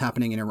shitstorm that's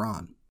happening in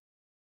Iran.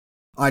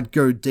 I'd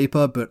go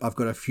deeper, but I've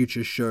got a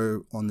future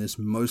show on this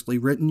mostly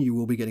written. You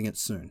will be getting it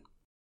soon.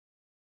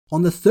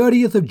 On the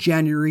 30th of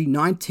January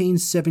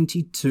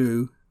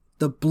 1972,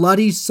 the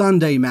Bloody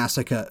Sunday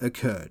Massacre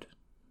occurred.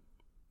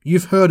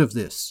 You've heard of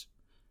this.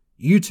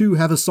 U2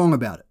 have a song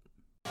about it.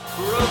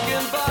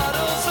 Broken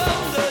bottles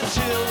on the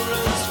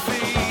children's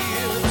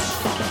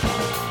fields,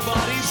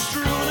 bodies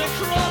strewn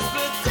across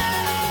the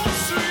dead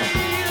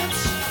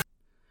streets.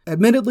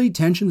 Admittedly,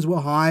 tensions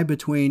were high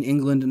between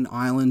England and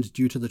Ireland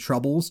due to the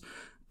Troubles,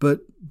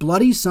 but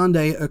Bloody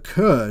Sunday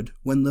occurred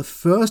when the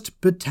 1st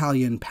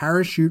Battalion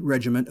Parachute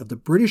Regiment of the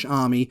British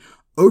Army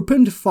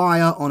opened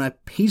fire on a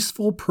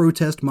peaceful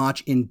protest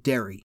march in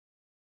Derry.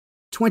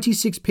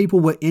 26 people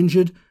were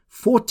injured,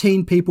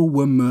 14 people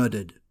were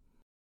murdered.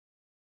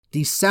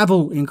 The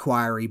Saville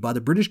inquiry by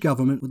the British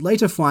government would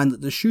later find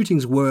that the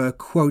shootings were,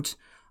 quote,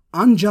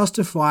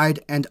 unjustified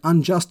and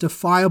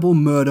unjustifiable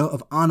murder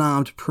of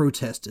unarmed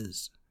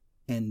protesters,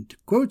 end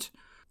quote.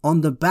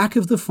 On the back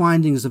of the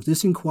findings of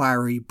this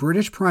inquiry,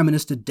 British Prime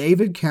Minister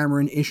David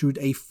Cameron issued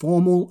a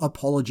formal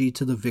apology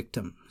to the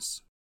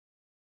victims.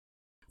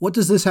 What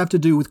does this have to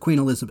do with Queen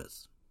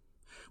Elizabeth?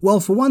 Well,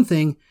 for one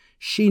thing,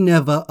 she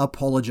never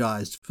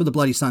apologised for the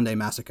Bloody Sunday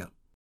Massacre.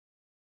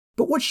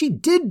 But what she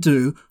did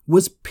do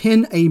was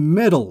pin a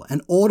medal,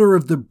 an Order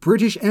of the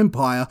British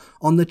Empire,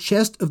 on the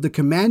chest of the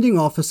commanding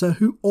officer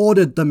who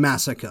ordered the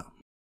massacre.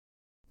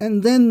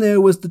 And then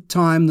there was the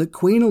time that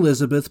Queen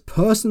Elizabeth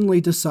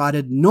personally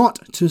decided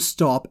not to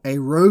stop a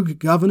rogue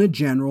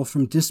Governor-General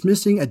from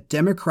dismissing a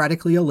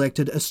democratically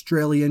elected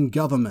Australian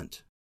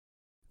government.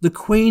 The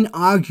Queen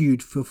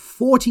argued for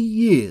 40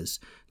 years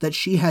that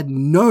she had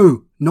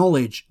no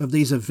knowledge of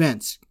these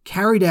events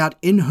carried out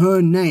in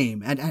her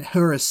name and at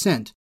her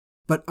assent,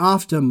 but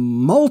after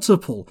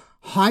multiple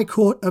High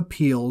Court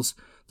appeals,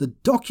 the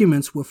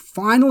documents were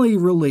finally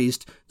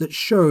released that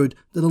showed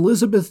that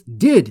Elizabeth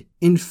did,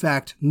 in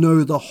fact,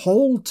 know the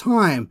whole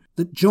time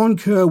that John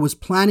Kerr was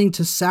planning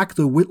to sack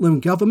the Whitlam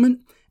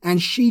government,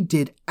 and she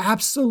did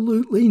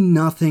absolutely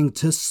nothing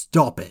to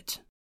stop it.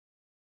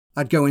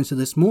 I'd go into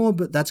this more,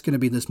 but that's going to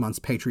be this month's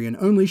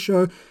Patreon-only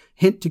show.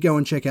 Hint to go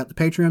and check out the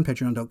Patreon,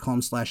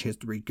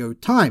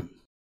 patreon.com/historygotime.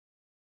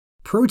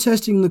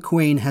 Protesting the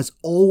Queen has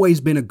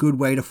always been a good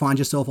way to find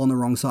yourself on the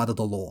wrong side of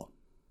the law.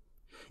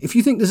 If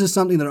you think this is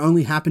something that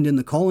only happened in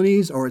the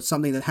colonies, or it's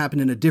something that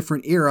happened in a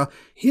different era,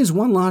 here's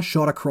one last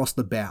shot across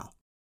the bow.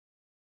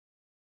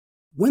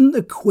 When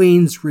the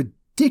Queen's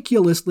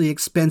ridiculously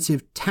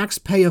expensive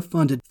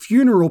taxpayer-funded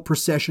funeral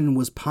procession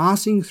was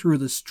passing through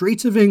the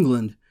streets of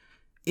England,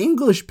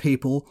 English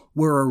people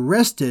were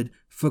arrested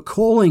for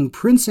calling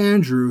Prince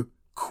Andrew,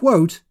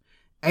 quote,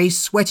 a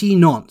sweaty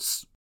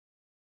nonce.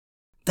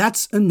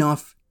 That's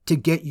enough to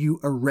get you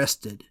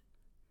arrested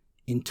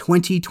in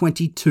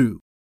 2022,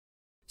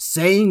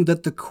 saying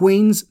that the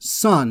Queen's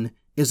son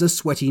is a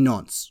sweaty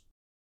nonce.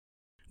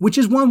 Which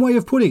is one way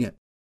of putting it.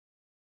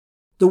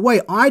 The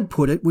way I'd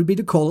put it would be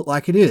to call it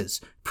like it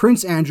is.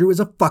 Prince Andrew is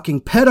a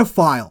fucking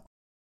pedophile.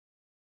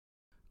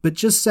 But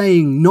just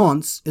saying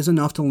nonce is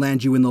enough to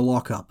land you in the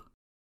lockup.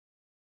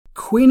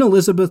 Queen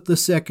Elizabeth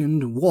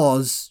II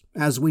was,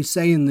 as we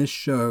say in this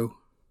show,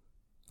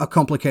 a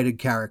complicated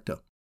character.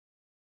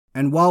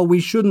 And while we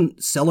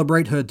shouldn't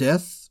celebrate her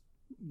death,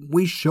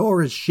 we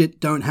sure as shit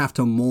don't have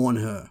to mourn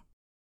her.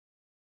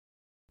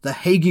 The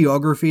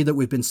hagiography that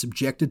we've been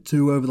subjected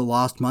to over the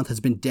last month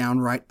has been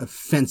downright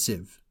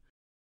offensive.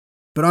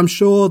 But I'm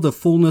sure the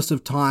fullness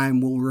of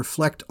time will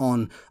reflect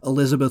on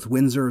Elizabeth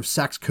Windsor of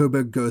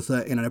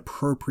Saxe-Coburg-Gotha in an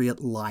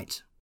appropriate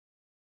light.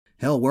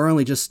 Hell, we're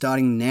only just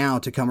starting now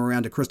to come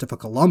around to Christopher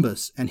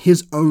Columbus, and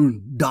his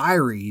own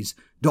diaries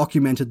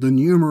documented the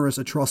numerous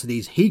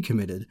atrocities he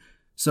committed,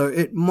 so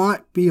it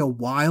might be a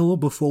while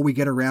before we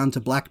get around to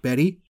Black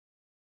Betty,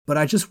 but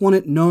I just want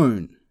it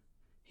known,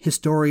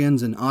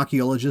 historians and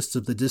archaeologists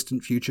of the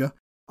distant future,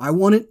 I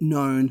want it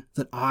known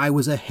that I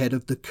was ahead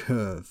of the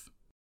curve.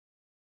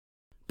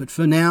 But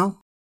for now,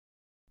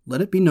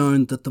 let it be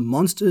known that the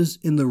monsters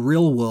in the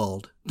real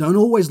world don't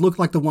always look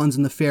like the ones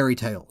in the fairy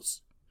tales.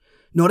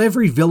 Not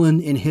every villain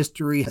in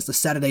history has the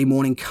Saturday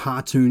morning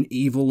cartoon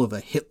evil of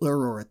a Hitler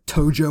or a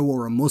Tojo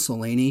or a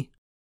Mussolini.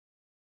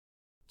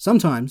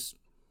 Sometimes,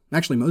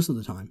 actually most of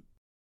the time,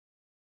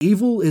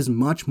 evil is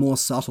much more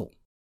subtle,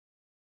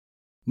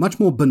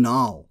 much more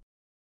banal.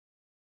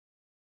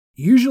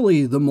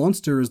 Usually the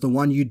monster is the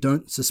one you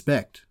don't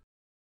suspect.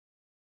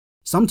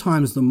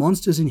 Sometimes the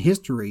monsters in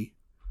history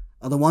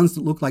are the ones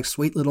that look like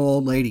sweet little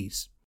old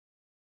ladies.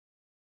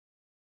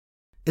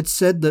 It's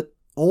said that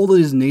all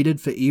that is needed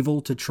for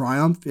evil to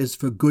triumph is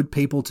for good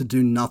people to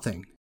do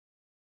nothing.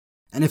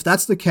 And if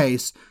that's the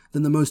case,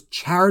 then the most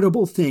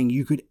charitable thing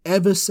you could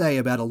ever say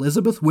about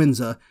Elizabeth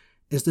Windsor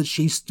is that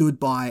she stood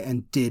by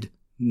and did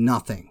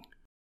nothing.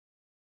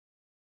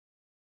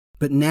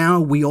 But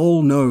now we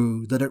all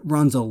know that it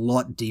runs a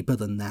lot deeper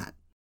than that.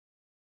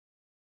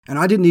 And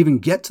I didn't even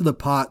get to the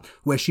part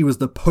where she was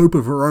the pope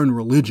of her own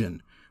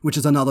religion, which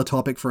is another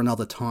topic for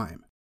another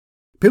time.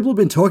 People have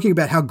been talking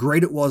about how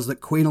great it was that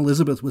Queen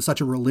Elizabeth was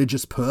such a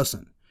religious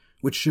person,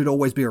 which should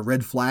always be a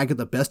red flag at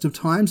the best of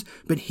times,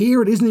 but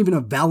here it isn't even a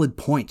valid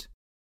point.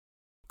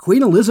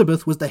 Queen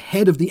Elizabeth was the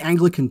head of the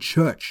Anglican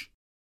Church.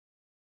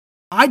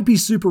 I'd be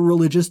super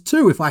religious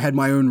too if I had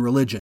my own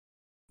religion.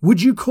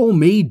 Would you call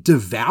me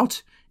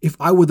devout if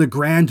I were the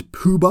grand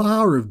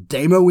poobah of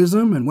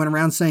Damoism and went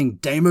around saying,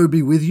 Damo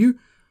be with you?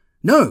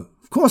 No,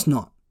 of course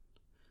not.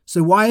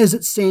 So why is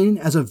it seen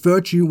as a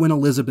virtue when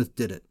Elizabeth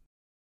did it?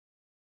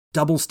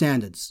 Double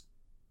standards.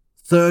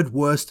 Third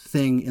worst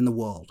thing in the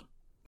world.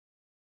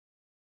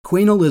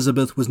 Queen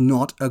Elizabeth was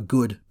not a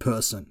good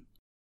person.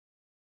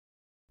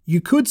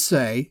 You could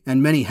say,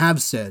 and many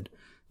have said,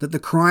 that the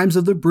crimes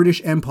of the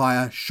British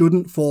Empire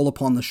shouldn't fall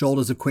upon the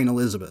shoulders of Queen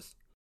Elizabeth,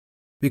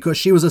 because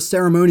she was a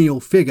ceremonial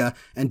figure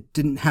and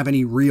didn't have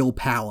any real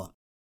power.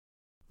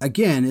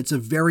 Again, it's a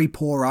very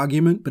poor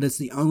argument, but it's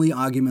the only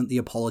argument the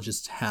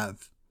apologists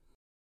have.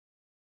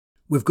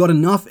 We've got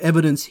enough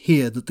evidence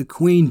here that the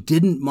Queen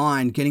didn't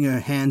mind getting her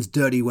hands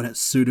dirty when it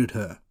suited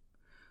her.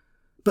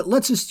 But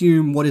let's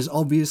assume what is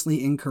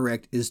obviously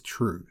incorrect is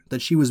true,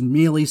 that she was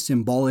merely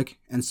symbolic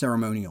and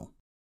ceremonial.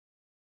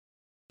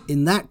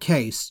 In that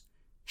case,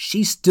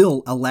 she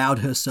still allowed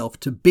herself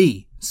to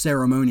be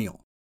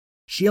ceremonial.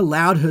 She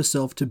allowed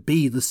herself to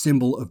be the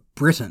symbol of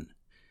Britain.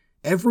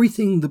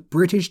 Everything the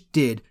British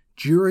did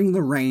during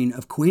the reign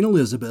of Queen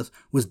Elizabeth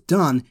was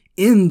done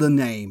in the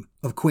name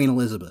of Queen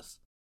Elizabeth.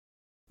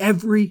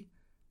 Every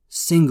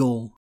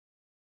single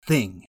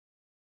thing.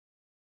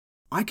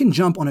 I can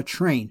jump on a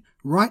train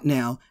right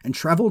now and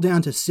travel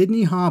down to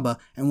Sydney Harbour,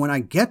 and when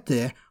I get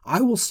there, I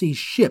will see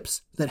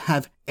ships that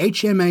have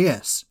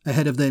HMAS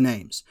ahead of their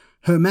names.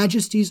 Her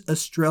Majesty's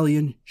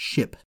Australian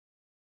Ship.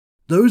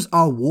 Those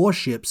are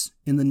warships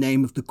in the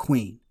name of the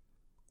Queen.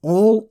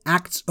 All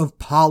acts of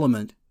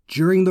Parliament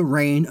during the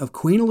reign of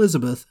Queen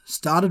Elizabeth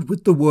started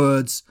with the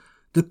words,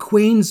 "The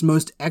Queen's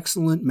Most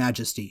Excellent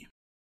Majesty."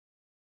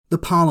 The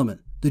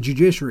Parliament, the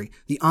judiciary,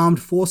 the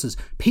armed forces,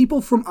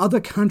 people from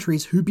other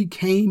countries who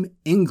became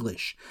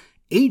English,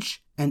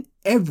 each and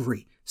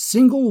every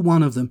single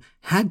one of them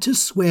had to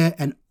swear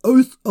an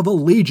oath of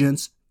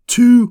allegiance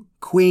to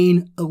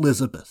Queen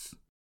Elizabeth.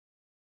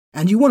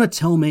 And you want to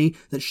tell me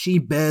that she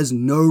bears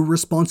no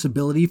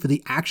responsibility for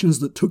the actions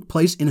that took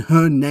place in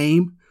her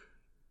name?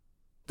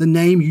 The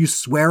name you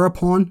swear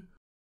upon?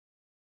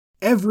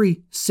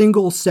 Every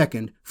single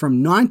second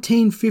from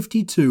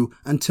 1952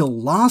 until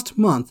last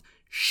month,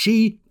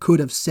 she could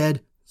have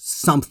said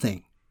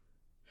something.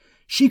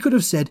 She could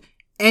have said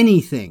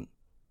anything.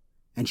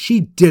 And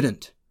she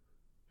didn't.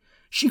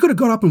 She could have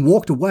got up and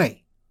walked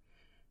away.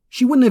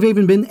 She wouldn't have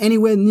even been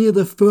anywhere near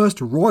the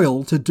first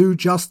royal to do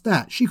just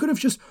that. She could have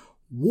just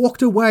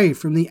walked away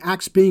from the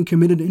acts being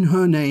committed in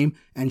her name,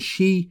 and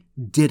she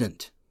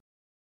didn't.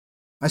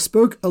 I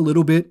spoke a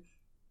little bit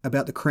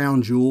about the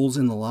crown jewels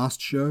in the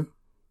last show.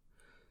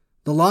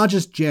 The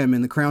largest gem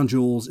in the crown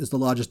jewels is the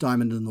largest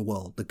diamond in the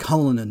world, the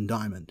Cullinan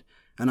diamond,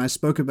 and I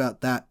spoke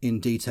about that in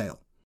detail.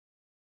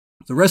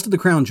 The rest of the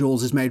crown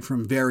jewels is made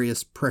from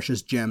various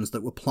precious gems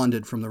that were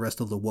plundered from the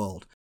rest of the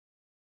world.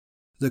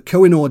 The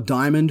Kohinoor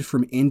diamond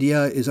from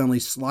India is only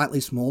slightly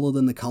smaller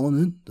than the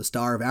Cullinan, the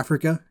Star of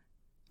Africa,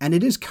 and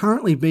it is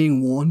currently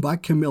being worn by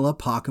Camilla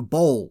Parker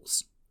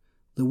Bowles,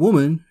 the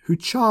woman who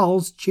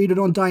Charles cheated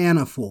on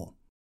Diana for.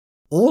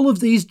 All of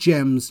these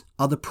gems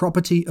are the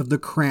property of the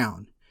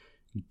crown,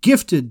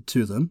 gifted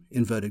to them,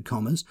 inverted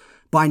commas,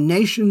 by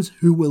nations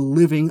who were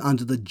living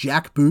under the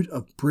jackboot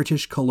of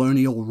British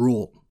colonial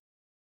rule.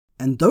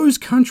 And those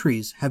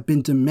countries have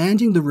been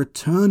demanding the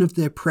return of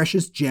their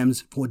precious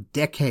gems for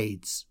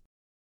decades.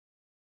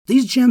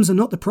 These gems are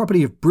not the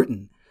property of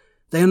Britain.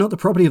 They are not the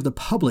property of the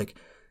public.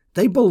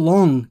 They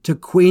belong to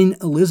Queen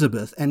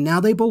Elizabeth, and now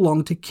they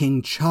belong to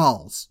King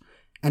Charles.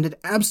 And at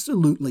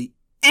absolutely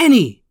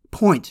any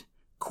point,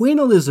 Queen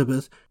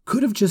Elizabeth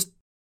could have just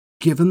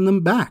given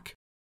them back.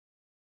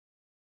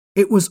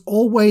 It was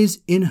always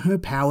in her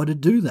power to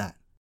do that.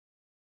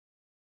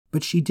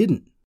 But she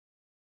didn't.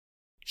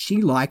 She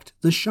liked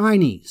the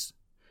shinies.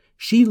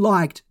 She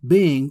liked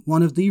being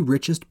one of the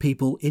richest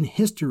people in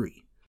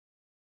history.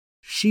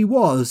 She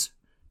was,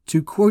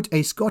 to quote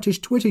a Scottish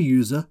Twitter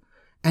user,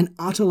 an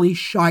utterly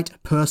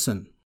shite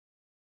person.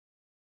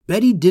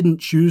 Betty didn't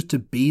choose to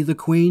be the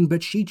Queen,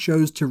 but she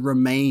chose to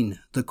remain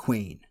the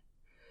Queen.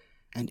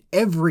 And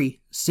every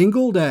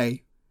single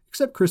day,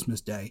 except Christmas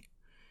Day,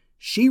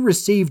 she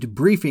received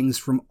briefings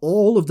from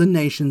all of the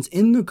nations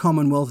in the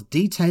Commonwealth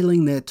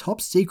detailing their top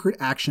secret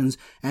actions,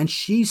 and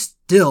she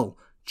still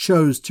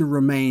chose to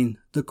remain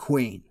the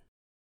Queen.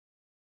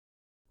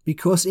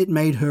 Because it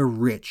made her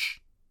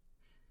rich.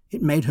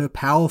 It made her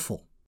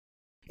powerful.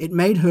 It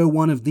made her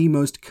one of the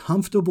most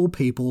comfortable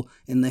people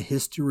in the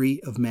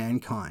history of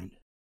mankind.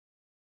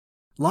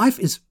 Life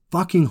is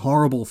fucking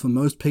horrible for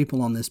most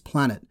people on this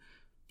planet,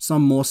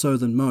 some more so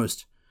than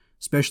most.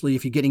 Especially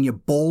if you're getting your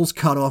balls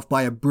cut off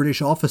by a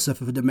British officer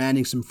for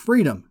demanding some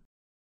freedom.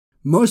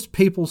 Most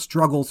people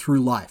struggle through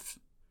life.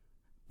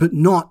 But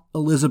not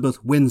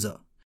Elizabeth Windsor.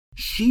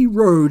 She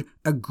rode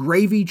a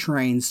gravy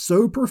train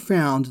so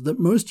profound that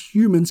most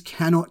humans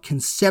cannot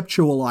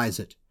conceptualize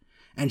it,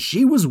 and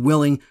she was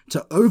willing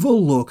to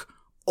overlook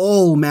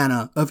all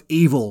manner of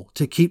evil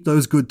to keep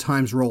those good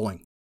times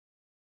rolling.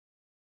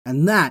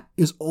 And that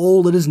is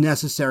all that is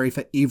necessary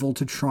for evil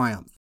to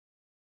triumph.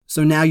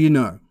 So now you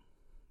know.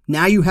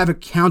 Now you have a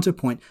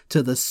counterpoint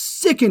to the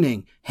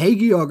sickening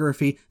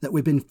hagiography that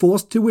we've been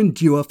forced to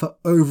endure for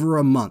over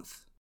a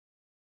month.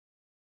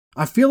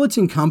 I feel it's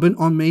incumbent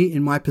on me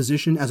in my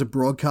position as a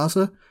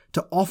broadcaster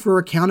to offer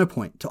a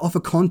counterpoint, to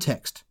offer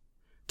context,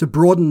 to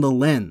broaden the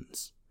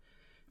lens.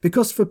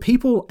 Because for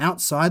people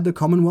outside the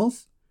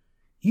Commonwealth,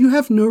 you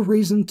have no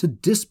reason to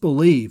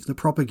disbelieve the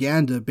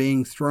propaganda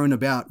being thrown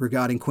about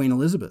regarding Queen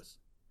Elizabeth.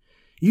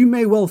 You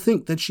may well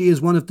think that she is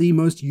one of the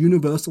most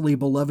universally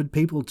beloved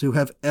people to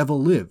have ever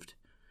lived.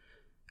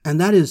 And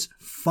that is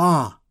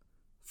far,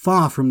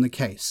 far from the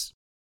case.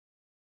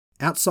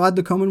 Outside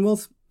the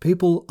Commonwealth,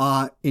 people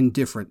are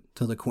indifferent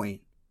to the Queen,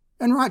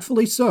 and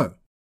rightfully so.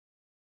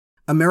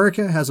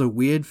 America has a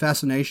weird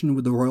fascination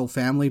with the royal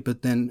family,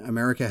 but then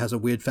America has a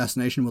weird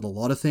fascination with a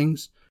lot of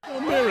things.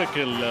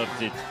 America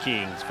loves its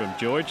kings, from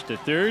George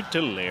III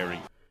to Larry.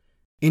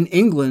 In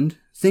England,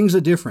 things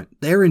are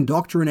different. They're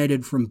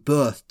indoctrinated from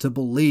birth to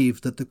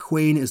believe that the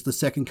Queen is the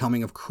second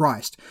coming of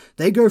Christ.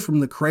 They go from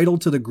the cradle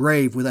to the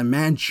grave with a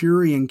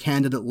Manchurian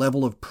candidate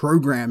level of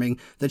programming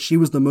that she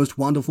was the most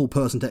wonderful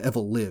person to ever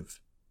live.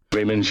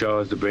 Raymond Shaw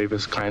is the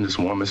bravest, kindest,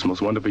 warmest,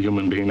 most wonderful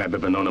human being I've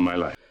ever known in my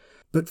life.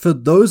 But for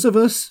those of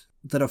us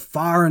that are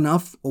far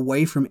enough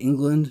away from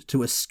England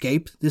to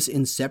escape this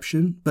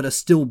inception, but are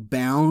still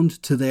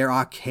bound to their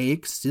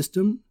archaic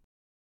system,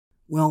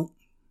 well,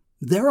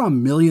 there are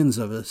millions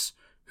of us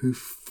who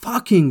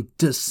fucking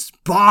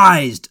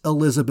despised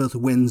Elizabeth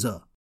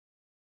Windsor.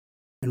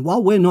 And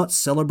while we're not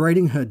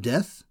celebrating her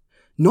death,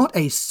 not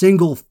a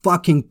single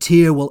fucking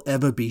tear will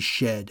ever be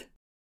shed.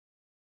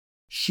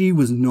 She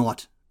was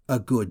not a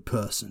good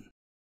person.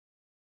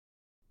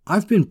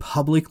 I've been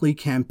publicly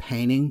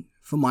campaigning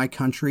for my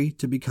country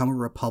to become a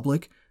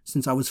republic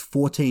since I was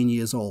 14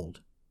 years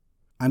old.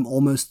 I'm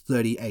almost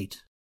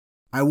 38.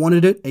 I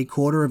wanted it a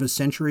quarter of a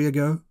century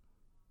ago.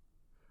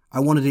 I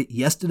wanted it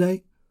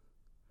yesterday,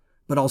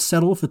 but I'll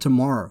settle for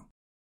tomorrow.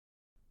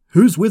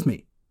 Who's with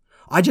me?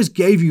 I just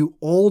gave you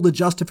all the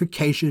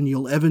justification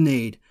you'll ever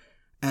need,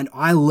 and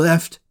I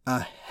left a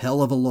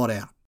hell of a lot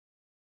out.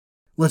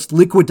 Let's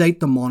liquidate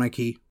the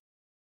monarchy.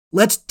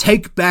 Let's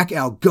take back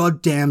our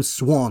goddamn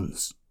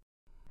swans.